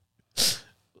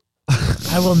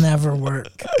 I will never work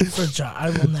for Josh. I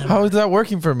will never. How is that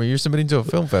working for me? You're submitting to a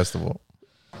film festival.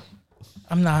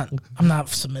 I'm not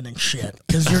submitting shit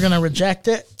because you're gonna reject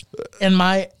it. And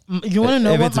you want to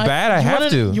know if what it's bad, I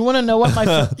have to. You want to know what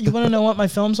my you want to know what my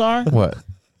films are? What?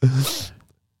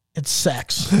 It's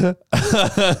sex.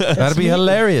 That'd be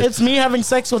hilarious. It's me having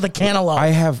sex with a cantaloupe.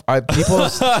 People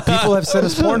have sent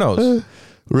us pornos.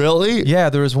 Really? Yeah,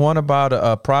 there was one about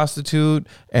a prostitute,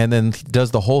 and then he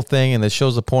does the whole thing, and it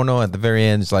shows the porno at the very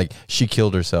end. It's like she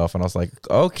killed herself, and I was like,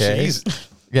 okay, Jeez.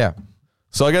 yeah.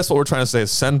 So I guess what we're trying to say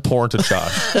is send porn to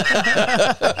Josh.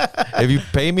 If you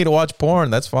pay me to watch porn,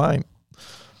 that's fine.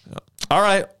 All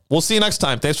right. We'll see you next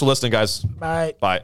time. Thanks for listening, guys. Bye. Bye.